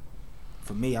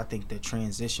 for me, I think the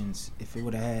transitions, if it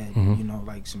would have had, you know,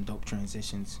 like some dope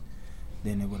transitions,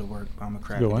 then it would have worked. I'm a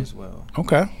crab it as well.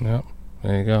 Okay. Yep.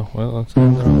 There you go. Well, let's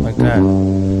end it off like that.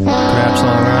 Crabs all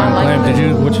around.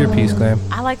 Glam, what's your piece, Glam?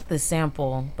 I like the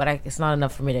sample, but it's not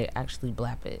enough for me to actually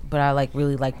blap it. But I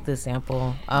really like the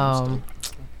sample.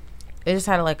 It just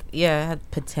had it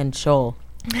had potential.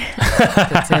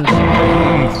 Potential.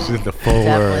 It's just the full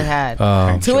Definitely word.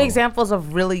 had 2 examples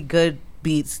of really good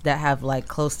beats that have like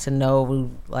close to no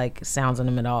like sounds in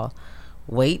them at all.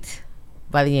 Wait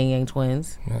by the Yang Yang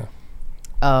Twins. Yeah.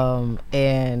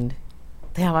 And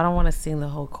damn, I don't want to sing the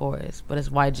whole chorus, but it's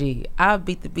YG. I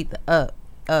beat the up.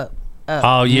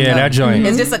 Oh yeah, that joint.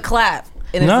 It's just a clap.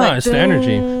 And it's the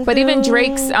energy. But even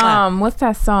Drake's what's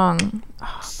that song?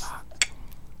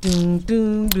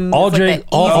 All Drake,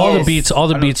 all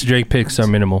the beats Drake picks are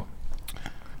minimal.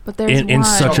 But there's in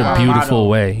such a beautiful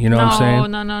way. You know what I'm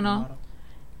saying? No.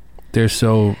 They're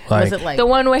so like the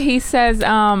one where he says,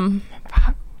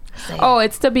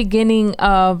 it's the beginning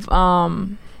of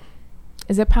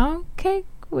is it Pound Cake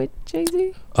with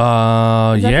Jay-Z?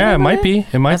 Yeah, it might be.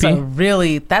 It might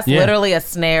be. That's literally a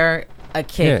snare, a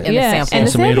kick, and a sample. And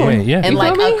some 808, yeah. And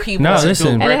like a keyboard. No,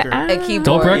 listen. A keyboard.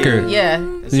 Dope record. Yeah.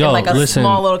 Yo, and like a listen.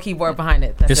 small little keyboard behind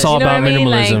it. It's all about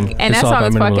minimalism. Like, and that song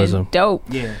is fucking dope.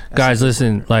 Yeah. Guys,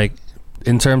 listen, like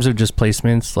in terms of just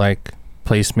placements, like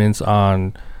placements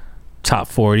on top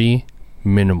 40,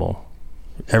 minimal.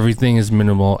 Everything is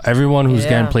minimal. Everyone who's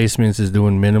getting placements is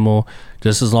doing minimal.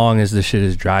 Just as long as the shit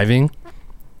is driving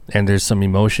and there's some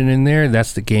emotion in there,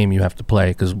 that's the game you have to play.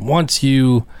 Because once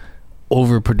you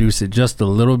overproduce it just a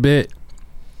little bit,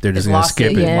 they're just gonna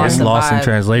skip it. It's lost in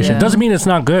translation. Doesn't mean it's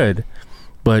not good,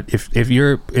 but if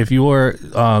your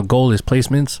goal is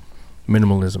placements,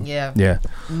 minimalism. Yeah.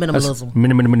 Minimalism.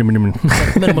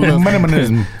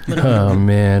 Minimalism. Oh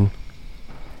man.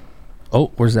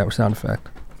 Oh, where's that sound effect?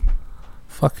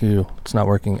 Fuck you. It's not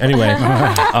working. Anyway,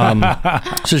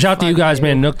 so shout out to you guys,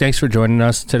 man. Nook, thanks for joining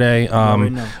us today.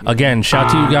 Again, shout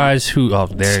out to you guys who,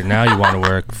 there, now you want to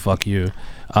work. Fuck you.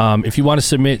 If you want to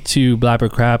submit to Blapper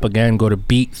Crap, again, go to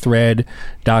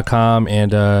beatthread.com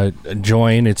and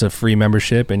join. It's a free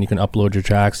membership, and you can upload your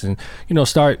tracks and,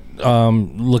 start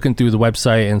looking through the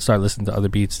website and start listening to other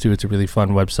beats, too. It's a really fun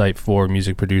website for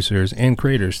music producers and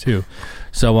creators, too.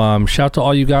 So shout out to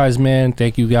all you guys, man.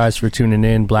 Thank you guys for tuning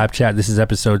in. Blap Chat, this is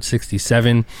episode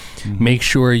 67. Make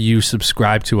sure you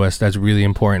subscribe to us. That's really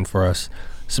important for us.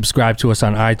 Subscribe to us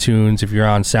on iTunes. If you're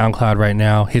on SoundCloud right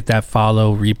now, hit that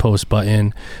follow, repost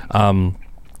button.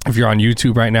 If you're on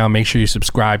YouTube right now, make sure you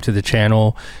subscribe to the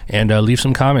channel and leave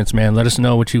some comments, man. Let us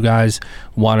know what you guys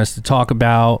want us to talk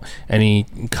about. Any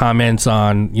comments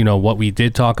on, what we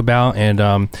did talk about.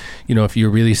 And, if you're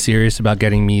really serious about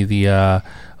getting me the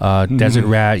Desert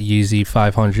Rat Yeezy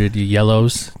 500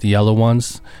 yellows, the yellow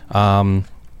ones,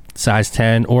 size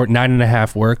 10 or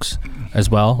 9.5 works as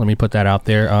well. Let me put that out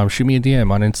there. Shoot me a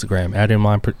DM on Instagram at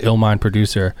Illmind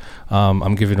Producer.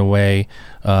 I'm giving away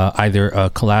either a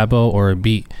collabo or a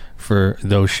beat for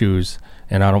those shoes,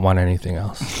 and I don't want anything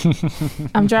else.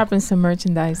 I'm dropping some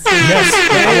merchandise. Yes,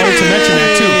 I wanted to mention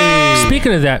that too.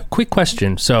 Speaking of that, quick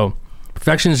question. So,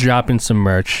 Perfection's dropping some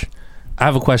merch. I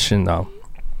have a question though.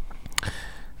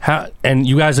 And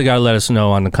you guys have got to let us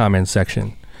know on the comments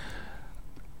section.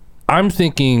 I'm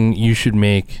thinking you should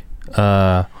make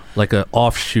like an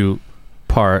offshoot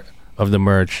part of the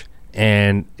merch,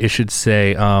 and it should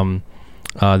say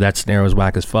that snare was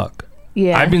whack as fuck.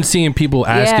 Yeah, I've been seeing people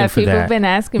asking for that. People have been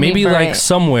asking me maybe for like it.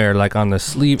 somewhere, like on the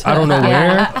sleeve. I don't know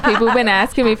where. People have been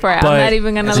asking me for it. But I'm not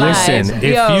even gonna listen, lie. if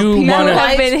you people wanna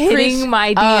have been hitting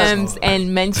my DMs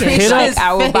and mentioning like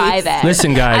I will buy that.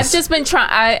 Listen, guys, I've just been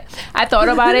trying. I thought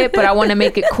about it, but I want to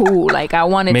make it cool. Like I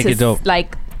wanted make to it dope.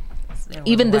 Like.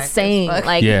 Even the saying,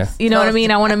 like, you know what I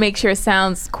mean? I want to make sure it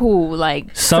sounds cool.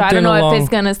 Like, so I don't know if it's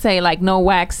going to say, like, no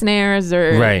whack snares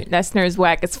or that snare's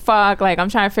whack as fuck. Like, I'm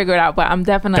trying to figure it out, but I'm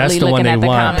definitely looking at the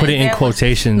comments. Put it in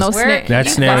quotations. No snare. That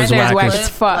snare is whack as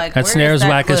fuck. That snare is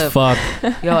whack as fuck.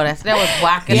 Yo, that snare was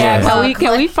whack as fuck. Yeah,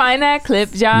 can we find that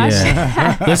clip, Josh?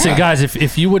 Yeah. Listen, guys,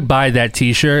 if you would buy that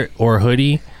t-shirt or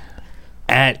hoodie,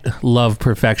 at Love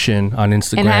Perfection on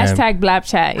Instagram. And hashtag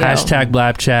Blapchat. Hashtag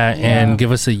Blapchat and give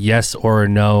us a yes or a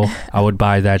no. I would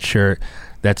buy that shirt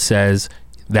that says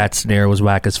that snare was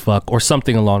whack as fuck or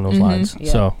something along those lines.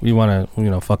 Yeah. So we want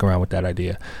to, fuck around with that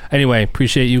idea. Anyway,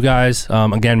 appreciate you guys.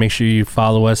 Again, make sure you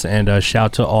follow us and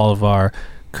shout to all of our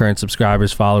current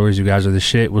subscribers, followers. You guys are the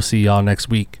shit. We'll see y'all next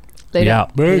week. Later. Yeah.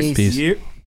 Peace. Peace. Yep.